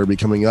of things that are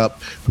coming up.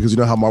 Because you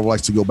know how Marvel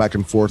likes to go back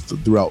and forth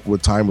throughout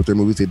with time with their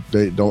movies.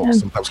 They don't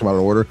sometimes come out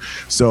in order.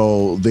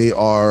 So there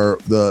are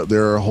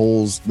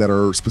holes that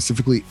are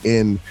specifically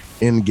in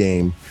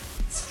Endgame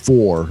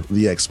for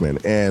the X-Men,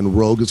 and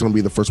Rogue is going to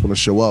be the first one to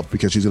show up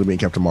because she's going to be in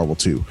Captain Marvel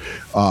 2.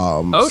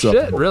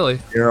 Shit, really?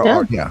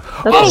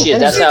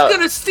 That's how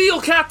going to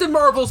steal Captain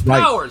Marvel's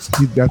powers.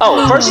 First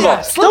of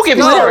all, don't get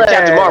me started,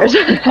 Captain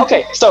Marvel.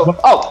 Okay, so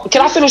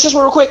can I finish this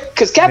one real quick?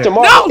 Because Captain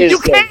Marvel is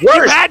the worst.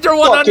 You had your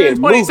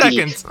 120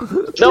 seconds.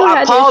 No,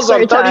 I paused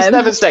on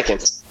 37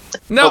 seconds.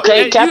 No,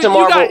 okay, Captain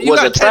Marvel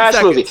was a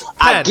trash movie.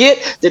 I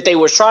get that they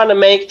were trying to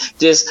make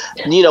this,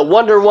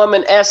 Wonder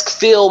Woman-esque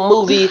feel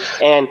movie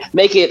and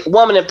make it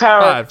woman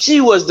empowerment.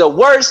 She was the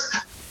worst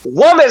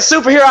woman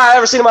superhero I've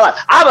ever seen in my life.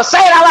 I'm going to say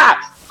it out loud.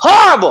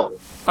 Horrible.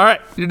 All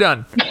right, you're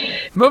done.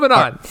 Moving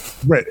on.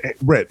 Britt.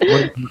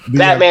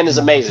 Batman is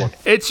amazing.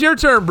 It's your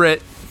turn,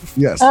 Britt.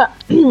 Yes.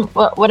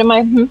 What am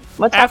I?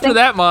 What's after happening?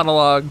 that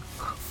monologue?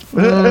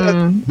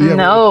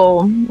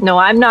 No,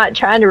 I'm not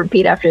trying to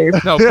repeat after your.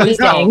 No, please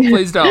don't.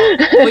 Please don't.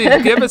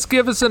 Please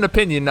give us an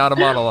opinion, not a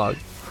monologue.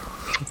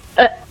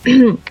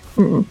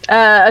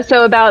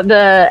 So about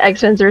the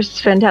X-Men vs.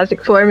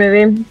 Fantastic Four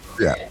movie.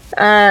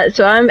 Yeah.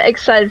 So I'm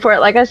excited for it.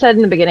 Like I said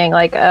in the beginning,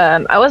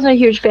 I wasn't a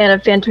huge fan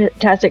of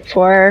Fantastic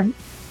Four,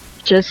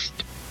 just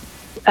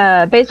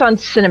based on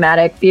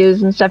cinematic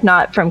views and stuff,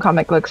 not from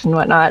comic books and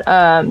whatnot.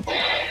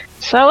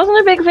 So I wasn't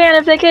a big fan.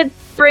 If they could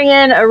bring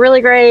in a really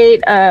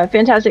great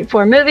Fantastic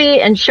Four movie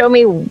and show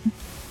me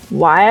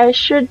why I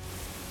should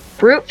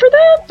root for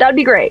them, that'd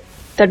be great.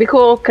 That'd be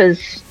cool,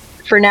 because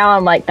for now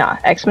I'm like, nah,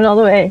 X-Men all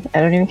the way. I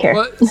don't even care.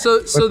 Well,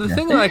 so the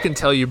thing that I can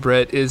tell you,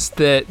 Britt, is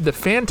that the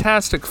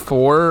Fantastic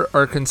Four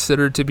are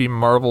considered to be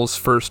Marvel's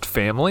first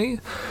family.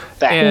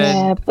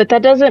 Yeah, but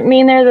that doesn't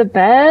mean they're the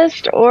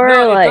best, or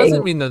no, it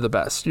doesn't mean they're the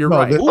best. You're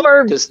right.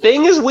 Or this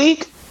thing is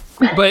weak.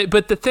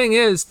 But the thing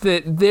is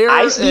that they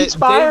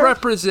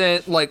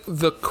represent like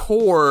the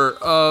core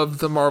of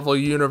the Marvel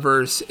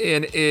universe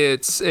in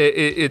its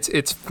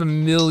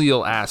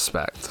familial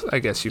aspect, I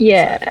guess you could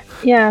say.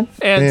 Yeah.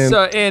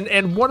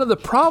 And one of the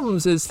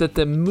problems is that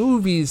the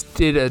movies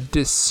did a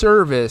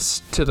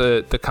disservice to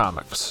the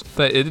comics.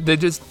 They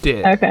just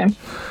did. Okay.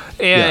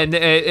 And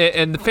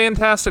the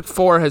Fantastic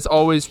Four has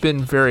always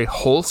been very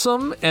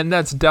wholesome, and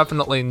that's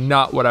definitely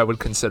not what I would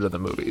consider the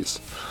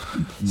movies.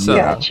 So,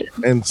 gotcha.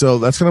 And so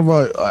that's kind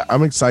of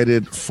I'm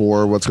excited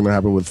for what's going to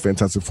happen with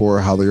Fantastic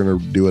Four, how they're going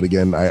to do it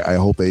again. I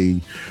hope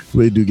they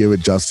really do give it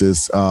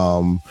justice.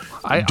 I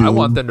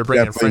want them to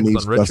bring in Franklin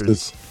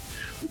Richards.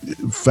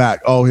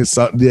 Fact. Oh, his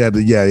son. Yeah.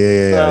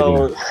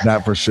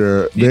 That for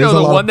sure. There's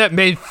the one that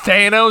made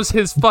Thanos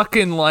his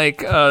fucking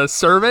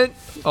servant.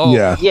 Oh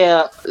yeah.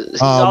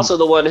 He's also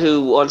the one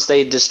who, once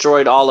they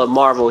destroyed all of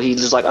Marvel,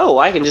 he's just like, oh,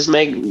 I can just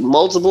make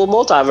multiple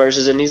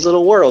multiverses in these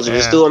little worlds and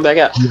just threw them back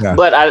out. Yeah.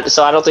 But I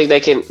don't think they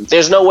can.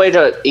 There's no way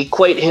to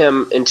equate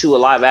him into a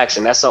live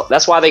action.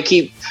 That's why they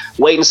keep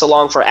waiting so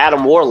long for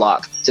Adam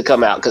Warlock to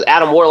come out, because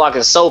Adam Warlock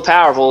is so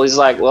powerful. He's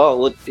like,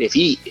 well, if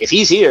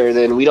he's here,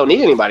 then we don't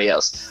need anybody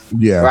else.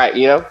 Yeah. Right.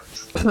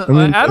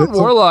 Adam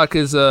Warlock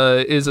is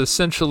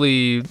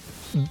essentially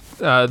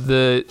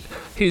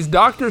He's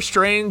Doctor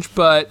Strange,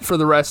 but for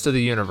the rest of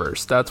the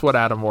universe. That's what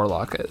Adam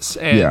Warlock is.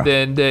 And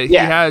then he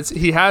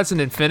has an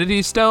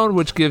Infinity Stone,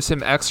 which gives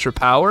him extra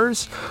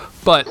powers.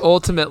 But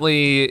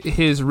ultimately,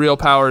 his real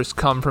powers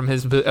come from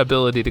his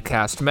ability to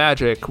cast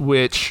magic,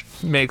 which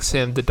makes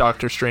him the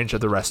Doctor Strange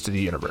of the rest of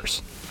the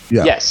universe.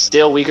 Yeah. Yes,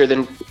 still weaker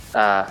than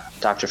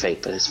Dr.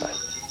 Fate, but it's fine.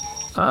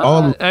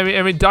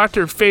 I mean,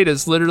 Dr. Fate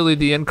is literally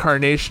the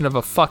incarnation of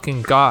a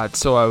fucking god,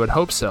 so I would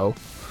hope so.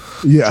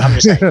 Yeah. I'm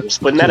just saying,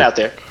 just putting that out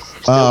there.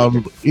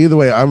 Either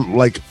way,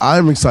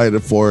 I'm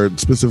excited for it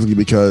specifically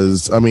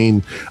because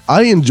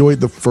I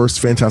enjoyed the first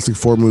Fantastic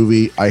Four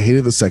movie. I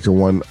hated the second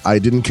one. I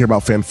didn't care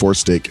about Fan Four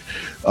Stick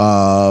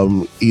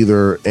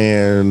either,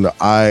 and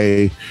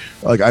I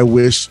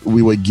wish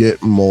we would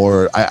get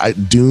more.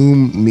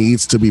 Doom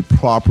needs to be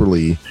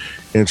properly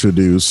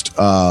introduced.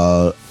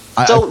 Doom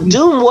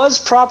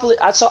was properly.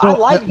 I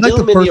like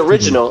Doom in the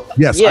original.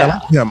 Yes, yeah. I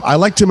like him. I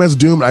liked him as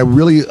Doom. I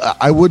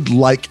would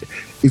like,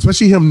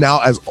 especially him now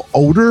as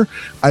older.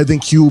 I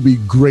think he will be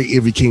great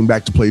if he came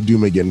back to play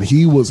Doom again.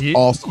 He was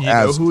awesome.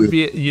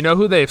 You know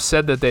who they've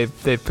said that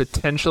they've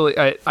potentially.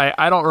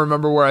 I don't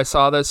remember where I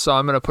saw this, so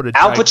I'm going to put a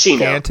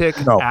gigantic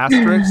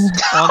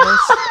asterisk on this.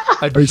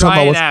 A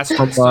giant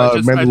asterisk.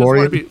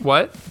 Mandalorian?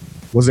 What?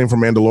 What's his name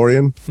from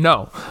Mandalorian?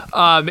 No.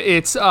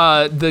 It's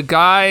the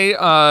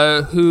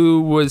guy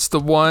who was the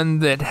one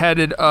that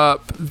headed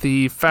up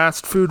the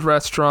fast food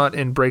restaurant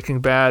in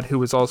Breaking Bad, who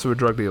was also a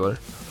drug dealer.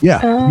 Yeah,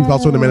 he's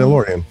also in the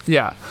Mandalorian.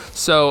 Yeah.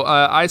 So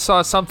I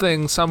saw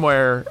something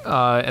somewhere,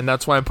 and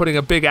that's why I'm putting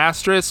a big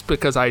asterisk,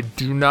 because I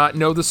do not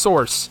know the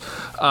source,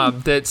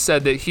 that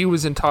said that he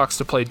was in talks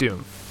to play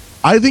Doom.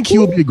 I think he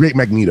would be a great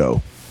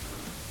Magneto.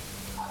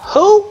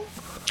 Who?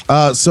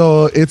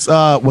 So it's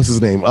what's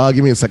his name?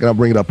 Give me a second. I'll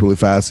bring it up really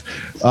fast.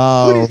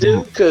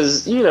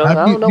 Because I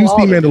don't know. You've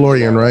seen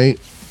Mandalorian, right?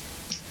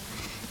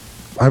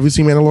 Have you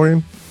seen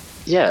Mandalorian?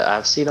 Yeah,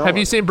 I've seen all. Have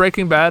you seen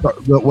Breaking Bad?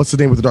 What's the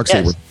name with the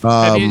Darksaber?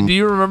 Yes. Do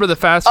you remember the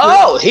fast food?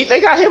 Oh,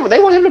 they got him. They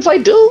want him to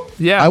play Doom.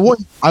 Yeah, I want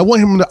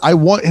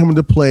him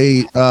to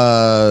play.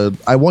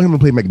 I want him to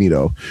play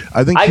Magneto.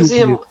 I think I can see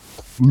him.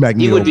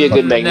 Magneto. He would be a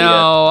good Magneto.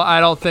 No, I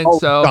don't think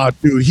so. God,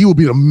 dude, he would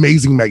be an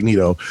amazing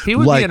Magneto. He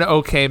would be an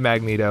okay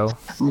Magneto.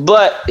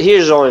 But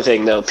here's the only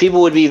thing, though.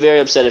 People would be very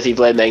upset if he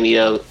played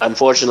Magneto,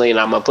 unfortunately, and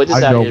I'm going to put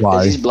this out here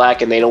because he's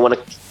black and they don't want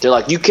to. They're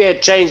like, you can't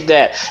change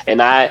that.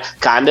 And I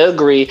kind of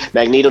agree.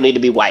 Magneto need to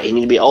be white. He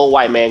need to be an old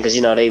white man because,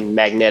 they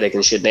magnetic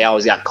and shit. They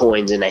always got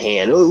coins in their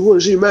hand. Oh, you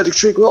want to see a magic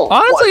trick? Oh,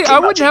 honestly, I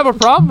wouldn't have a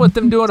problem with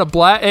them doing a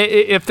black.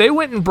 If they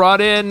went and brought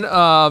in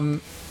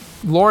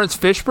Lawrence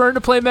Fishburne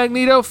to play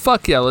Magneto,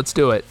 fuck yeah, let's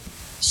do it.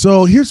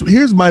 So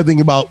here's my thing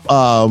about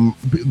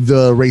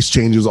the race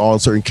changes on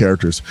certain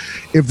characters.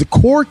 If the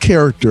core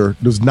character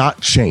does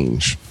not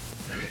change,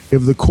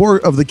 if the core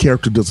of the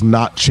character does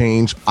not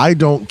change, I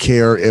don't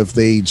care if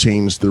they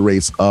change the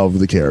race of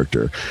the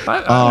character.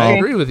 I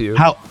agree with you.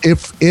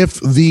 If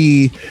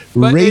the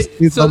race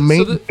is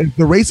if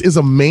the race is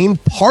a main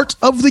part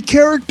of the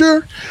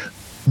character,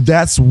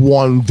 that's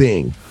one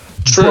thing.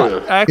 True.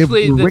 But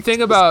actually, the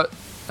thing about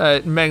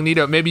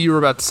Magneto, maybe you were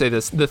about to say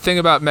this. The thing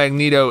about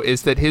Magneto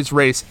is that his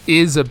race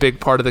is a big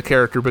part of the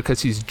character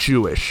because he's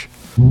Jewish.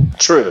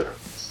 True.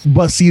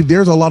 But see,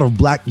 there's a lot of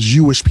black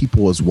Jewish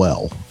people as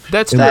well.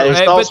 That's true.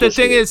 But the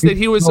thing is that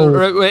he was.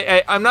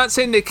 I'm not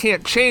saying they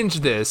can't change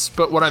this,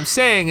 but what I'm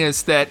saying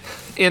is that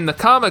in the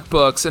comic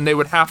books, and they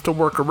would have to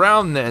work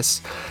around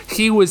this,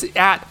 he was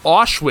at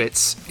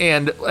Auschwitz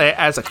and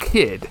as a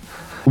kid.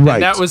 Right.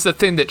 And that was the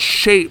thing that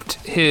shaped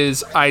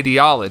his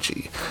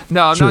ideology.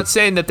 Now, I'm not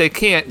saying that they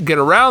can't get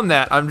around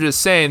that. I'm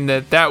just saying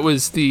that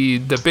was the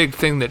big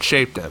thing that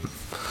shaped him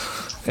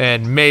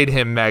and made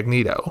him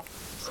Magneto.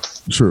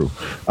 True.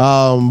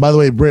 By the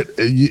way, Britt,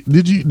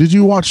 did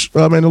you watch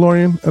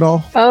Mandalorian at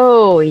all?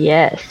 Oh,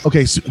 yes.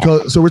 Okay, so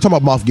we're talking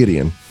about Moff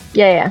Gideon.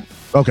 Yeah.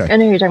 Okay. I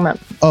know who you're talking about.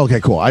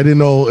 Okay, cool. I didn't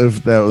know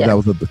if that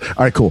was all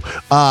right, cool.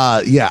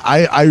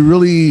 I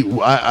really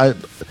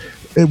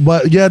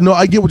but yeah, no,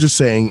 I get what you're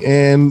saying,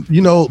 and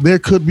there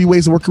could be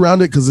ways to work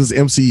around it because it's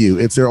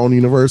MCU, it's their own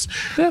universe.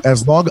 Yeah.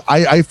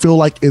 I feel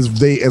like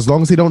as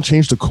long as they don't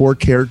change the core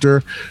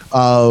character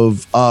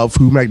of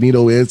who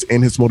Magneto is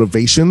and his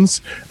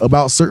motivations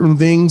about certain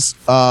things,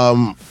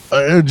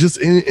 just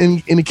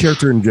in any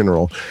character in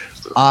general,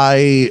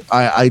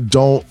 I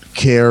don't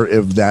care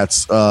if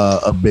that's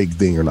a big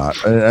thing or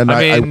not, and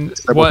I mean,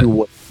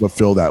 people would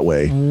feel that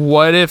way.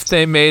 What if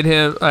they made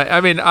him?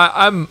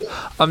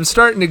 I'm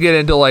starting to get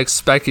into like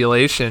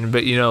speculation,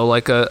 but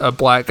like a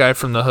black guy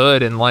from the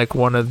hood, and like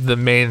one of the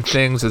main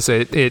things is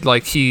it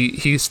like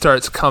he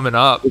starts coming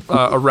up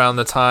around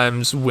the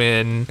times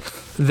when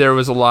there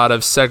was a lot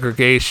of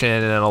segregation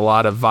and a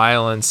lot of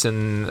violence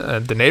in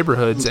the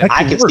neighborhoods.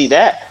 I can see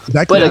that.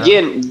 But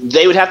again,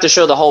 they would have to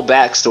show the whole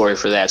backstory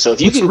for that. So if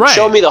you can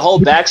show me the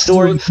whole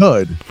backstory,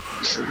 good.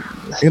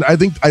 And I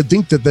think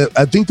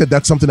that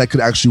that's something that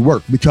could actually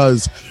work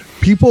because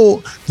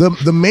people,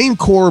 the main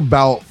core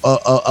about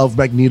of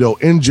Magneto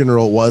in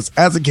general was,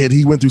 as a kid,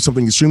 he went through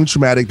something extremely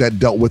traumatic that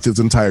dealt with his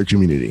entire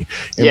community,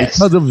 and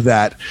because of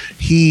that,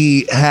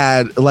 he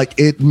had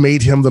it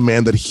made him the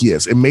man that he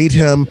is. It made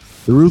him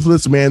the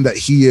ruthless man that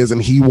he is,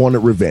 and he wanted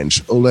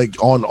revenge,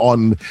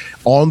 on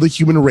the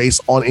human race,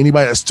 on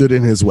anybody that stood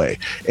in his way.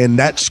 And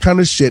that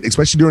kind of shit,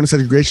 especially during the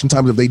segregation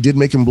times, if they did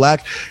make him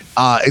black,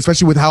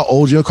 especially with how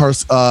old Carlo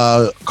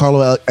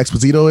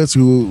Esposito is,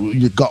 who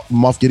you got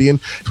Moff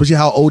Gideon, especially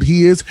how old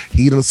he is,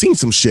 he done seen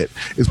some shit,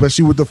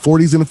 especially with the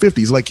 40s and the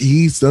 50s. Like,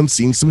 he's done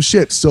seen some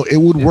shit. So it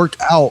would work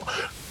out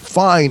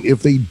fine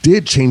if they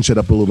did change it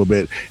up a little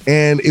bit,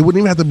 and it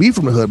wouldn't even have to be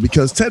from the hood,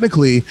 because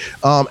technically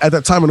at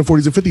that time in the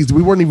 40s and 50s,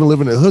 we weren't even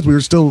living in the hoods. We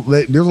were still,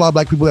 there's a lot of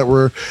black people that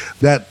were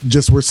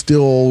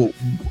still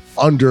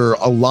under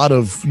a lot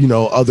of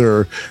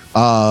other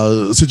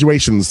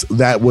situations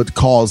that would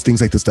cause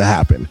things like this to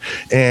happen,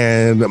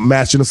 and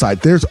mass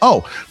genocide.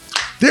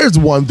 There's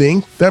one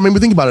thing that made me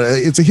think about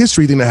it. It's a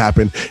history thing that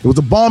happened. It was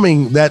a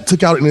bombing that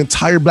took out an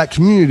entire black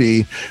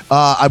community,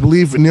 I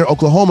believe near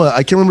Oklahoma.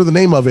 I can't remember the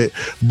name of it,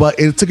 but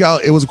it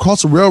was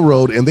across the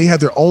railroad, and they had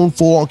their own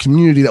full-on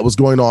community that was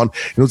going on.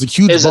 It was a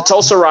huge. It was the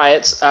Tulsa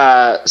riots.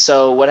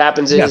 So what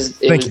happens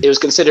is it was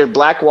considered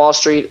Black Wall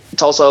Street,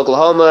 Tulsa,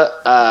 Oklahoma.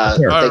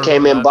 They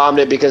came in, bombed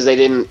it because they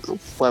didn't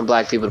want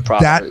black people to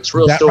profit. It's a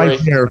real story.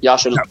 Right there, y'all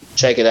should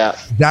check it out.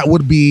 That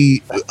would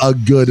be a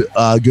good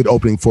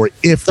opening for it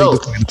if they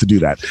decided to do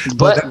that.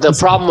 But the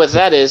problem with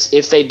that is,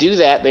 if they do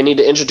that, they need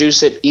to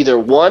introduce it either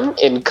one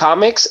in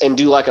comics and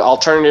do like an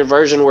alternative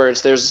version where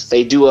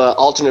they do an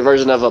alternate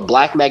version of a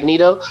Black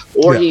Magneto,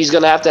 or he's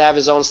going to have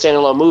his own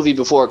standalone movie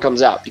before it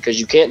comes out, because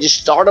you can't just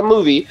start a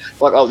movie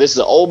like, oh, this is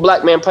an old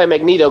black man playing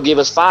Magneto, give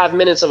us 5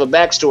 minutes of a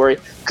backstory,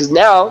 because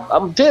now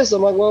I'm pissed.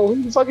 I'm like, well,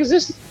 who the fuck is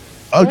this?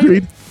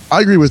 Agreed.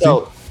 I agree with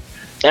you.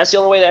 That's the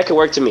only way that could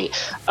work to me.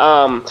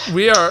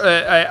 We are.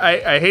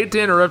 I hate to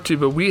interrupt you,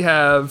 but we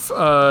have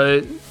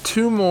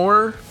two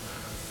more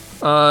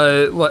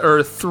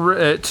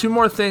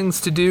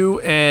things to do,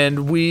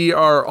 and we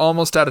are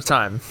almost out of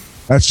time.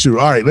 That's true.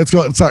 All right, let's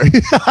go. Sorry,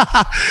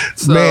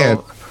 man.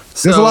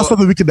 There's a lot of stuff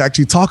that we could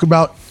actually talk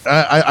about.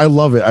 I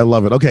love it. I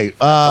love it. Okay.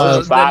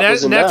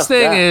 The next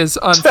thing is,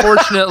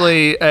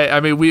 unfortunately, I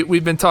mean,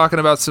 we've been talking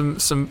about some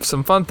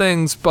fun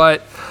things,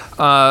 but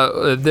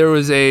there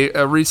was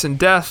a recent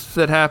death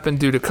that happened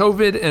due to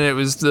COVID, and it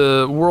was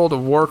the World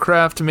of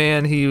Warcraft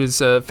man. He was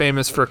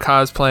famous for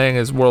cosplaying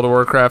as World of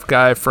Warcraft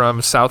guy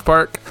from South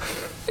Park.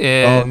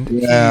 And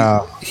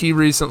he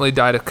recently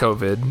died of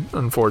COVID,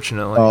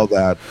 unfortunately.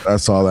 I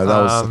saw that.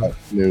 That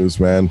was news,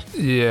 man.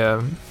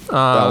 Yeah.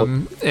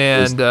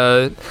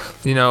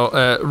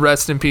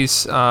 Rest in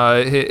peace.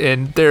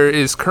 And there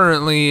is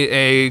currently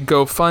a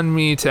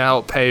GoFundMe to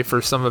help pay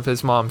for some of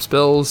his mom's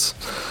bills.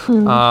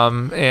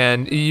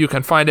 And you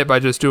can find it by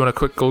just doing a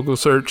quick Google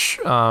search.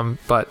 We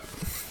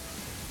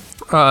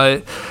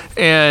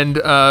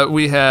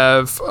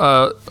have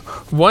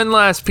one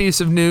last piece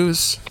of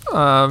news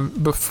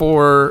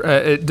before.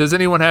 Does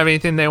anyone have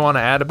anything they want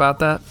to add about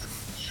that?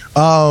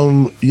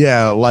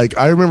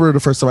 I remember the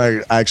first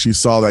time I actually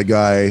saw that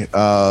guy,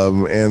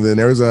 and then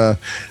there was an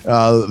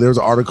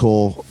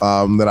article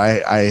that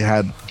I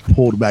had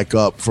pulled back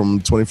up from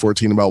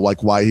 2014 about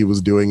like why he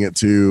was doing it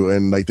too,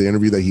 and like the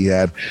interview that he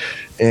had,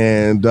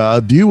 and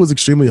dude was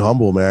extremely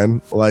humble,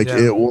 man.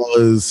 It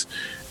was.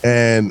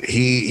 And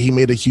he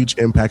made a huge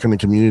impact on the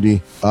community,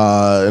 in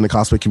the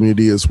cosplay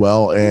community as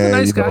well. And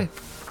he's a nice guy.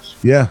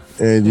 Yeah,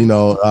 and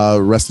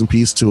rest in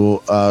peace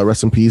to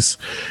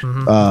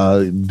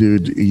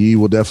dude. He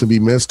will definitely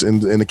be missed in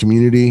the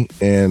community.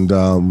 And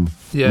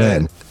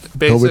man,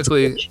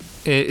 basically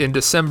in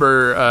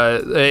December,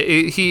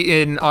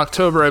 in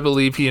October, I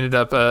believe he ended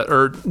up,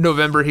 or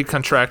November, he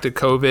contracted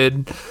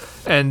COVID,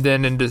 and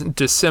then in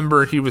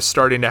December he was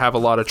starting to have a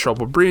lot of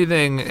trouble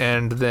breathing,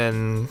 and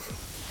then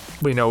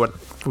we know what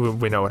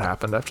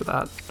happened after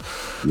that.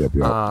 Yep.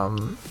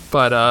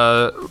 But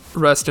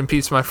rest in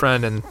peace, my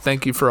friend, and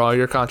thank you for all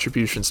your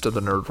contributions to the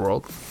nerd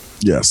world.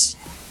 Yes.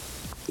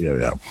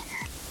 Yeah.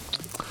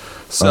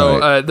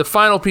 So the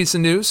final piece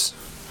of news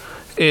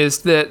is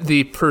that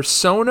the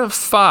Persona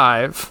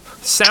 5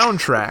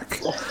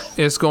 soundtrack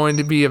is going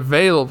to be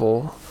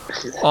available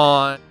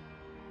on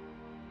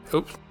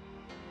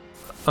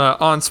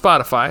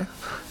Spotify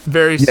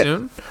very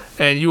soon,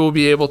 and you will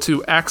be able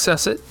to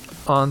access it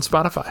on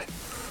Spotify,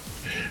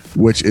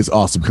 which is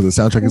awesome because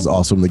the soundtrack is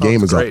awesome. The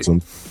game is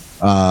awesome.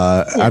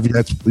 Have you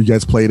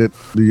guys played it?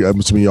 I'm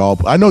assuming you all.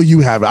 I know you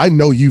have. I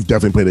know you've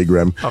definitely played it,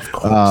 Grim. Of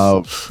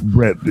course.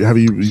 Brett, have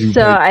you?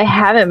 So I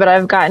haven't, but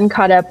I've gotten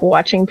caught up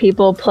watching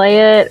people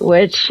play it,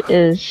 which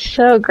is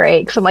so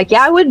great. Because I'm like,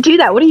 yeah, I would do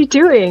that. What are you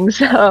doing?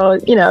 So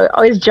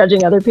always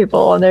judging other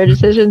people and their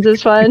decisions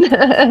is fun.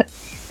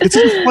 It's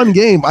a fun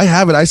game. I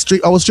have it. I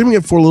was streaming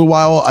it for a little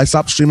while. I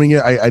stopped streaming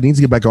it. I need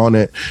to get back on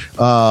it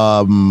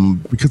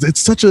because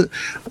it's such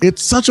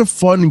a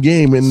fun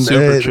game and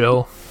super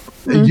chill.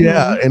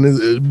 Yeah, and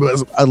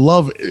I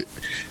love it.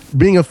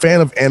 being a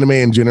fan of anime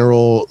in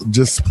general,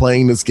 just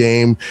playing this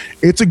game,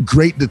 it's a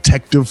great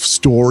detective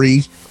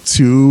story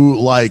too.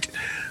 Like,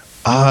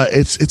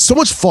 it's so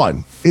much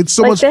fun. It's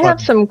so like much they fun.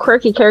 have some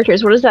quirky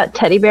characters. What is that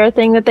teddy bear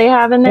thing that they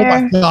have in Oh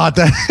there? my god!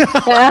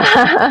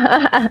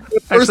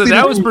 Actually,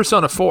 that was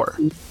Persona 4.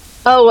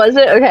 Oh, was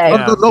it? Okay.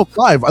 Yeah. No,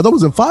 5. I thought it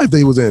was in 5 that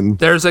he was in.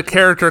 There's a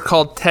character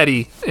called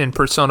Teddy in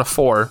Persona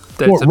 4.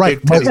 That's a Right,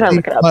 big teddy.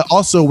 Look it up. but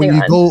also when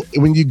Hang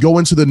you go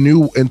into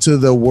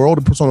the world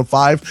of Persona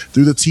 5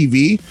 through the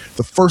TV,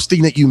 the first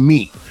thing that you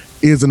meet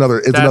is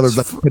another like, petty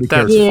That's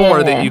character. Yeah.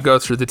 4 that you go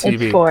through the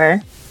TV. It's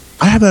 4.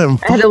 I have that in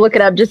I had to look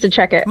it up just to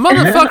check it.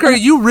 Motherfucker, are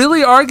you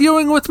really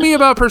arguing with me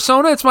about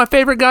Persona? It's my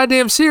favorite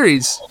goddamn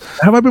series.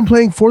 Have I been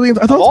playing 4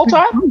 the I thought all it's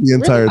been time? the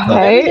entire time.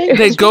 Right?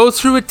 They go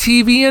through a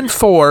TV in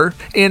 4.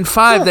 In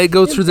 5, they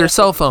go through their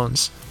cell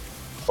phones.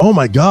 Oh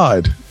my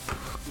god.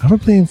 Have I been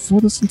playing 4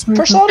 this entire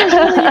time? Persona's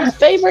really your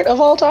favorite of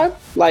all time?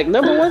 Like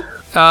number one?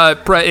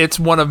 Brett, it's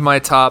one of my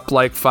top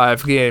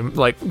 5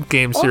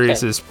 game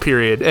series.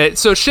 Period.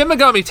 So Shin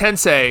Megami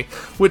Tensei,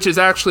 which is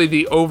actually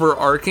the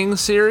overarching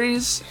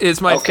series, is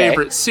my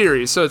favorite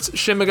series. So it's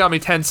Shin Megami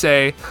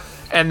Tensei,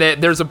 and then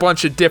there's a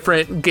bunch of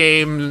different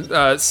game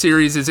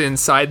series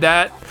inside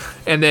that,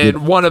 and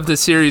then one of the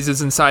series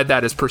inside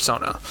that is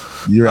Persona.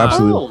 You're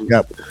absolutely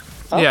yep.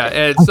 Yeah,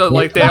 and so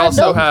they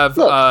also have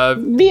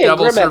me and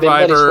Devil Grim have been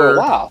buddies for a Survivor,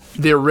 while.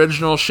 the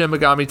original Shin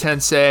Megami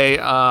Tensei.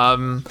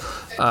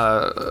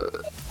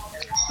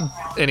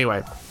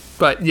 Anyway,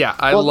 but yeah,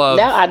 I love.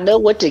 Now I know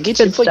what to get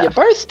you for your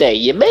birthday.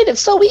 You made it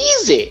so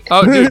easy.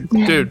 Oh,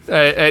 dude,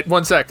 hey,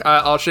 1 sec.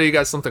 I'll show you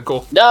guys something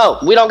cool. No,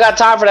 we don't got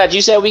time for that.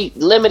 You said we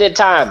limited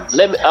time.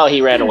 Oh,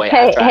 he ran away.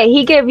 Hey,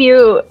 he gave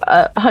you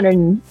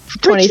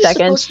 120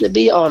 seconds. Supposed to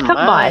be on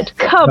mine.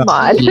 Come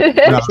on.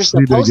 You're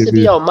supposed to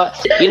be on my.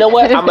 You know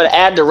what? I'm gonna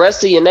add the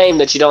rest of your name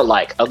that you don't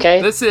like.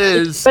 Okay. This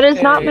is. But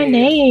it's not my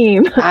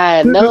name.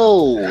 I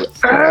know.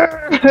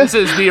 This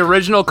is the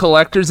original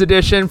collector's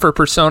edition for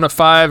Persona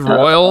 5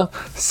 Royal.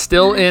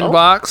 Still in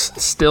box,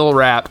 still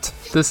wrapped.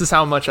 This is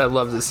how much I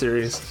love this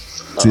series.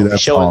 See,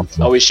 that's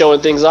awesome. Are we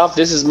showing things off?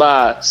 This is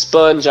my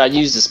sponge. I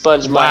use the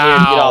sponge in my hair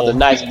to get all the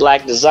nice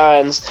black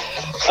designs.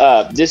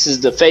 This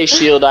is the face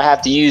shield I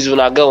have to use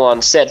when I go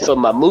on set for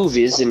my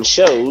movies and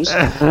shows.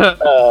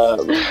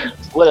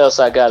 What else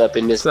I got up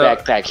in this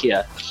backpack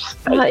here?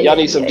 Y'all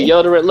need some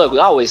deodorant? Look,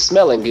 we're always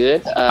smelling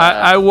good.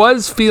 I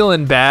was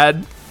feeling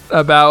bad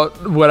about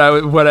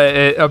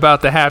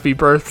about the happy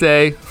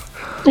birthday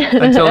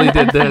until he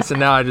did this, and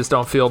now I just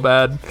don't feel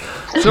bad.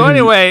 So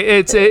anyway,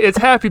 it's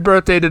happy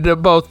birthday to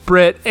both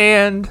Britt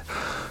and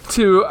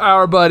to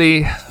our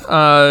buddy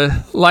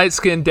light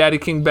skinned Daddy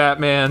King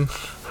Batman.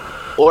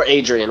 Or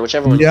Adrian,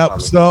 whichever one. Yep.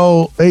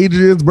 So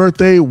Adrian's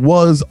birthday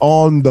was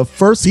on the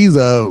first. He's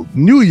a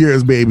New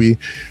Year's baby.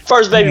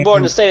 First baby born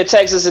in the state of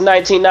Texas in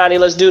 1990.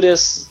 Let's do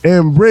this.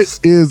 And Britt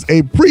is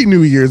a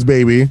pre-New Year's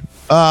baby.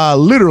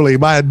 Literally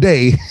by a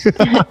day.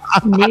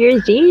 New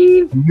Year's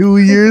Eve. New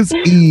Year's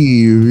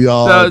Eve,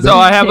 y'all. So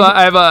I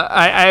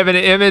have an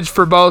image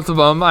for both of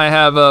them. I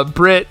have a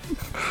Brit,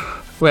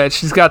 which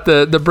she's got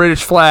the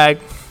British flag.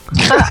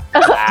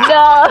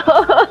 No.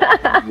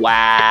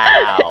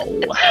 Wow.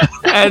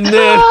 And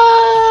then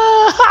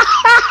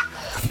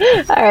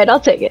All right, I'll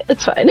take it.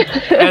 It's fine.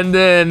 and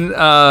then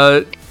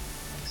I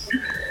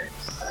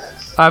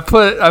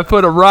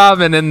put a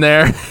Robin in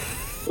there.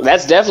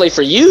 That's definitely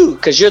for you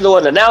because you're the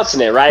one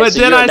announcing it, right? But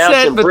then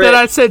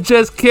I said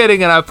just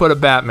kidding, and I put a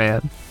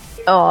Batman.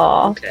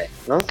 Oh,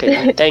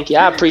 Okay. Thank you.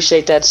 I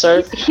appreciate that,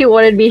 sir. he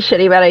wanted to be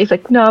shitty about it. He's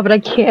like, no, but I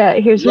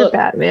can't. Here's your Look,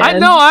 Batman. I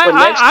know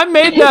I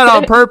made that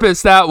on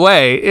purpose that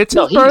way. It's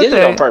No, his he birthday. did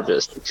it on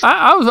purpose.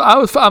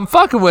 I'm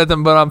fucking with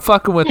him, but I'm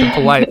fucking with him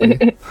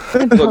politely.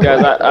 Look,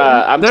 guys,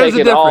 I'm There's a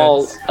taking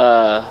difference.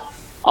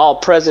 all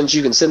presents.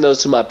 You can send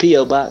those to my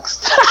P.O.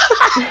 box.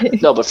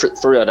 No, but for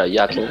real though,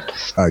 y'all can.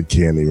 I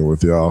can't even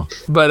with y'all.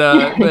 But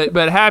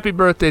happy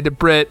birthday to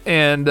Britt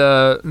and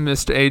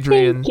Mr.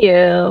 Adrian. Thank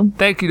you.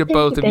 Thank you to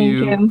both of thank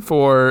you you.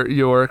 for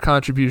your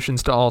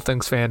contributions to all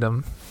things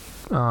fandom.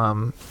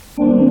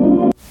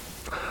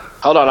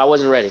 Hold on, I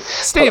wasn't ready.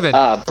 Steven.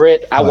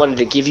 Britt, I wanted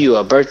to give you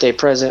a birthday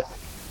present.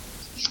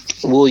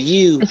 Will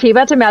you? Is he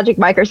about to magic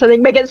mic or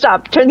something? Make it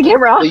stop. Turn the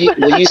camera off.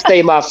 Will you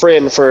stay my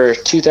friend for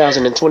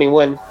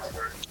 2021?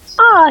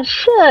 Oh,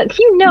 shucks.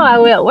 You know I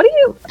will. What are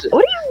you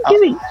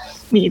giving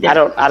me there?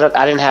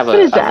 I didn't have What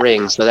is a that?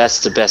 ring, so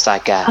that's the best I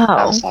got. Oh.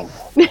 I'm sorry.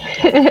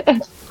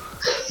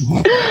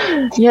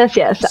 Yes.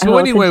 I So will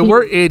anyway, continue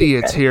we're to do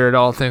idiots that. here at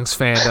All Things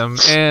Fandom,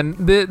 and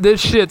this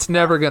shit's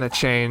never gonna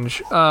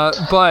change.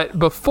 But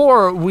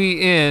before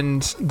we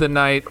end the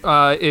night,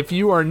 if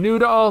you are new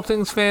to All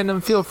Things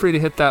Fandom, feel free to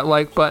hit that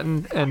like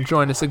button and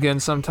join us again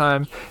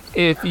sometime.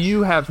 If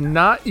you have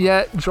not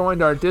yet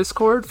joined our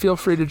Discord, feel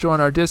free to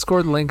join our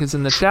Discord. Link is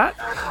in the chat.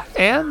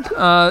 And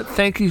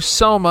thank you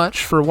so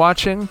much for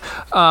watching.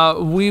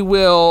 We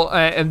will,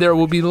 and there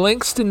will be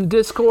links in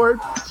Discord.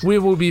 We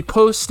will be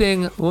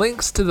posting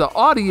links to the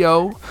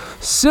audio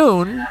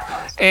soon,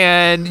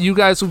 and you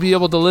guys will be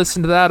able to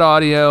listen to that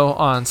audio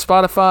on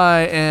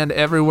Spotify and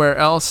everywhere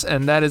else.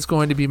 And that is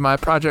going to be my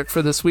project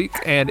for this week,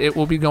 and it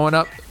will be going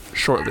up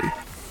shortly.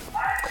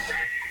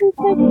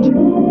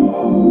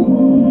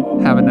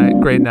 Have a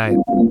great night.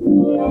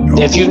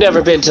 If you've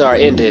never been to our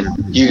ending,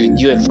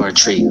 you in for a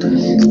treat.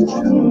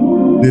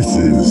 This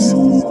is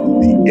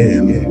the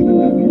end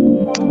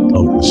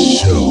of the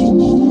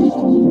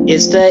show.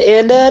 It's the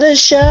end of the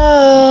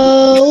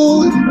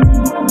show.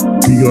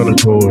 We're gonna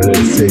go ahead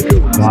and say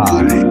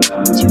goodbye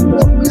to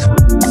our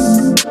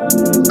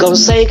crew. Gonna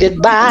say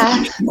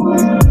goodbye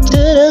to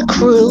the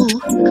crew.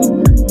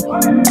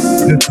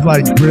 Just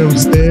like Grim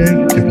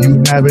said, if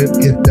you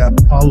haven't hit that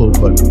follow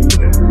button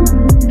today,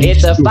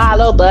 hit the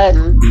follow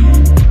button.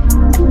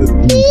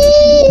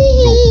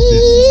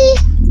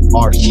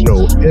 Our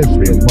show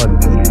every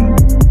Monday.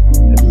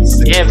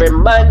 Every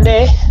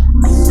Monday.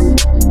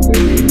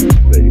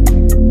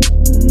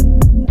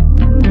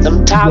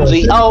 Sometimes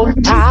we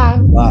own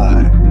time.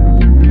 Bye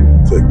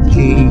to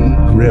King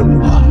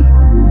Grimlock.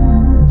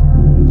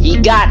 He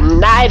got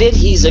knighted.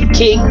 He's a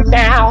king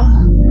now.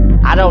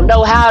 I don't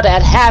know how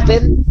that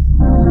happened.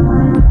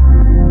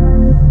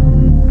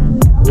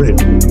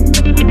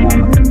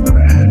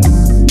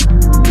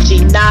 She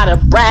not a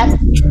brat.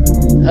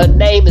 Her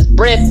name is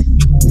Brit.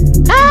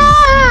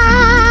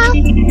 Ah!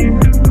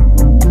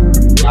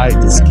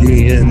 Light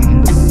skin,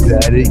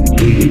 daddy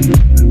king.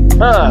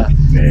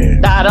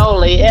 Not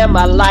only am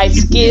I light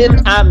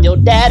skinned, I'm your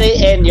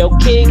daddy and your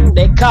king.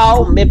 They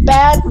call me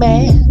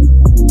Batman.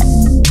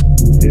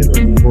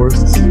 And of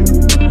course,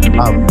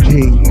 I'm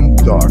King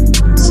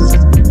Darkness.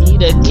 He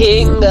the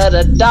king of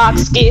the dark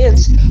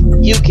skins.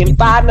 You can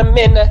find them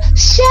in the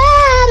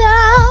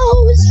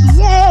shadows.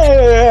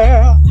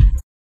 Yeah.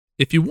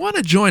 If you want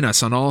to join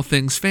us on All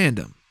Things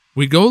Fandom,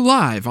 we go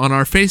live on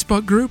our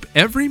Facebook group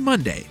every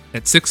Monday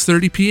at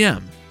 6:30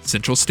 p.m.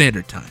 Central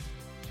Standard Time.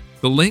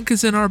 The link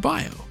is in our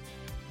bio.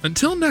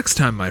 Until next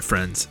time, my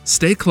friends,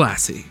 stay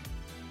classy.